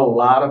are a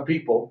lot of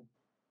people,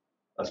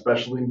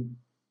 especially,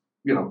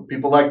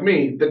 people like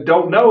me, that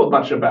don't know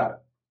much about it.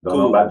 Don't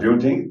know about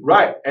Juneteenth?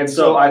 Right. And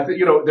so I think,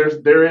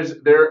 there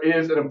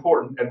is an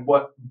important, and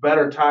what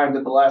better time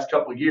than the last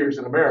couple of years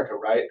in America,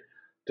 right,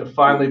 to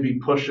finally be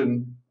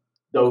pushing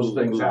those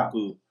things out.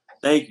 Cool.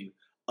 Thank you.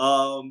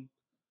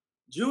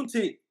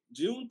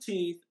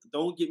 Juneteenth,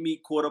 don't get me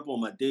caught up on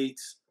my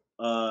dates.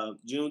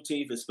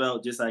 Juneteenth is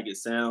spelled just like it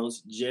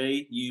sounds.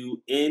 JUNETEENTH.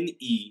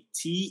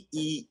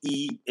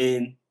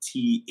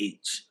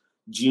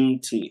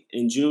 Juneteenth.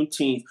 And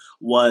Juneteenth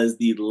was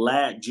the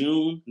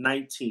June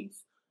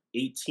 19th,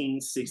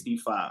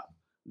 1865.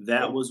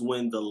 That was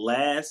when the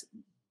last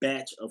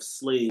batch of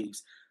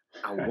slaves,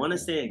 I want to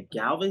say in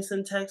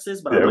Galveston,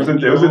 Texas, but it was in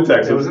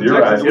Texas. You're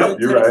right.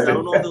 You're right. I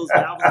don't know if those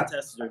Galveston,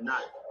 Texas or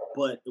not.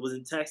 But it was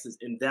in Texas,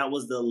 and that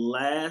was the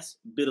last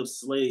bit of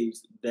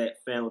slaves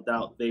that found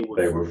out they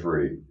were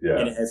free. Yeah,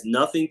 and it has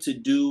nothing to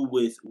do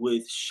with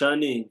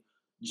shunning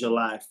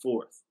July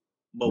 4th.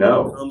 But when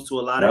it comes to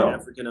a lot of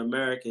African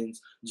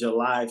Americans,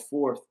 July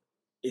 4th,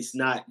 it's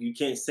not. You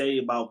can't say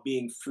about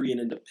being free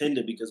and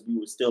independent because we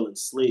were still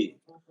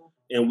enslaved,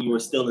 and we were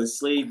still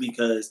enslaved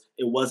because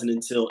it wasn't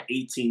until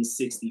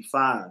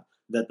 1865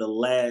 that the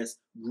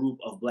last group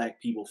of Black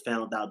people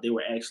found out they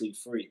were actually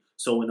free.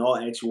 So in all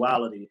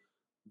actuality,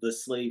 the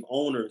slave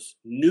owners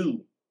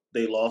knew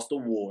they lost the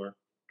war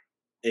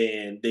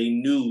and they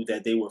knew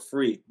that they were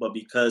free, but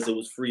because it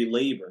was free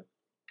labor,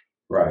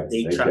 right?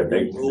 They kept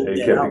it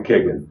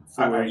kicking.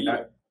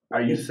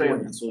 Are you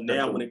saying so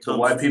now when it comes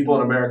the white people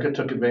in America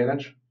took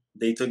advantage?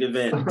 They took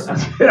advantage.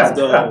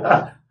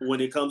 So when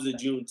it comes to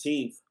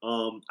Juneteenth,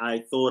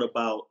 I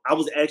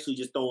was actually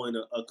just throwing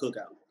a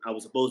cookout. I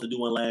was supposed to do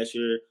one last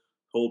year,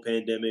 whole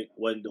pandemic,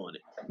 wasn't doing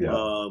it.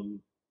 Yeah.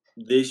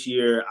 This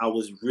year, I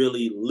was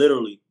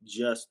literally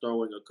just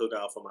throwing a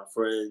cookout for my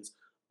friends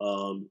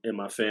and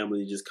my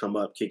family. Just come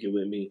up, kick it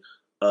with me,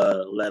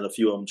 let a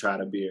few of them try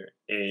the beer.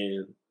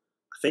 And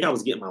I think I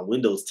was getting my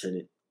windows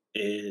tinted.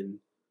 And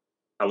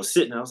I was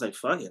sitting there, I was like,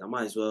 fuck it,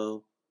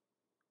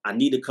 I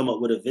need to come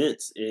up with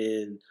events.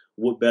 And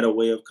what better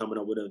way of coming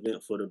up with an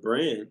event for the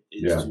brand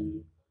is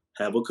to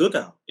have a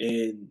cookout.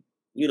 And,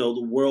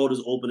 the world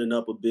is opening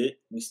up a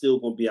bit. We still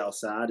going to be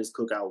outside. It's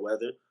cookout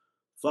weather.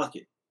 Fuck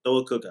it. Throw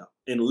a cookout.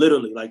 And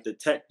literally, like the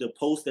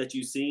post that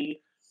you seen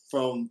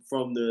from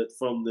the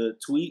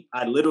tweet,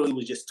 I literally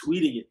was just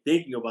tweeting it,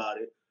 thinking about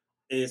it,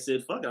 and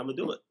said, "Fuck it, I'm gonna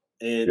do it."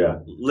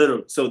 And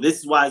literally, so this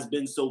is why it's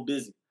been so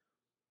busy.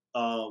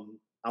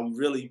 I'm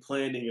really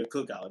planning a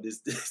cookout.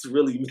 It's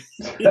really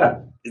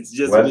it's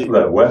just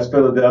West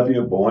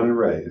Philadelphia, born and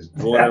raised.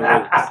 Because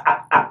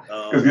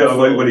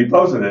when he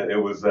posted it, it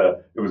was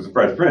the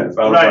Fresh Prince.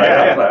 I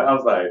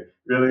was like,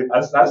 really?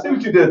 I see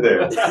what you did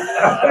there.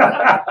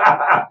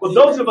 Well,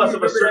 those of us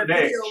of a certain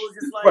age.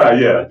 Right,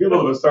 yeah.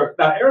 People of a certain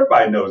now,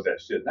 everybody knows that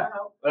shit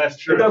now. That's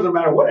true. It doesn't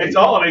matter what. It's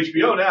all on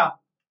HBO now.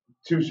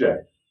 Touche.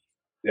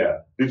 Yeah.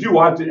 Did you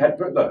watch it?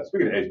 Look,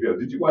 speaking of HBO,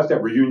 did you watch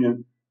that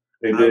reunion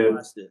they did? I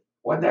watched it.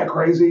 Wasn't that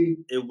crazy?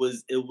 It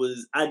was.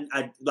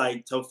 I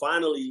like to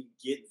finally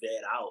get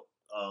that out.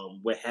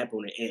 What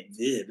happened to Aunt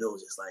Viv? It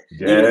was just like,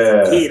 even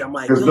as a kid, I'm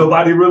like, because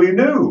nobody really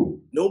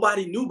knew.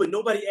 Nobody knew, but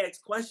nobody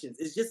asked questions.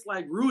 It's just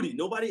like Rudy.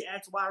 Nobody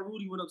asked why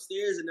Rudy went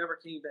upstairs and never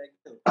came back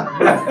down.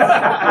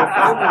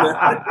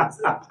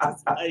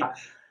 It's like,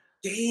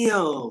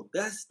 damn,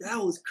 that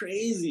was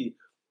crazy.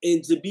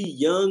 And to be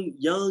young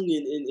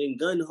and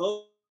gun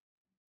ho,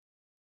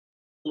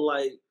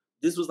 like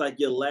this was like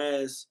your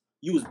last.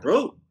 You was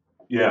broke.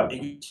 Yeah.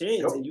 And you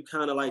changed, and you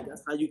kind of like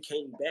that's how you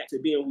came back to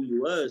being who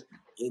you was,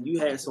 and you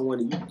had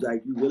someone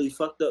that you really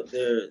fucked up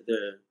their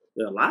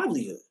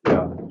livelihood.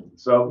 Yeah.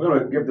 So we're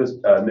gonna give this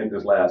Nick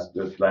this last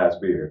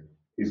beer.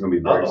 He's gonna be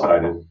very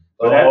excited.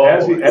 But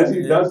as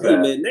he does that,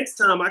 man, next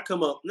time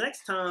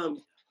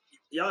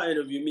y'all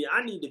interview me,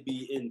 I need to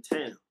be in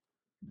town.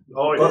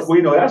 Oh, but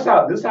we know that's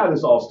how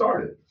this all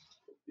started.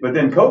 But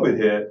then COVID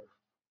hit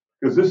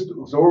because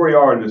so where we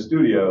are in the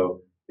studio,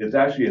 it's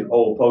actually an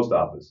old post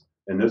office.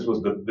 And this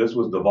was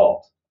the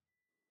vault.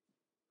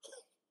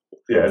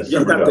 Yeah, it's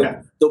super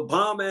dope. The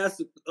bomb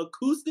ass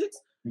acoustics.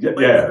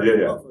 Yeah.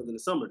 In the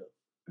summer though.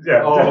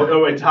 Yeah.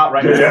 Oh, it's hot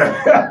right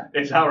now.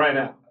 It's hot right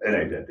now. It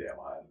ain't that damn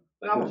hot.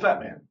 I'm a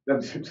fat man.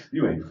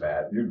 You ain't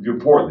fat. You're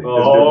portly.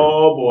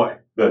 Oh boy.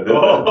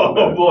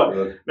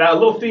 Boy. Now a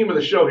little theme of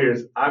the show here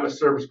is I'm a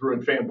Service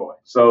Brewing fanboy.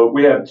 So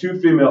we have 2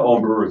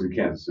 female-owned brewers in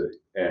Kansas City,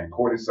 and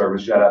Courtney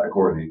Service. Shout out to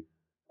Courtney.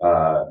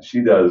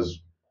 She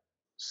does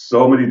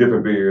so many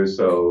different beers.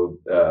 So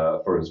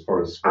for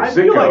I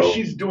feel like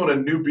she's doing a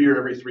new beer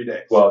every 3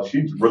 days. Well,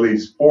 she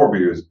released 4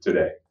 beers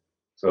today.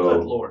 So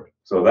good Lord.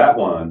 So that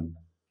one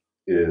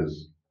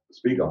is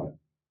speak on it.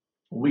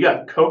 We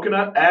got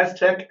Coconut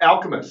Aztec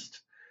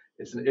Alchemist.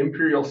 It's an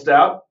imperial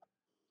stout.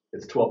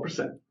 It's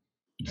 12%.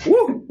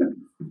 Woo!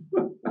 I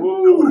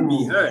want to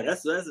be her.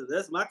 That's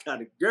my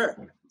kind of girl.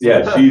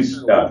 Yeah, she's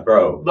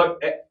bro.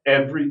 Look at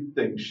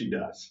everything she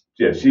does.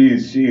 Yeah,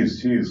 she's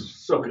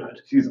so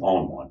good. She's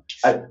on one.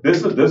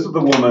 This is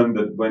the woman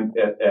that went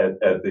at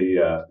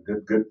the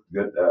good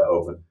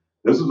open.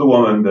 This is the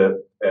woman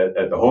that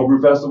at the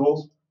homebrew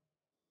festivals,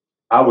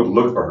 I would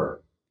look for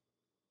her.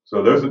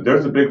 So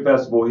there's a big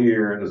festival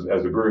here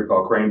as a brewery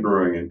called Crane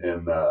Brewing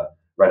in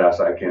right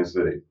outside Kansas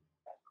City,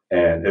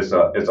 and it's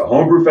a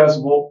homebrew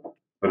festival,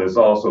 but it's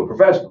also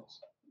professionals.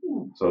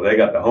 So they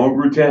got the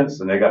homebrew tents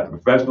and they got the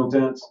professional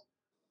tents.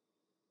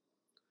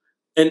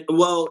 And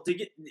well,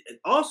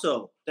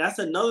 also that's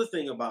another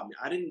thing about me.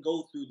 I didn't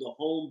go through the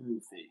homebrew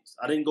phase.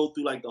 I didn't go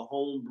through like the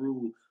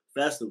homebrew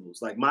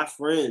festivals. Like my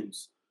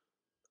friends,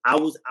 I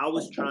was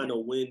trying to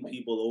win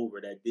people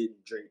over that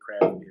didn't drink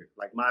craft beer.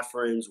 Like my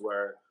friends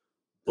were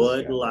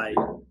Bud Light,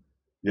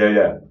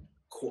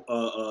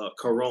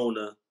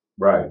 Corona,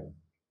 right,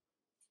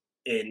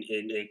 and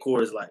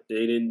Coors Light.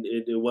 They didn't.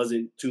 It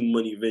wasn't too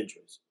many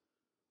ventures.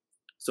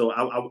 So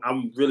I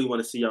really want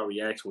to see y'all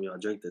reaction when y'all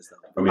drink this stuff.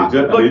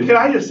 Can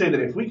I just say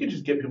that if we could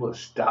just get people to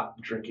stop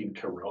drinking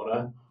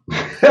Corona?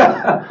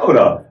 Hold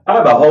on, I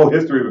have a whole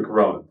history with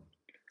Corona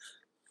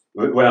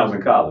when I was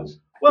in college.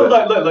 Well,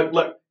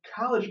 look,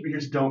 college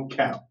beers don't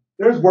count.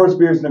 There's worse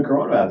beers than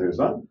Corona out there,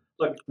 son.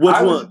 Look, which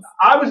one?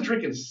 I was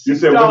drinking $6. You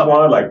said which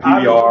one? Like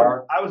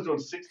PBR? I was doing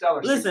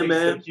 $6. Listen,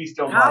 man.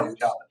 Keystone Light in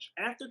college.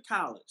 After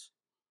college,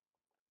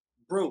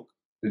 broke.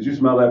 Did you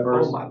smell that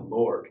first? Oh my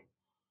Lord!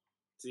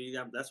 See,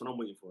 that's what I'm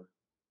waiting for.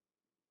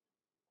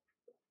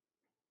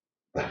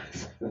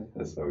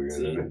 That's so good.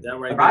 See, that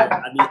right there.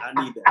 I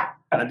need that.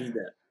 I need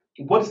that.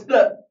 What's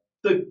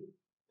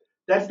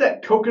that's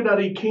that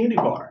coconutty candy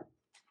bar.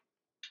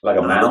 Like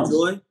a Mounds?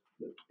 Joy?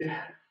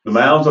 The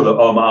Mounds or the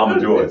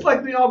Almond Joy? It's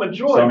like the Almond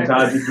Joy.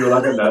 Sometimes you feel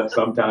like a nut,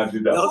 sometimes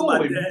you don't.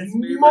 Holy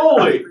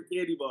moly!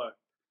 Candy bar.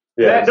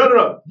 Yeah.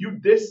 No.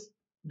 This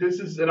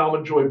is an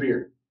Almond Joy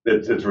beer.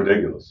 It's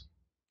ridiculous.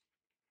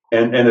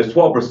 And it's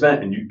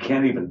 12%, and you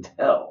can't even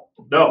tell.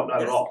 No,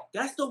 not at all.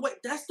 That's the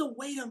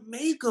way to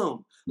make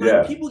them.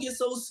 Like, people get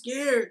so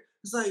scared.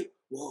 It's like,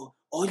 well,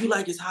 all you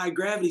like is high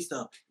gravity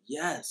stuff.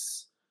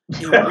 Yes.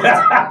 And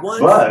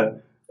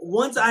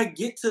once I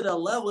get to the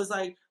level, it's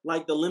like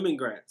the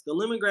lemongrass. The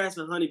lemongrass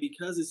and honey,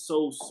 because it's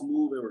so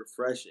smooth and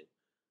refreshing,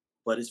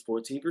 but it's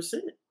 14%.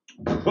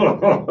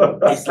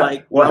 It's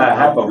like what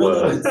happened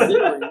really was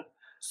considering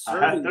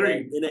serving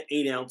that in an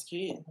 8-ounce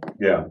can.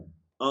 Yeah.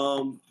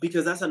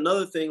 Because that's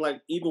another thing.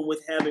 Like even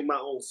with having my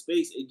own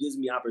space, it gives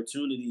me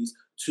opportunities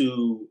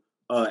to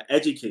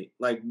educate.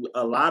 Like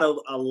a lot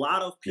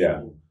of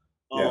people.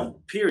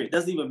 Period.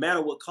 Doesn't even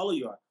matter what color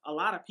you are. A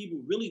lot of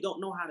people really don't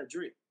know how to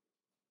drink.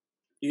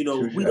 You know,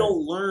 we don't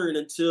learn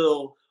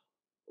until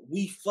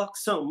we fuck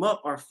something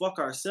up or fuck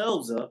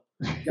ourselves up,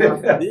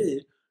 God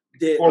forbid,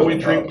 or we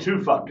drink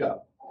too fucked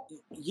up.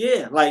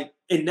 Yeah, like,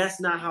 and that's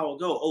not how it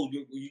go. Oh,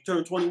 you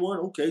turn 21?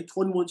 Okay,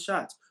 21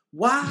 shots.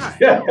 Why?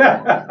 You're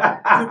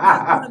not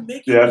gonna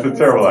make it. Yeah, that's a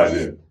terrible 10.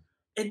 idea.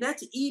 And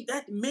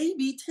that may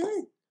be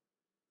 10.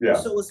 Yeah.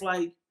 So it's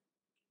like,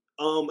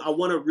 I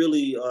want to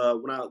really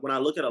when I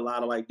look at a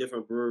lot of like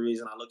different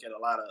breweries and I look at a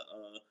lot of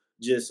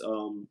just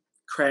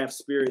craft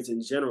spirits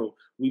in general,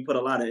 we put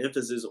a lot of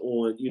emphasis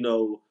on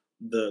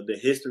the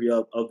history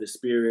of the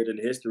spirit and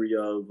the history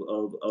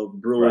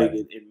of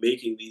brewing and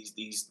making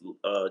these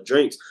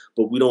drinks,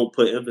 but we don't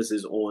put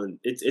emphasis on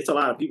it's a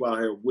lot of people out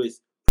here with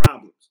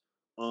problems.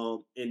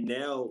 And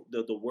now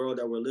the world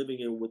that we're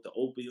living in with the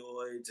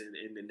opioids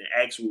and the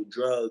actual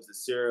drugs, the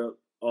syrup,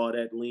 all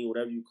that lean,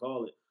 whatever you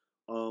call it,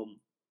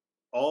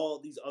 all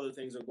these other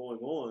things are going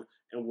on,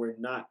 and we're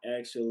not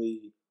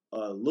actually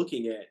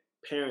looking at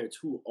parents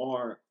who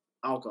are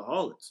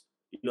alcoholics.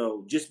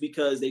 Just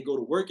because they go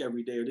to work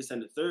every day or this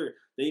and the third,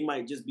 they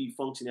might just be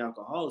functioning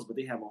alcoholics, but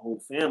they have a whole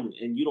family,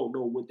 and you don't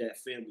know what that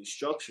family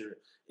structure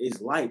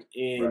is like.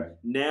 And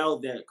now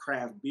that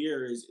craft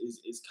beer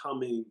is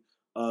coming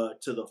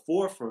to the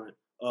forefront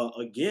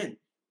again,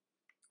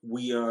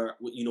 we're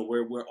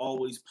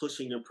always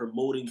pushing and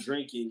promoting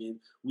drinking, and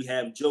we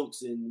have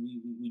jokes and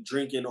we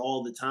drinking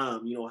all the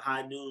time,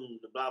 high noon,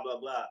 blah blah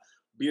blah,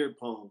 beer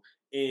pong,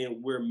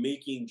 and we're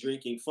making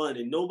drinking fun,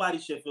 and nobody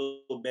should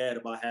feel bad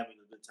about having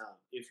a good time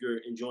if you're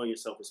enjoying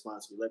yourself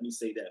responsibly. Let me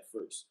say that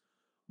first.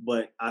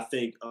 But I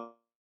think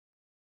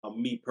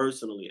me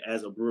personally,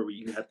 as a brewery,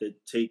 you have to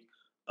take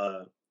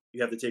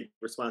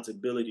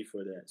responsibility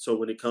for that. So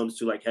when it comes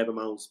to like having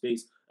my own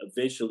space,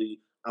 eventually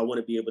I want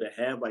to be able to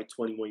have like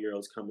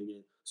 21-year-olds coming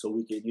in, so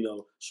we can,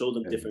 show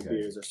them different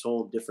beers or show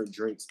them different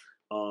drinks,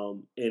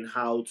 and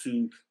how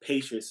to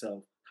pace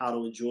yourself, how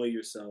to enjoy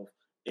yourself,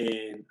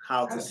 and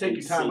how to take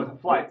your time with the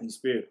flight. These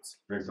spirits.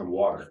 Drink some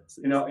water.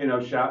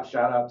 Shout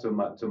out to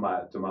my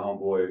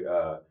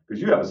homeboy,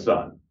 because you have a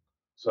son,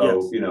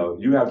 so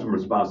you have some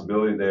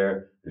responsibility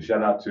there. And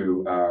shout out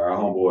to our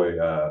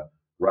homeboy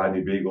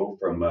Rodney Beagle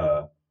from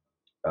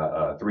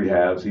Three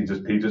Halves. He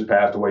just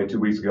passed away 2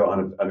 weeks ago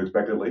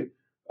unexpectedly.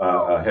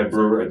 Head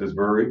brewer at this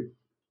brewery.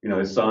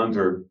 His sons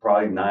are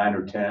probably 9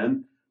 or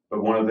 10.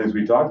 But one of the things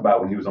we talked about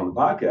when he was on the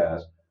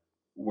podcast,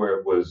 where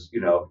it was,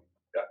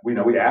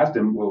 we asked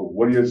him, well,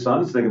 what do your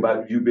sons think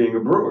about you being a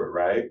brewer,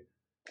 right?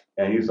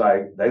 And he's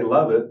like, they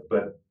love it,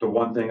 but the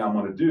one thing I'm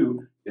going to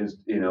do is,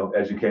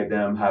 educate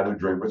them how to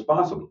drink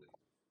responsibly.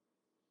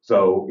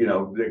 So,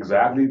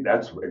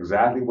 that's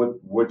exactly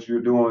what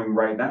you're doing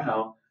right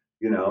now,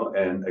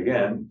 and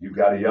again, you've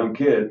got a young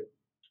kid,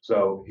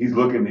 so he's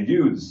looking to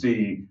you to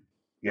see,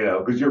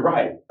 because you're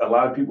right. A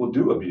lot of people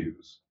do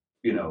abuse,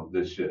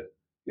 this shit.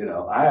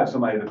 I have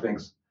somebody that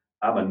thinks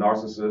I'm a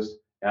narcissist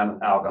and an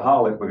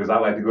alcoholic because I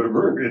like to go to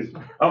breweries.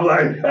 I'm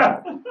like,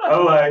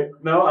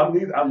 no, I'm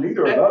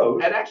neither of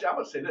those. And actually, I'm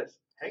gonna say this: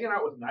 hanging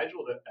out with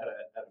Nigel at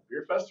a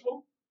beer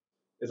festival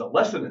is a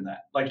lesson in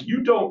that. Like,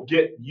 you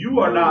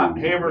are not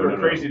hammered or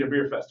crazy to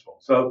beer festival.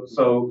 So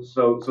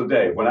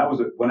Dave, when I was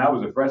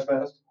at Fresh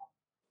Fest,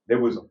 I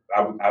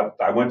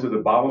went to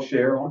the Bottle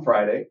Share on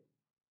Friday.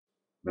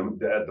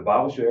 At the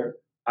Bottle Share,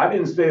 I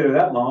didn't stay there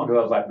that long because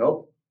I was like,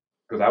 nope,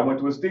 because I went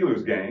to a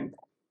Steelers game.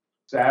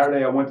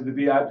 Saturday, I went to the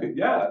VIP.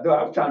 Yeah,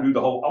 I was trying to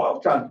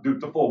do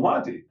the full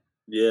Monty.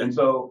 Yeah. And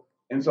so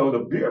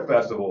the beer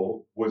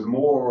festival was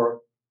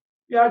more.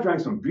 Yeah, I drank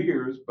some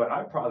beers, but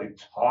I probably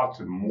talked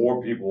to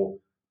more people.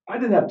 I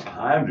didn't have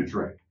time to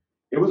drink.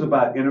 It was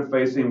about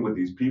interfacing with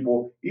these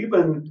people,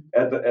 even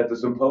at the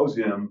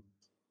symposium,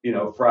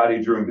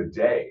 Friday during the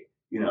day.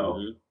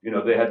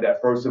 They had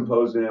that first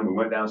symposium. We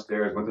went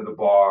downstairs, went to the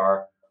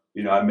bar.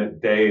 I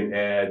met Day and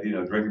Ed,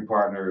 drinking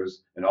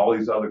partners, and all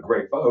these other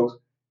great folks.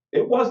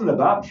 It wasn't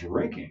about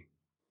drinking.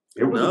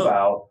 It was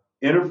about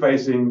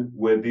interfacing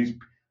with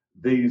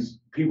these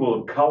people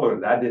of color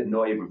that I didn't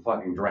know even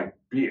fucking drank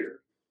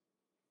beer.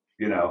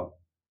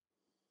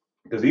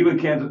 Because even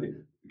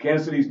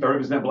Kansas City's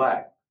 30%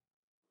 black.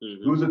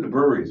 Mm-hmm. Who's at the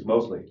breweries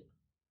mostly?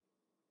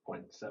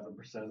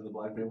 0.7% of the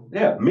black people.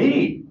 Yeah,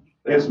 me.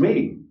 It's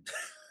me.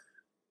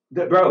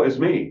 Bro, it's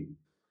me.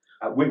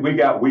 We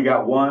got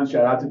one.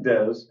 Shout out to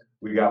Des.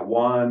 We got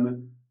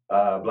one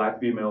black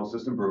female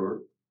assistant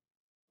brewer.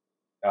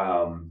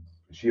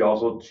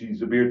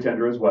 She's a beer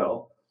tender as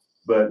well.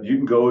 But you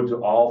can go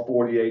to all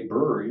 48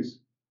 breweries,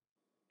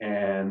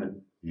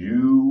 and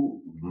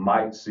you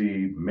might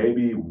see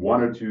maybe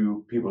one or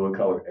two people of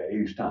color at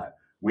each time.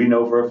 We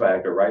know for a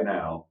fact that right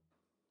now,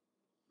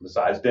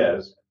 besides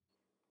Des,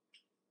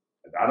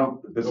 I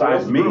don't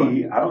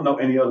know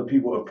any other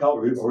people of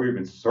color who are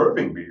even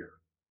serving beer.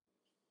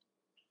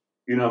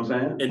 You know what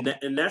I'm saying?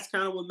 And that's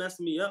kind of what messed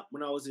me up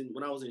when I was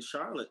in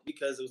Charlotte,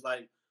 because it was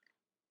like,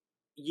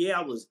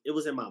 yeah, it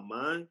was in my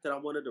mind that I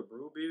wanted to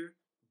brew beer,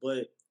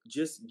 but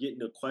just getting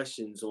the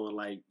questions on,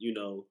 like,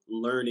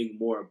 learning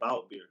more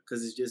about beer,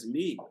 because it's just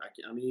me.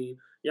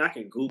 I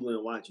can Google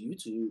and watch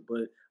YouTube,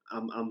 but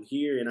I'm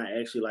here and I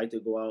actually like to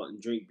go out and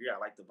drink beer. I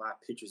like to buy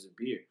pitchers of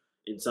beer.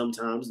 And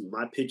sometimes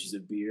my pitches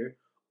of beer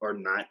are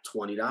not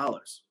 $20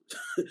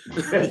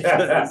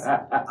 because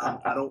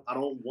I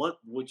don't want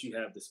what you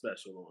have the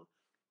special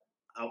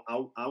on.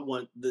 I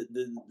want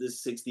the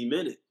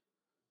 60-minute,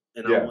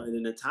 and I want it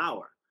in a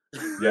tower.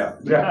 Yeah.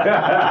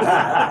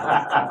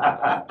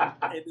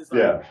 And it's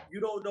like, you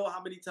don't know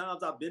how many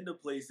times I've been to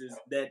places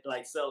that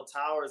like sell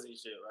towers and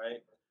shit,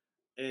 right?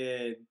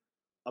 And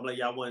I'm like,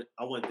 yeah, I want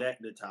that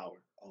in the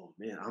tower. Oh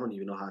man, I don't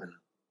even know how to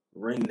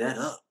ring that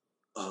up.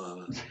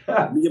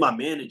 Me and my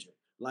manager.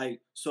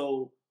 Like,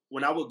 so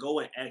when I would go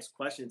and ask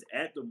questions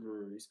at the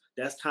breweries,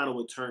 that's kind of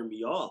what turned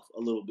me off a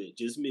little bit.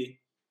 Just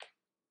me.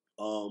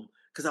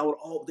 Because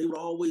they would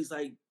always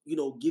like,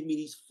 give me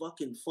these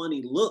fucking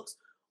funny looks,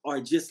 or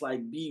just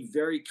like be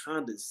very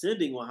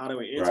condescending on how they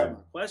would answer my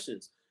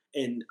questions.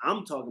 And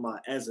I'm talking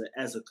about as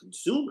a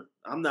consumer.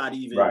 I'm not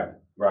even a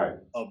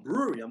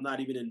brewery. I'm not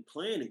even in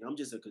planning. I'm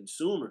just a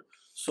consumer.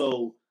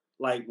 So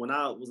like when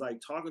I was like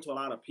talking to a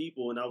lot of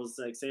people and I was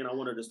like saying I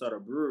wanted to start a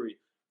brewery,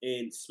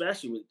 and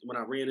especially when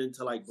I ran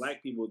into like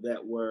black people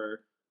that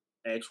were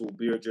actual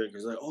beer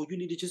drinkers, like, oh, you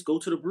need to just go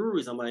to the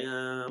breweries. I'm like,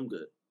 I'm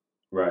good.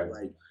 Right.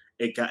 Like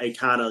it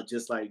kind of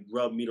just like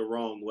rubbed me the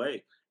wrong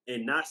way.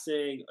 And not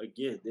saying,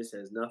 again, this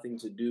has nothing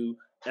to do.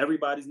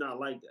 Everybody's not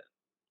like that.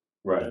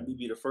 Right. Let me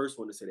be the first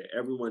one to say that.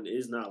 Everyone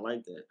is not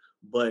like that.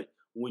 But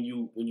when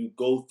you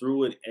go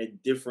through it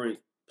at different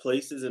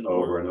places in the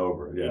over world, and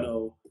over,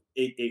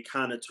 it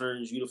kind of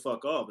turns you the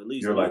fuck off. At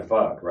least you're like,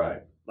 fuck,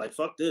 right? Like,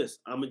 fuck this.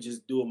 I'm gonna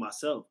just do it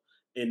myself.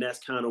 And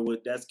that's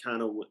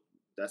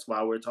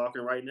why we're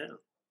talking right now.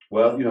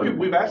 Well,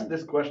 we've asked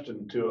this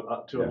question to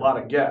a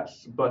lot of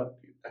guests, but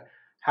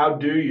how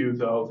do you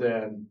though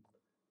then,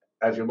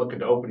 as you're looking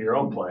to open your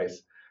own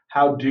place,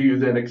 how do you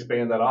then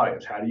expand that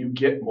audience? How do you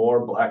get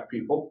more black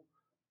people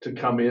to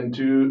come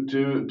into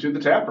the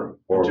tap room,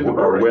 or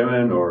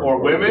women, or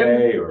women,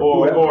 gay,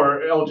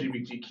 or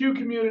LGBTQ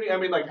community? I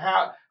mean, like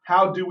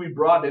how do we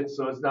broaden it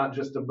so it's not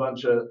just a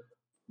bunch of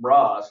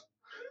bras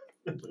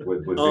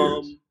with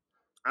beards?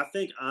 I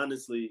think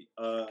honestly,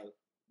 the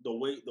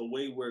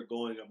way we're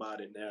going about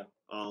it now,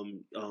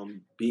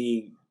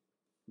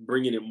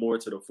 bringing it more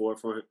to the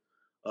forefront.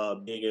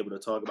 Being able to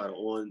talk about it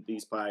on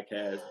these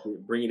podcasts,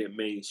 bringing it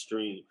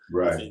mainstream.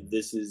 Right. I think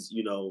this is,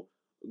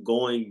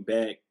 going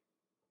back.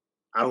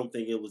 I don't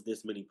think it was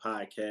this many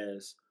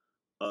podcasts,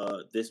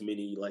 this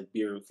many like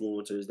beer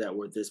influencers that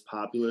were this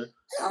popular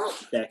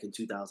back in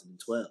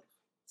 2012.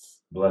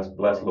 Bless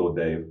little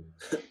Dave.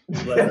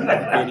 He's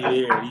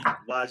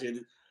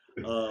watching.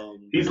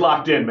 He's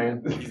locked in,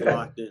 man. He's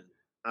locked in.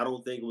 I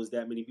don't think it was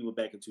that many people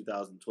back in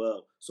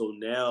 2012. So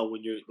now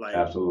when you're like,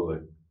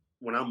 absolutely.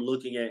 When I'm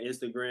looking at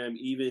Instagram,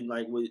 even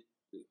like with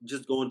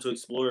just going to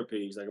Explorer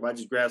page, like if I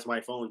just grab my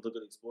phone and look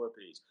at the Explorer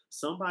page,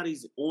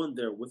 somebody's on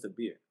there with a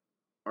beer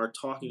or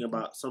talking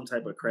about some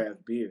type of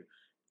craft beer.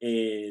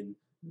 And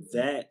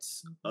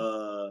that's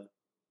what's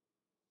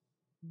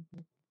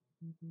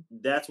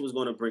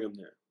going to bring them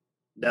there.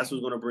 That's what's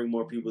going to bring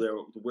more people there.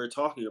 We're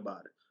talking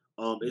about it.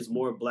 It's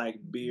more black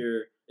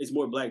beer. It's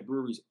more black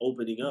breweries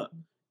opening up.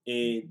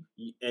 And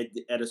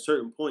at a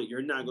certain point,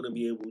 you're not going to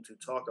be able to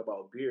talk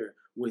about beer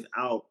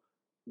without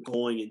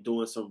going and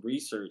doing some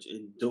research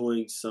and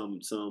doing some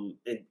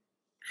and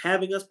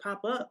having us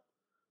pop up.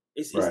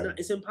 It's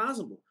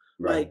impossible.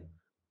 Right. Like,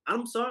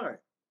 I'm sorry,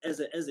 as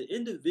an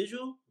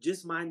individual,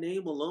 just my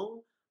name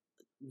alone,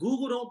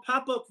 Google don't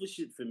pop up for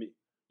shit for me.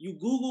 You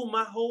Google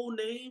my whole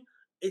name,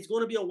 it's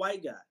going to be a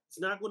white guy. It's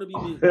not going to be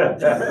me.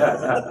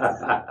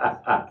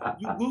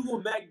 You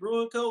Google Mac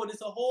Brewing Co. and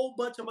it's a whole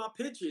bunch of my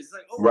pictures. It's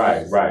like, oh,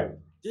 right.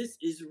 This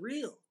is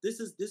real.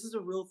 This is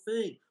a real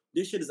thing.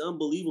 This shit is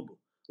unbelievable.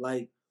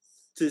 Like,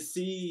 to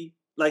see,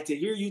 like, to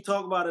hear you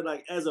talk about it,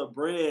 like, as a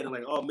brand, and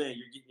like, oh man,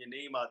 you're getting your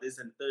name out, this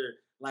and the third.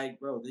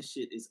 Like, bro, this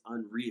shit is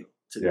unreal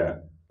to me.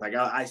 Like,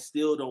 I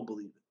still don't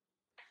believe it.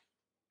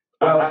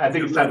 Well, I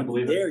think it's time to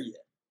believe there it. Yet.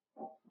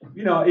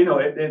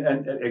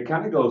 It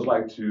kind of goes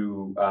like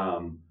to,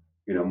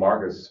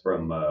 Marcus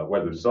from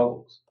Weathered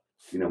Souls.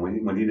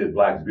 When he did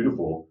Black's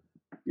Beautiful,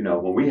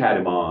 when we had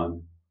him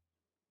on,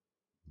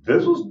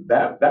 this was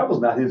that was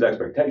not his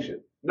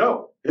expectation.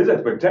 No, his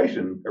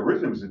expectation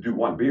originally was to do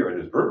one beer at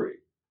his brewery.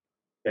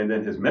 And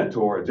then his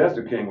mentor,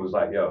 Jester King, was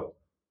like, yo,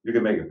 you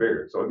can make it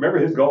bigger. So remember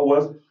his goal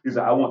was, he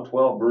said, I want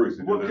 12 breweries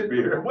to do this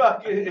beer.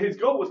 Well, his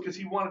goal was because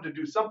he wanted to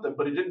do something,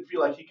 but he didn't feel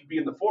like he could be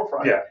in the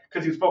forefront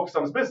because he was focused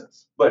on his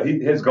business. But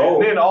his goal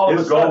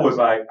was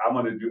like, I'm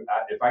going to do,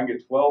 if I can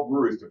get 12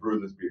 breweries to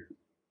brew this beer.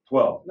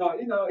 12.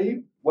 No,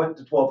 he went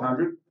to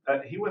 1,200.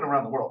 He went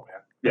around the world,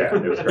 man. Yeah,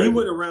 it was crazy. He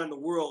went around the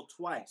world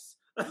twice.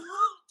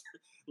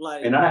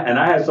 Like, and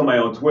I had somebody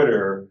on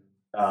Twitter.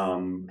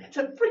 It's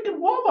a freaking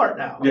Walmart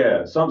now.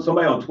 Yeah,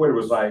 somebody on Twitter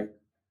was like,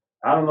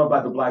 I don't know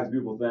about the Black's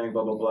Beautiful thing,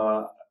 blah blah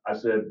blah. I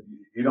said,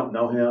 you don't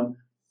know him.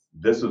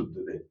 This is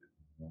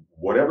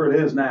whatever it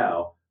is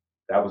now.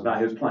 That was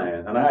not his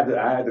plan. And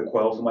I had to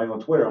quell somebody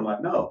on Twitter. I'm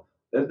like, no,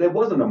 that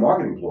wasn't a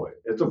marketing ploy.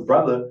 It's a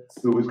brother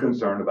who was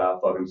concerned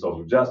about fucking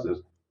social justice,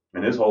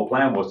 and his whole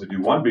plan was to do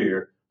one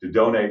beer to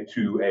donate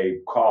to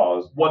a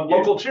cause, one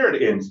local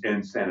charity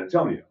in San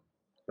Antonio.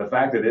 the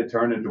fact that it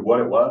turned into what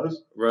it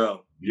was,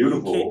 bro,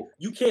 beautiful.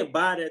 You can't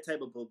buy that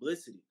type of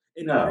publicity.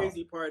 And No. the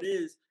crazy part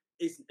is,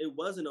 it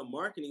wasn't a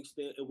marketing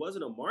it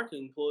wasn't a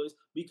marketing ploy,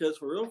 because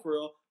for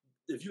real,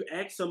 if you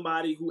ask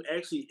somebody who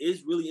actually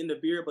is really into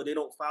beer, but they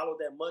don't follow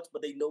that much,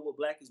 but they know what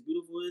Black is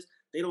Beautiful is,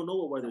 they don't know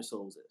what Weathered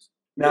Souls is.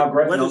 Now,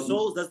 Weathered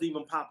Souls doesn't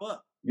even pop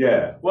up.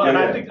 Yeah. Well,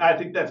 yeah, and I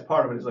think that's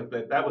part of it. Is like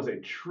that was a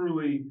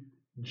truly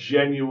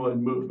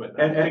genuine movement.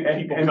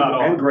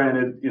 And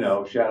granted, you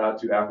know, shout out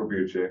to Afro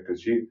Beer Chick,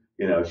 because she,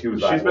 you know, she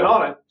was like, she's been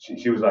on it.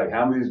 She was like,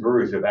 how many of these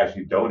breweries have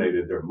actually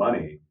donated their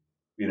money?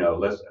 You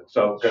know,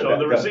 show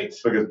the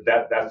receipts, because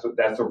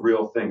that's a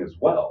real thing as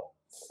well.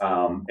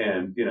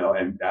 And you know,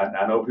 and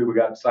I know people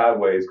got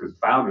sideways because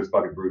Founders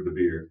fucking brewed the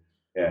beer,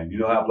 and you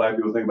know how Black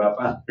people think about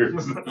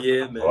Founders.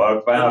 Yeah, man.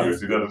 Well,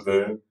 Founders, you know what I'm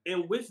saying?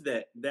 And with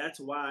that, that's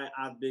why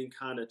I've been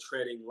kind of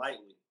treading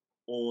lightly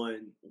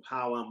on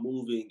how I'm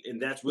moving,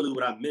 and that's really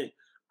what I meant.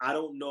 I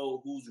don't know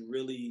who's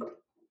really,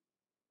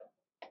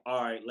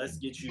 all right, let's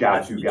get you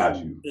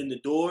in the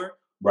door,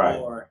 right?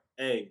 Or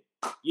hey,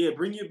 yeah,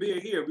 bring your beer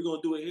here. We're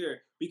gonna do it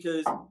here,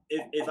 because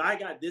if I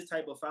got this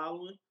type of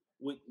following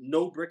with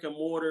no brick and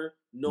mortar,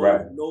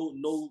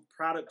 no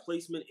product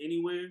placement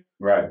anywhere,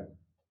 right?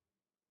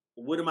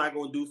 What am I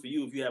gonna do for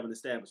you if you have an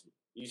establishment?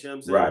 You see what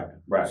I'm saying?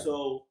 Right.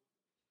 So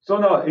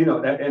no, you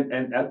know,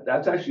 and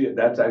that's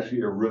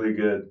actually a really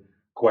good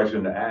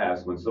question to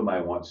ask when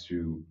somebody wants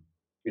to,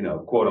 you know,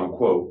 quote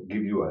unquote,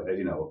 give you a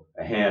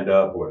hand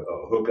up or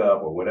a hook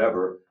up or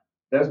whatever.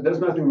 There's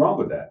nothing wrong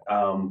with that.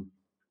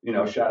 You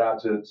know, shout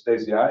out to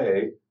Stacey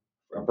IA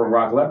from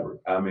Rock Leopard.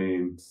 I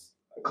mean,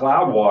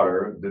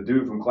 Cloudwater, the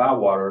dude from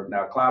Cloudwater.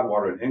 Now,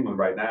 Cloudwater in England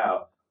right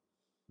now,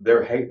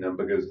 they're hating them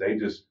because they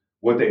took.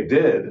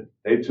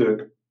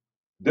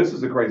 This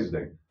is the craziest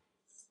thing.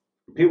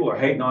 People are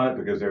hating on it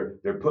because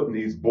they're putting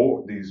these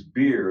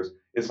beers.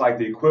 It's like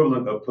the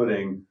equivalent of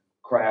putting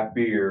craft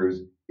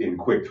beers in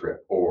Quick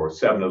Trip or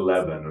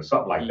 7-Eleven or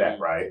something like that,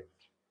 right?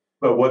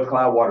 But what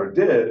Cloudwater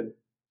did,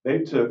 they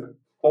took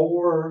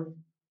four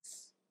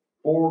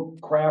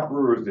craft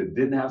brewers that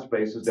didn't have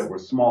spaces, that were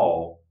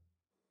small,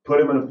 put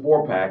them in a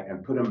 4-pack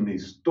and put them in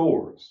these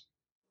stores.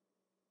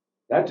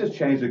 That just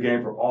changed the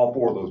game for all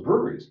 4 of those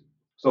breweries.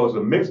 So it's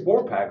a mixed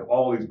 4-pack of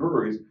all these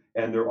breweries,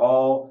 and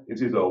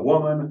it's either a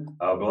woman,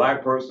 a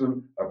Black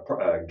person,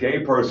 a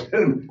gay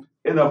person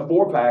in a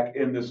 4-pack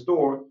in the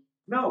store.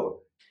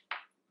 No.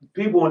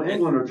 People in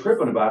England are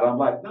tripping about it. I'm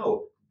like,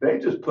 no, they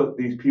just put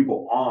these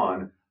people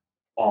on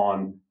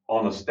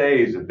a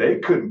stage that they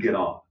couldn't get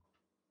on.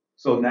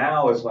 So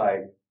now it's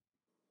like,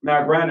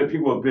 now granted,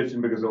 people are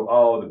bitching because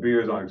of, the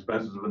beers aren't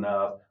expensive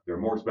enough. They're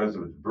more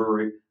expensive at the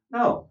brewery.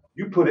 No,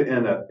 you put it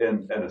in a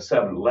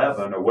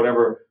 7-Eleven or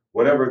whatever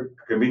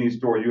convenience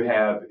store you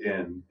have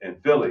in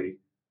Philly.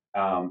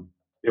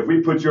 If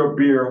we put your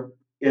beer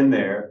in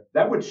there,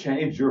 that would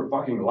change your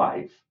fucking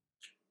life.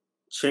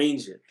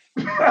 Change it.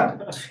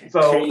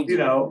 So change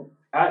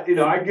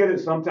I get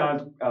it.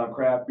 Sometimes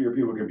craft beer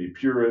people can be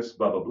purists,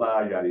 blah blah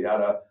blah, yada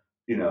yada.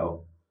 You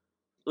know,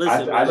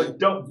 listen,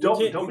 don't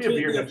be a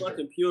beer hipster.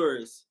 Fucking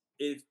purist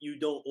if you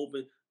don't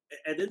open.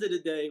 At the end of the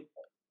day,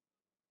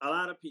 a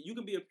lot of people, you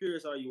can be a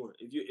purist all you want.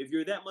 If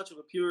you're that much of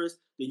a purist,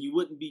 then you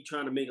wouldn't be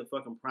trying to make a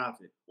fucking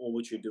profit on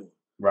what you're doing.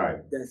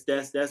 Right.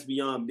 That's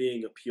beyond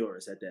being a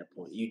purist at that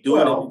point. You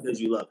doing it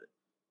because you love it.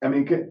 I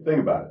mean, think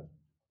about it.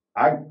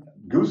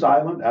 Goose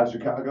Island out of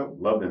Chicago,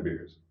 love them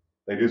beers.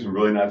 They do some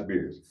really nice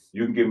beers.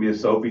 You can give me a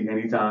Sophie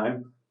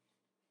anytime.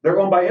 They're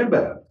owned by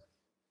InBev.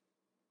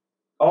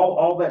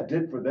 All that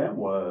did for them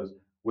was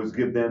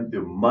give them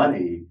the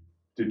money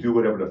to do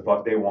whatever the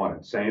fuck they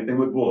wanted. Same thing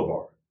with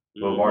Boulevard.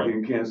 Boulevard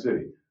in Kansas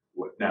City.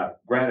 Now,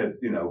 granted,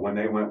 when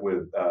they went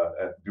with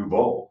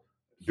Duvel.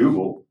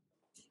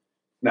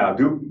 Now,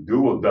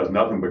 Duvel does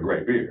nothing but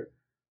great beer,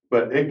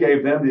 but it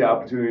gave them the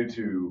opportunity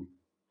to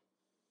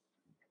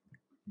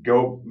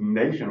go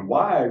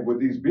nationwide with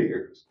these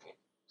beers.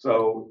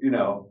 So,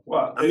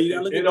 well,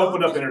 it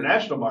opened up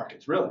international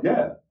markets, really.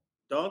 Yeah.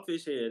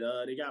 Dogfish Head,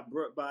 they got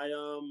brought by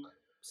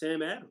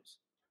Sam Adams.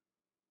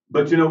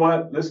 But you know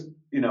what?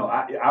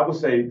 I would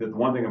say that the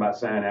one thing about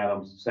Sam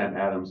Adams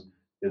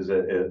is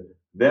that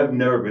they've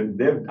never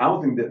been. I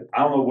don't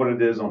know what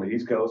it is on the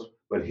East Coast,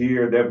 but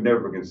here they've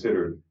never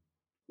considered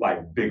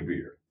like big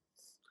beer.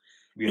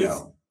 It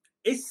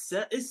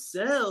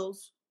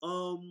sells.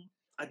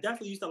 I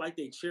definitely used to like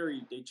their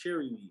cherry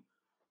wheat,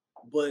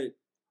 but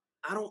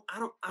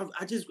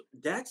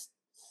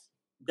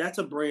that's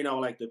a brand I would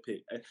like to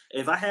pick.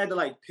 If I had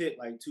to pick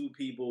 2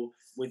 people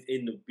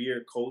within the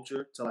beer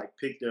culture to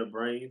pick their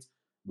brains,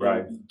 right?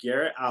 It would be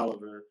Garrett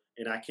Oliver,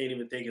 and I can't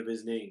even think of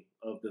his name,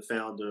 of the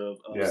founder of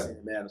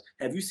Sam Adams.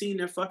 Have you seen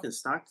their fucking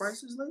stock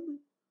prices lately?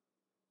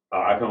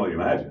 I can only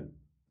imagine,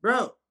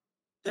 bro.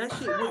 That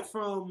shit went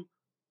from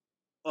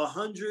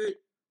 100,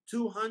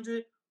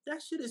 200. That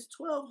shit is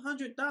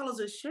 $1,200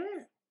 a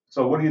share.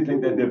 So what do you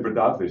think that did for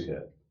Dogfish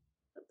Head?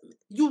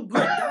 You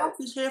bought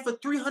Dogfish Head for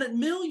 $300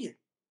 million.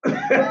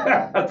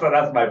 So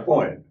that's my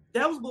point.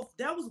 That was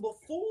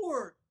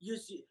before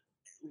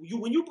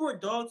when you brought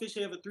Dogfish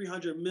Head for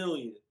 $300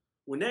 million.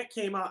 when that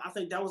came out, I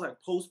think that was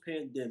like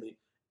post-pandemic,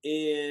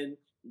 and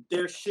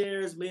their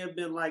shares may have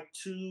been like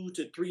 $200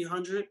 to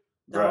 $300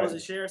 a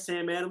share.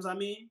 Sam Adams, I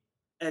mean,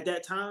 at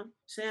that time,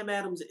 Sam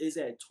Adams is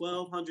at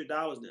 $1,200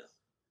 now.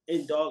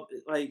 And dog,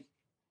 like,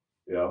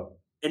 yeah,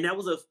 and that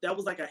was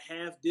like a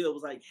half deal. It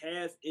was like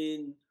half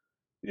in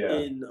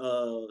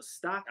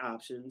stock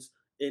options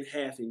and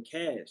half in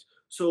cash.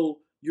 So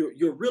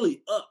you're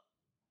really up,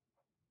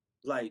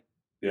 like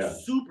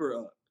super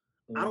up.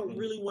 I don't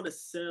really want to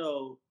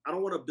sell. I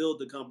don't want to build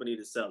the company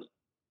to sell it.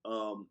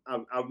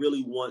 I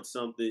really want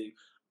something.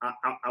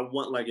 I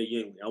want like a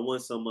Yuengling. I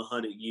want some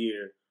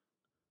 100-year.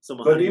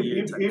 But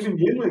even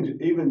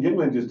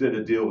Yuengling just did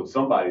a deal with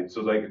somebody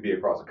so they could be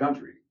across the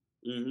country.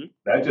 Mm-hmm.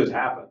 That just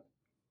happened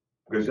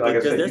because I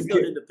said, they're still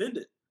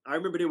independent. I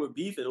remember they were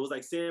beefing. It was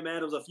like Sam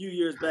Adams a few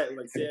years back.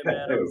 Like Sam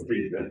Adams,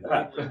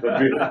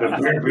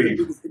 the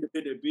biggest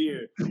independent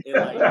beer, and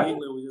like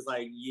Yuengling was just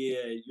like,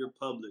 yeah, you're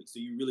public, so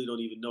you really don't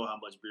even know how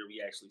much beer we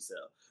actually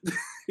sell.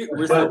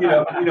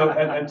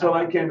 But until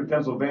I came to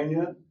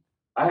Pennsylvania,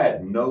 I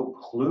had no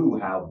clue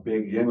how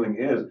big Yuengling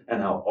is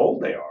and how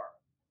old they are.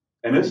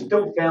 And it's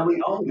still family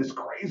owned. It's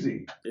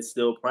crazy. It's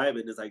still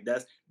private. It's like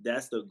that's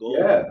the goal.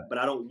 Yeah. But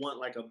I don't want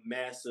like a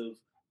massive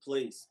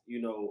place,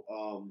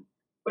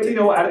 But I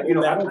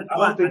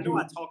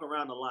talk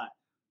around a lot.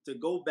 To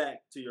go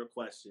back to your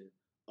question,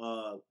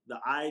 the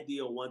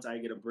idea once I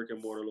get a brick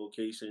and mortar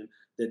location,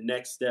 the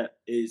next step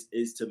is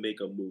to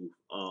make a move.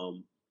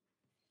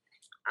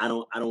 I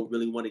don't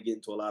really want to get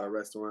into a lot of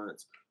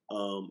restaurants. I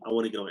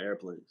want to get on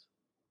airplanes.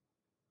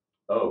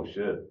 Oh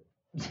shit!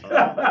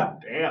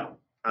 Damn.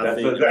 I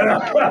think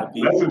that's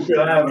you're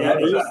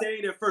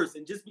saying it first,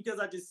 and just because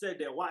I just said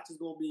that, watch is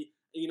gonna be,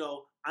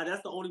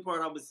 that's the only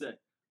part I'm gonna say.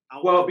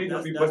 What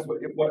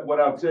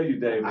I'll tell you,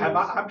 Dave.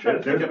 I'm trying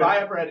to think. Have I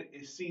ever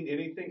seen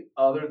anything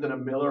other than a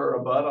Miller or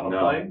a Bud on a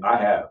plane? I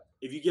have.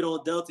 If you get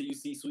on Delta, you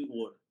see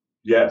Sweetwater.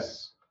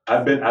 Yes,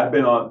 I've been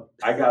on.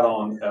 I got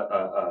on.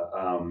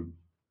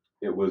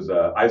 It was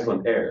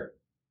Iceland Air,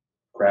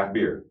 craft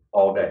beer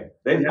all day.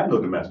 They didn't have no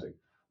domestic.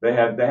 They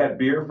had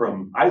beer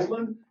from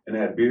Iceland and they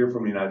had beer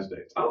from the United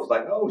States. I was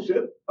like, oh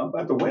shit, I'm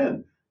about to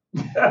win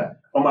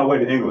on my way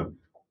to England.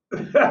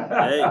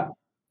 Hey,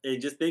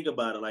 and just think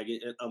about it. Like,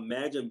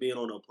 imagine being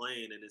on a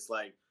plane and it's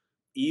like,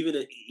 even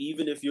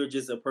if you're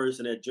just a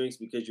person that drinks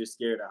because you're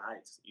scared of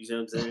heights, you see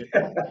what I'm saying?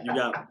 You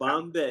got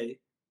Bombay,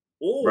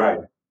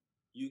 or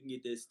you can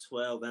get this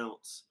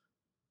 12-ounce,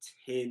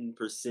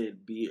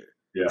 10% beer.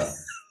 Yeah,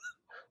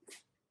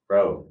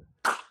 bro.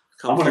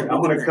 I'm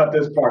gonna cut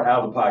this part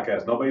out of the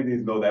podcast. Nobody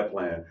needs to know that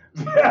plan.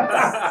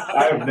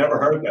 I have never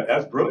heard that.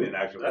 That's brilliant,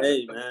 actually.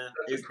 Hey man,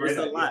 it's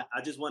a lot.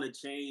 I just want to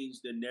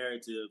change the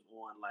narrative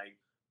on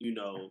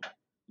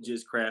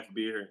just craft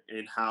beer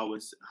and how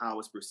it's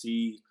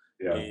perceived,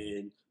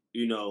 and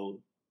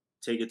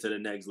take it to the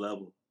next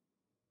level.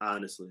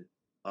 Honestly,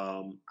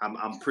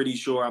 I'm pretty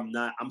sure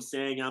I'm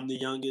saying I'm the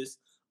youngest.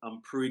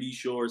 I'm pretty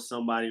sure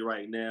somebody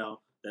right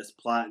now that's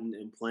plotting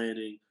and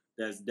planning,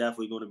 that's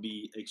definitely going to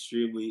be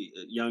extremely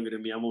younger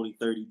than me. I'm only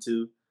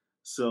 32,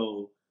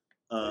 so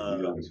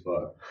you're young as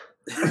fuck.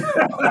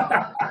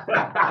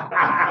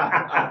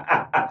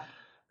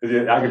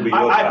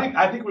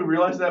 I think we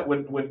realized that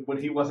when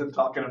he wasn't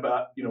talking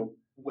about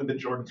when the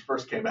Jordans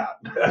first came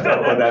out.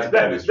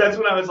 That's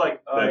when I was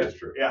like, oh, that is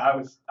true. Yeah, I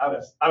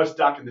was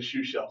stocking the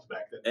shoe shelves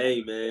back then.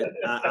 Hey man,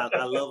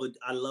 I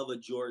love a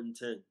Jordan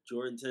 10.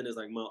 Jordan 10 is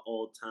like my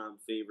all-time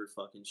favorite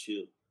fucking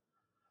shoe.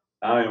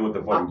 I don't know what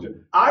the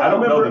fucking. I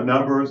don't know the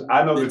numbers.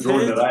 I know the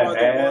Jordan that I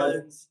had. The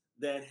ones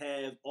that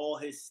have all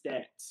his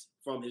stats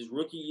from his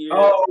rookie year.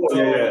 Oh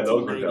yeah,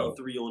 those were dope.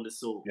 93 on the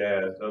sole.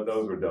 Yeah,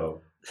 those were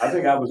dope. I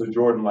think I was a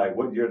Jordan. Like,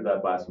 what year did I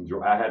buy some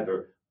Jordan? I had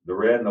the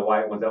red and the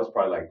white ones. That was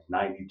probably like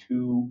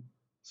 92.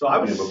 So I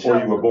was before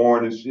you were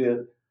born and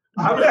shit.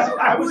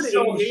 I was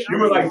so. You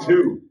were like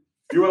two.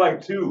 You were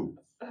like two.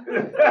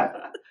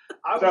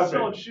 I was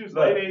selling shoes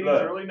late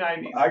 80s, early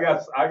 90s.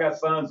 I got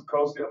sons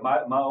close to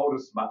my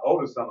oldest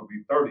son will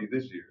be 30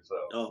 this year. So.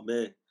 Oh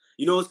man,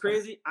 you know what's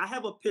crazy? I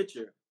have a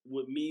picture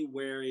with me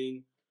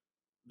wearing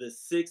the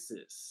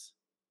Sixes,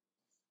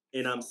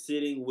 and I'm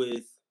sitting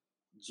with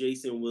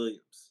Jason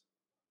Williams.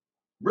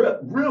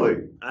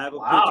 Really? I have a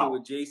picture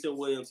with Jason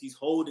Williams. He's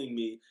holding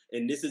me,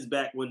 and this is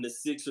back when the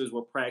Sixers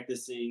were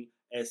practicing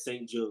at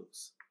St.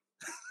 Joe's.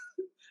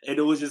 And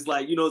it was just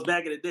like, it's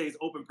back in the day. It's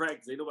open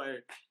practice. Ain't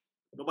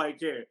nobody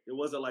cared. It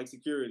wasn't like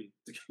security.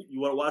 You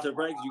want to watch a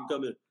practice, you can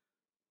come in.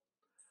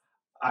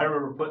 I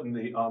remember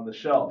putting on the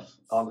shelves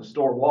on the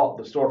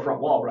storefront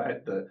wall,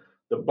 right?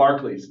 The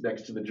Barclays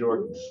next to the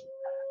Jordans,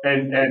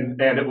 and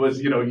it was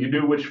you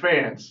knew which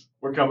fans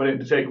were coming in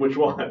to take which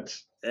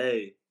ones.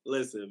 Hey,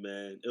 listen,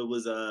 man, it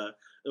was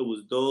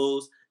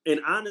those,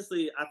 and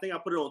honestly, I think I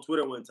put it on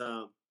Twitter one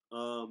time,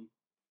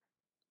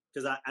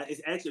 because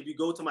it's actually, if you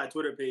go to my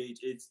Twitter page,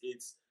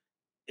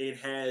 it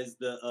has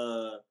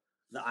the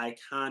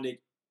iconic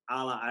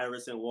Allen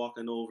Iverson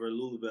walking over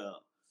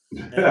Louisville.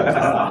 And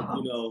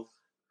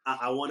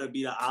I want to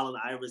be the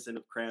Allen Iverson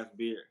of craft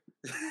beer.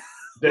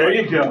 There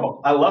you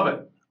go. I love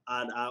it.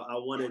 I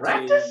want to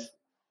change Practice?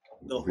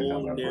 the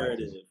whole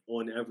narrative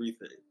on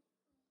everything.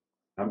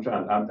 I'm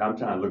trying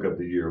to look up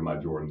the year of my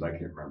Jordans. I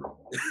can't remember.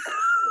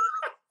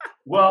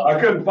 Well, I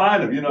couldn't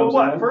find them. You know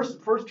what I'm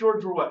saying? First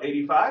Jordans were what,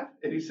 85,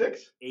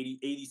 86?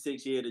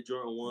 86 year the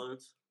Jordan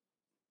 1s.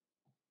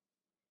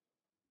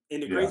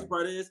 And the crazy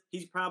part is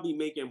he's probably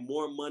making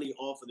more money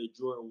off of the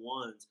Jordan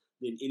 1s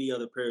than any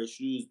other pair of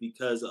shoes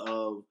because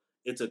of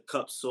it's a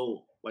cup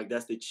sole. Like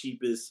that's the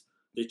cheapest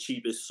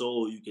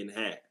sole you can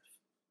have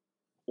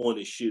on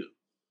a shoe.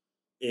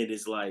 And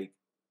it's like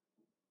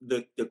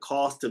the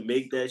cost to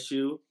make that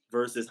shoe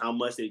versus how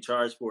much they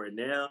charge for it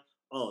now.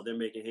 Oh, they're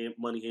making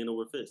money hand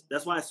over fist.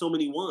 That's why so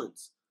many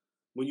ones.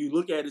 When you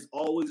look at it, it's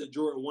always a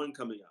Jordan 1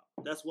 coming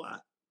out. That's why.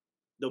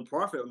 The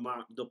profit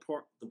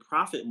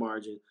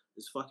margin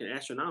is fucking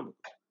astronomical.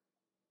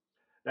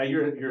 Now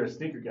you're a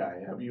sneaker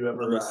guy. Have you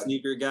ever? I'm a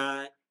sneaker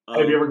guy.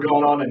 Have you ever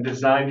gone on and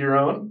designed your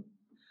own?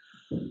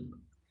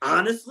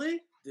 Honestly,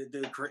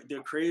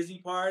 the crazy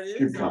part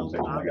is I'm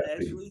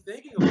actually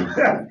thinking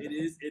about it.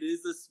 It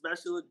is a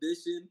special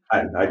edition.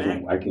 I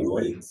can't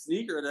wait.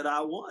 Sneaker that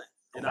I want.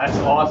 And that's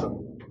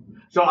awesome.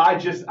 So I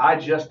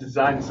just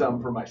designed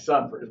some for my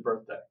son for his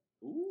birthday.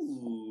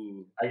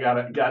 Ooh.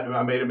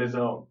 I made him his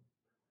own.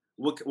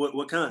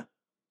 What kind?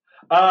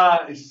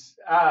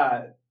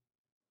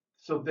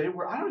 So they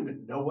were. I don't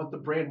even know what the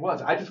brand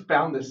was. I just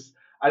found this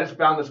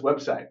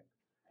website,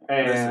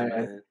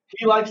 and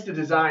he likes to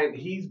design.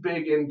 He's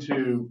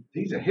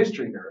a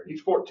history nerd.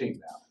 He's 14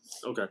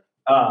 now. Okay.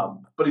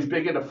 But he's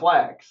big into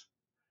flags,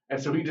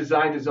 and so he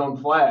designed his own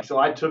flag. So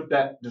I took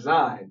that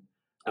design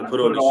and I put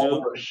it all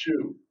over a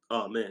shoe.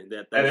 Oh man,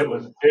 it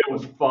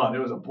was fun. It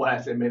was a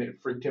blast. It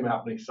freaked him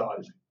out when he saw it.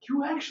 He's like,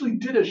 "You actually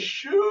did a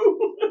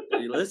shoe?"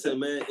 Hey, listen,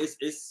 man.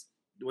 It's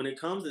when it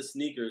comes to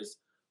sneakers.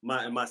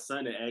 My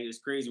son, it's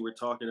crazy. We're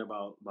talking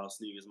about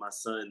sneakers. My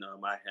son,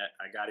 I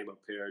got him a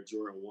pair of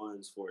Jordan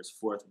 1s for his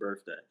 4th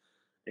birthday,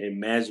 and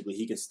magically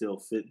he can still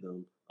fit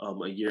them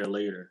a year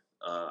later.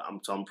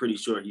 I'm pretty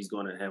sure he's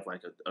going to have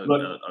like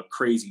a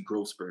crazy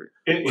growth spurt.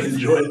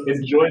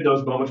 Enjoy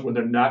those moments when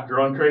they're not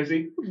growing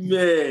crazy,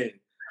 man.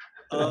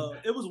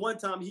 It was one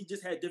time he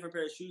just had different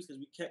pair of shoes because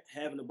we kept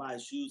having to buy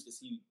shoes because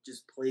he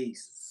just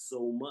plays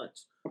so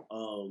much.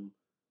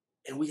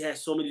 And we had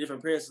so many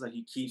different pairs, like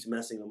he keeps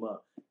messing them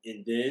up.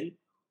 And then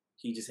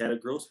he just had a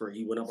growth spurt.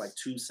 He went up like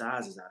 2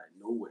 sizes out of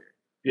nowhere.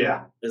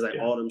 Yeah. It's like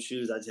all them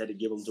shoes, I just had to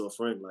give them to a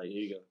friend. Like,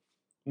 here you go.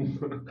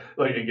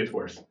 Like it gets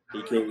worse.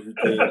 He can.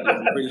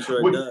 I'm pretty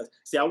sure it does.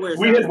 See, I wear.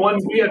 We had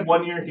one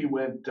year. He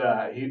went.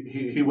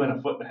 He went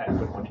a foot and a half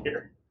in 1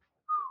 year.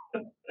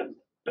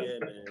 Yeah,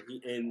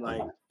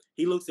 man.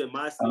 He looks at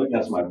my. I think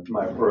that's my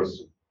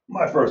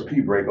first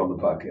pee break on the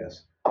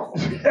podcast.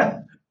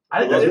 I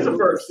think that is a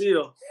first.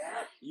 Still.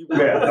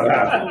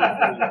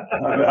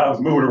 I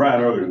was moving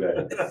around earlier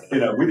today.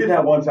 We did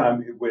have one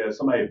time where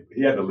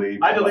he had to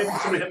leave. I had to leave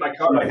because somebody hit my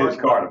car. Somebody hit his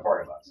car in the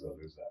parking lot. So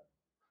there's that.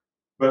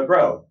 But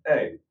bro,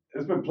 hey,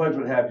 it's been a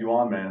pleasure to have you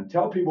on, man.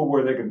 Tell people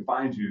where they can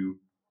find you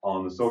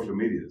on the social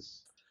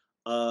medias.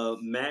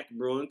 Mack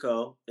Brewing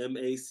Co.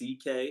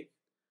 MACK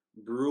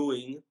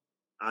Brewing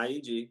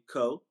ING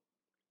Co.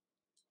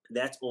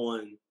 That's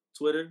on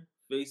Twitter,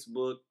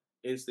 Facebook,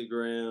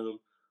 Instagram.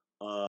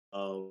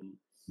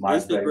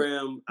 MySpace.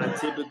 Instagram, I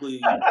typically.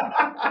 You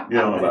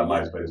don't know about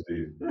MySpace, do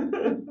you?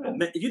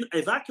 Man,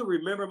 if I can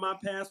remember my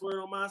password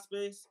on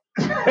MySpace,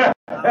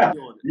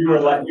 you were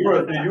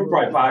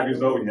probably 5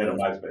 years old when you had a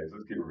MySpace.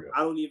 Let's keep it real.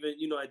 I don't even,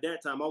 at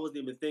that time I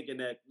wasn't even thinking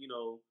that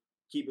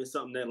keeping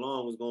something that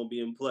long was going to be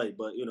in play.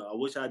 But I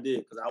wish I did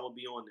because I would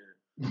be on there.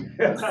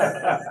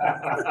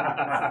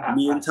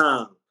 Me and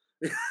Tom.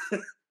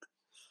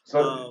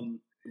 So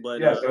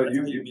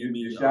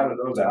you shouted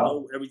those out.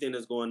 Know everything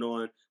that's going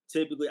on.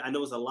 Typically, I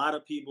know it's a lot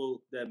of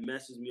people that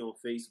message me on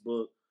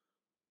Facebook.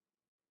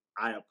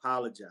 I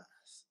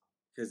apologize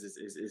because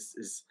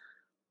it's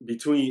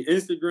between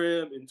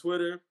Instagram and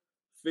Twitter,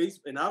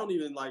 Facebook, and I don't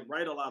even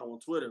write a lot on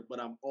Twitter, but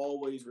I'm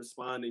always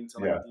responding to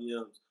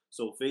DMs.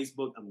 So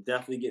Facebook, I'm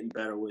definitely getting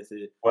better with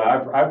it. Well,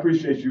 I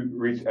appreciate you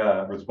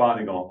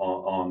responding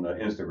on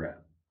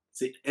Instagram.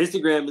 See,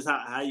 Instagram is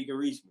how you can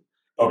reach me.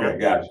 Okay,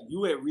 gotcha.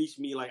 You had reached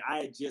me I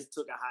had just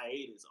took a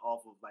hiatus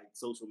off of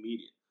social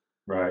media.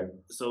 Right.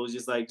 So it's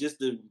just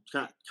to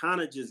kind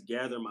of just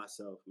gather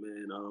myself,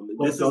 man.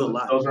 This is a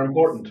lot. Those are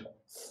important.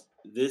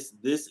 This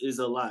is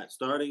a lot.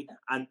 Starting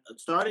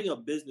a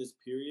business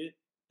period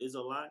is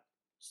a lot.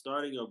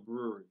 Starting a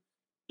brewery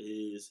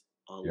is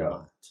a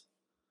lot.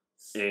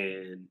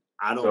 And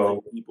I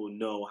don't think people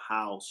know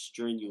how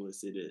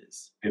strenuous it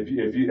is. If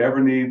you ever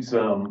need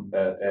some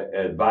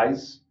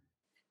advice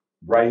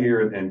right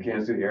here in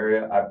Kansas City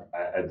area,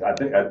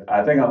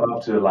 I think I'm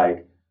up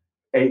to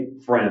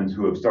 8 friends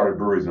who have started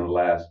breweries in the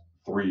last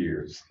 3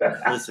 years.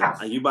 Listen,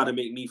 you about to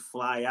make me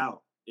fly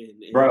out.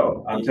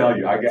 Bro, I'm telling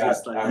you, have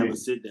a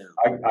sit down.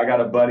 I got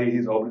a buddy.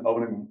 He's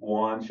opening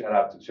one. Shout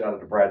out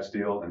to Brad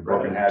Steele and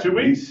Broken Hat. 2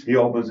 weeks. He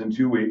opens in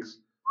 2 weeks,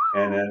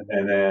 and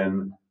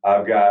then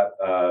I've got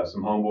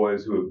some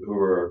homeboys who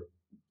are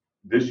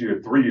this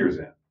year 3 years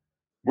in.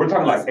 We're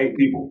talking 8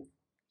 people.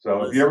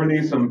 So if you ever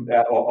need some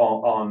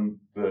on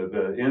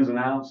the ins and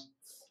outs,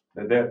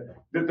 the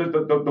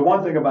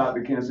one thing about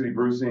the Kansas City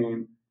brew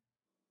scene,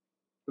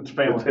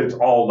 it's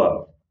all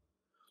love.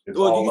 It's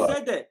all love.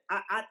 Said that.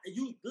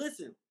 You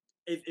listen.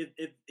 If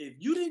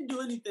you didn't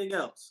do anything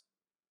else,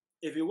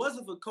 if it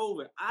wasn't for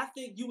COVID, I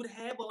think you would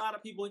have a lot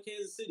of people in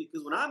Kansas City.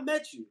 Because when I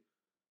met you,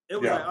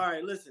 it was like, all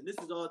right, listen, this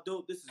is all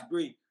dope. This is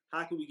great.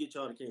 How can we get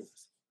y'all to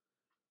Kansas?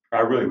 I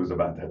really was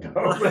about that, though.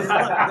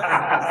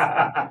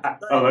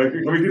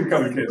 Can we just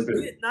come to Kansas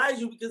City?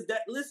 Nigel, because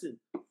listen,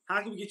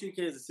 how can we get you to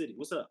Kansas City?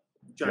 What's up?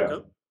 You trying to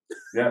come?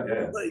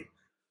 Yeah. Like,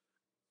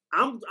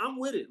 I'm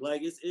with it.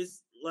 Like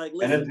it's like,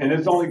 listen, and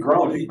it's only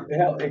grown.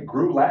 It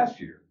grew last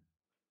year.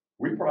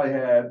 We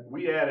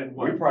added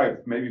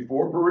maybe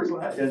 4 breweries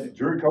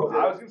during COVID.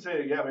 I was gonna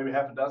say maybe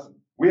half a dozen.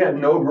 We had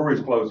no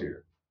breweries close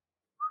here.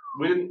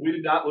 We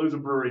did not lose a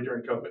brewery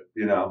during COVID.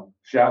 You know,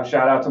 shout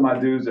out to my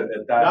dudes at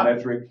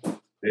Diametric.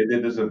 They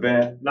did this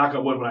event. Knock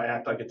on wood when I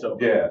act like it's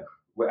over. Yeah.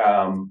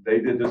 They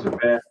did this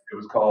event. It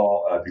was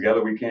called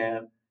Together We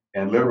Can.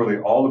 And literally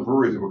all the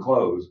breweries that were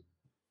closed,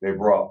 they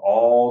brought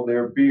all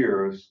their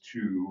beers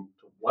to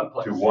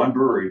one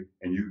brewery,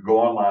 and you could go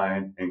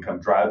online and come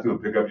drive through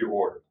and pick up your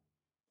order.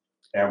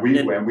 And we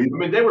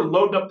they were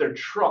loading up their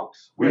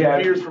trucks with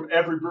beers from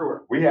every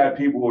brewer. We had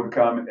people who would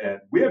come,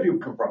 and we had people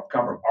come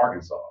from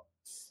Arkansas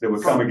that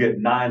would come and get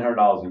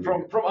 $900 in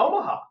beer. From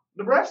Omaha,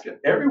 Nebraska,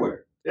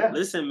 everywhere. Yeah.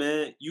 Listen,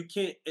 man, you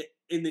can't.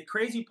 And the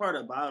crazy part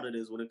about it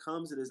is when it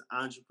comes to this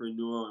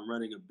entrepreneur and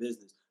running a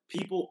business,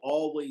 people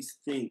always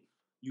think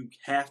you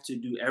have to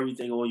do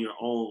everything on your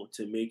own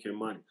to make your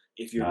money.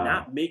 If you're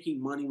not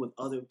making money with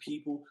other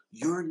people,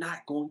 you're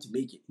not going to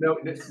make it. No,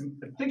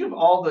 think of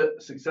all the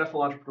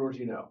successful entrepreneurs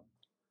you know.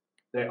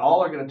 They all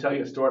are going to tell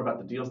you a story about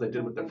the deals they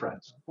did with their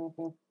friends.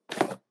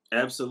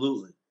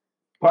 Absolutely.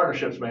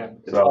 Partnerships,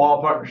 man. It's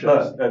all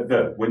partnerships.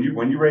 When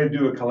you're ready to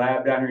do a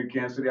collab down here in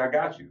Kansas City, I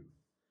got you.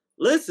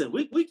 Listen,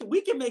 we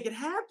can make it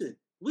happen.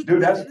 It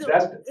don't have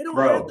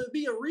to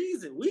be a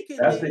reason.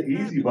 That's the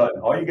easy button.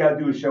 All you got to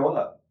do is show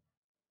up.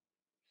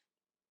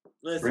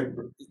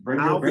 Listen,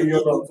 I'll be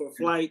looking for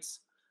flights.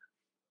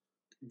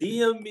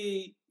 DM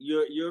me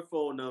your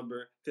phone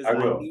number because I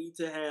need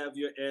to have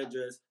your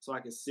address so I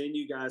can send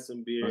you guys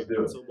some beer.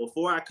 So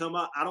before I come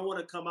out, I don't want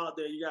to come out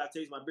there. You gotta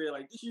taste my beer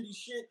like this shitty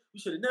shit. We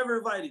should have never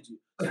invited you.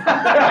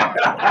 I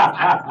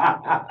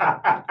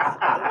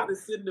want to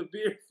send the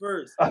beer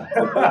first.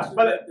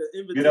 But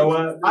you know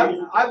what?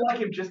 I like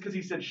him just because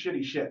he said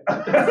shitty shit.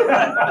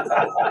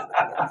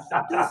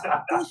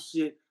 This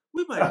shit.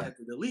 We might have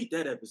to delete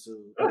that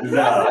episode.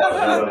 No.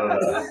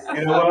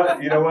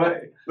 You know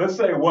what? Let's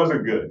say it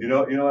wasn't good. You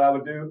know what I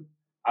would do?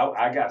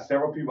 I got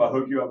several people I'll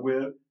hook you up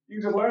with. You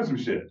can just learn some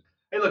shit.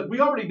 Hey, look,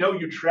 we already know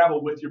you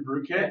travel with your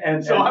brew kit,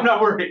 so I'm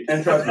not worried.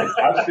 And trust me,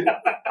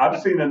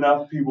 I've seen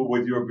enough people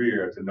with your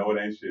beer to know it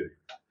ain't shitty.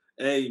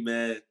 Hey,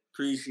 man,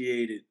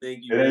 appreciate it.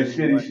 Thank you. It ain't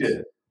shitty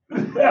shit. It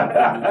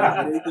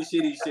ain't the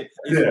shitty shit.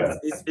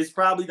 It's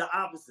probably the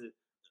opposite.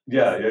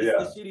 Yeah.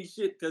 It's the shitty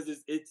shit because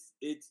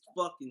it's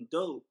fucking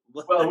dope.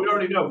 Well, we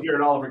already know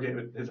Garrett Oliver gave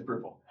it his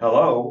approval.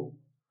 Hello.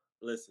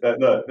 Listen.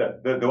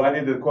 Do I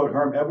need to quote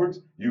Herm Edwards?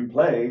 You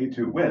play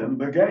to win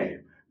the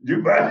game.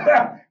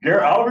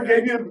 Garrett Oliver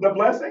gave you the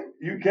blessing?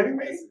 You kidding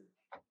me?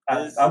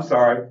 I'm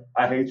sorry.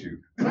 I hate you.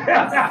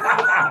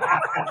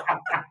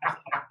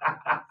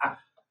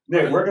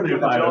 Nick, where can you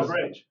find us?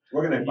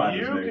 We're going to find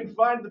us. You can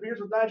find the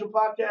Beers with Nigel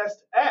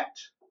podcast at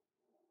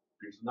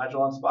Beers with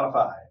Nigel on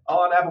Spotify,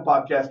 on Apple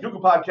Podcasts,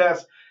 Google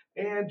Podcasts,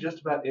 and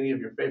just about any of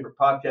your favorite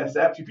podcast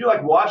apps. You feel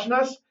like watching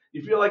us?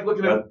 You feel like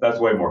looking at that's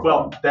way more fun.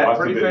 Well, that watch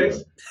pretty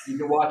face. You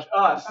can watch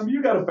us. I mean,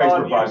 you got a face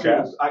for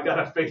podcast. I got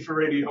a face for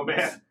radio,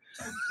 man.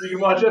 You can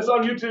watch us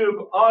on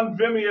YouTube, on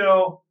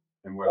Vimeo,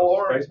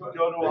 or Facebook.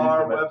 Go to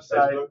our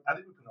website. Facebook? I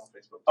think we put it on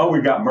Facebook. Oh,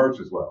 we got merch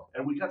as well.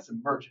 And we got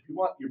some merch. If you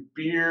want your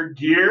beer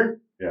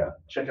gear,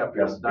 check out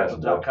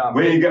beerswithnigel.com.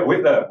 We ain't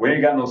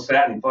got no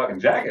satin fucking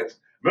jackets.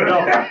 But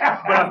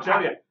I'm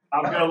telling you,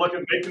 I'm going to look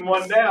at making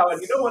one now.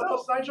 And you know what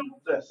else, Nigel?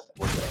 This.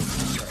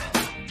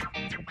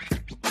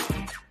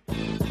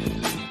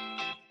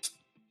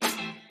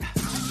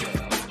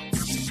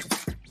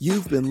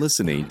 You've been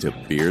listening to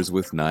Beers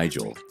with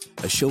Nigel,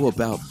 a show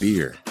about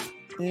beer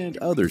and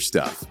other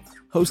stuff,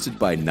 hosted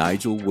by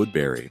Nigel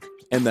Woodbury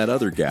and that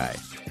other guy,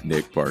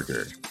 Nick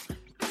Parker.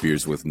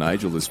 Beers with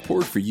Nigel is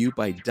poured for you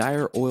by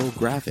Dire Oil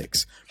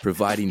Graphics,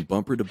 providing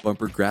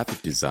bumper-to-bumper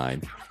graphic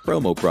design,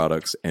 promo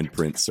products, and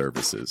print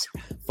services.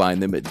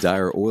 Find them at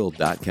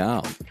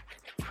direoil.com.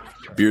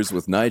 Beers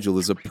with Nigel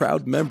is a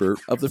proud member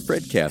of the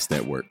Fredcast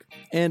Network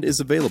and is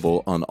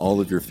available on all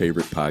of your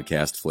favorite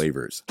podcast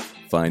flavors.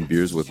 Find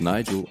Beers with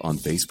Nigel on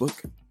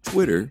Facebook,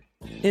 Twitter,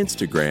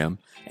 Instagram,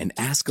 and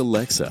ask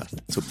Alexa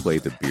to play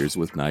the Beers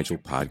with Nigel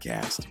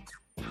podcast.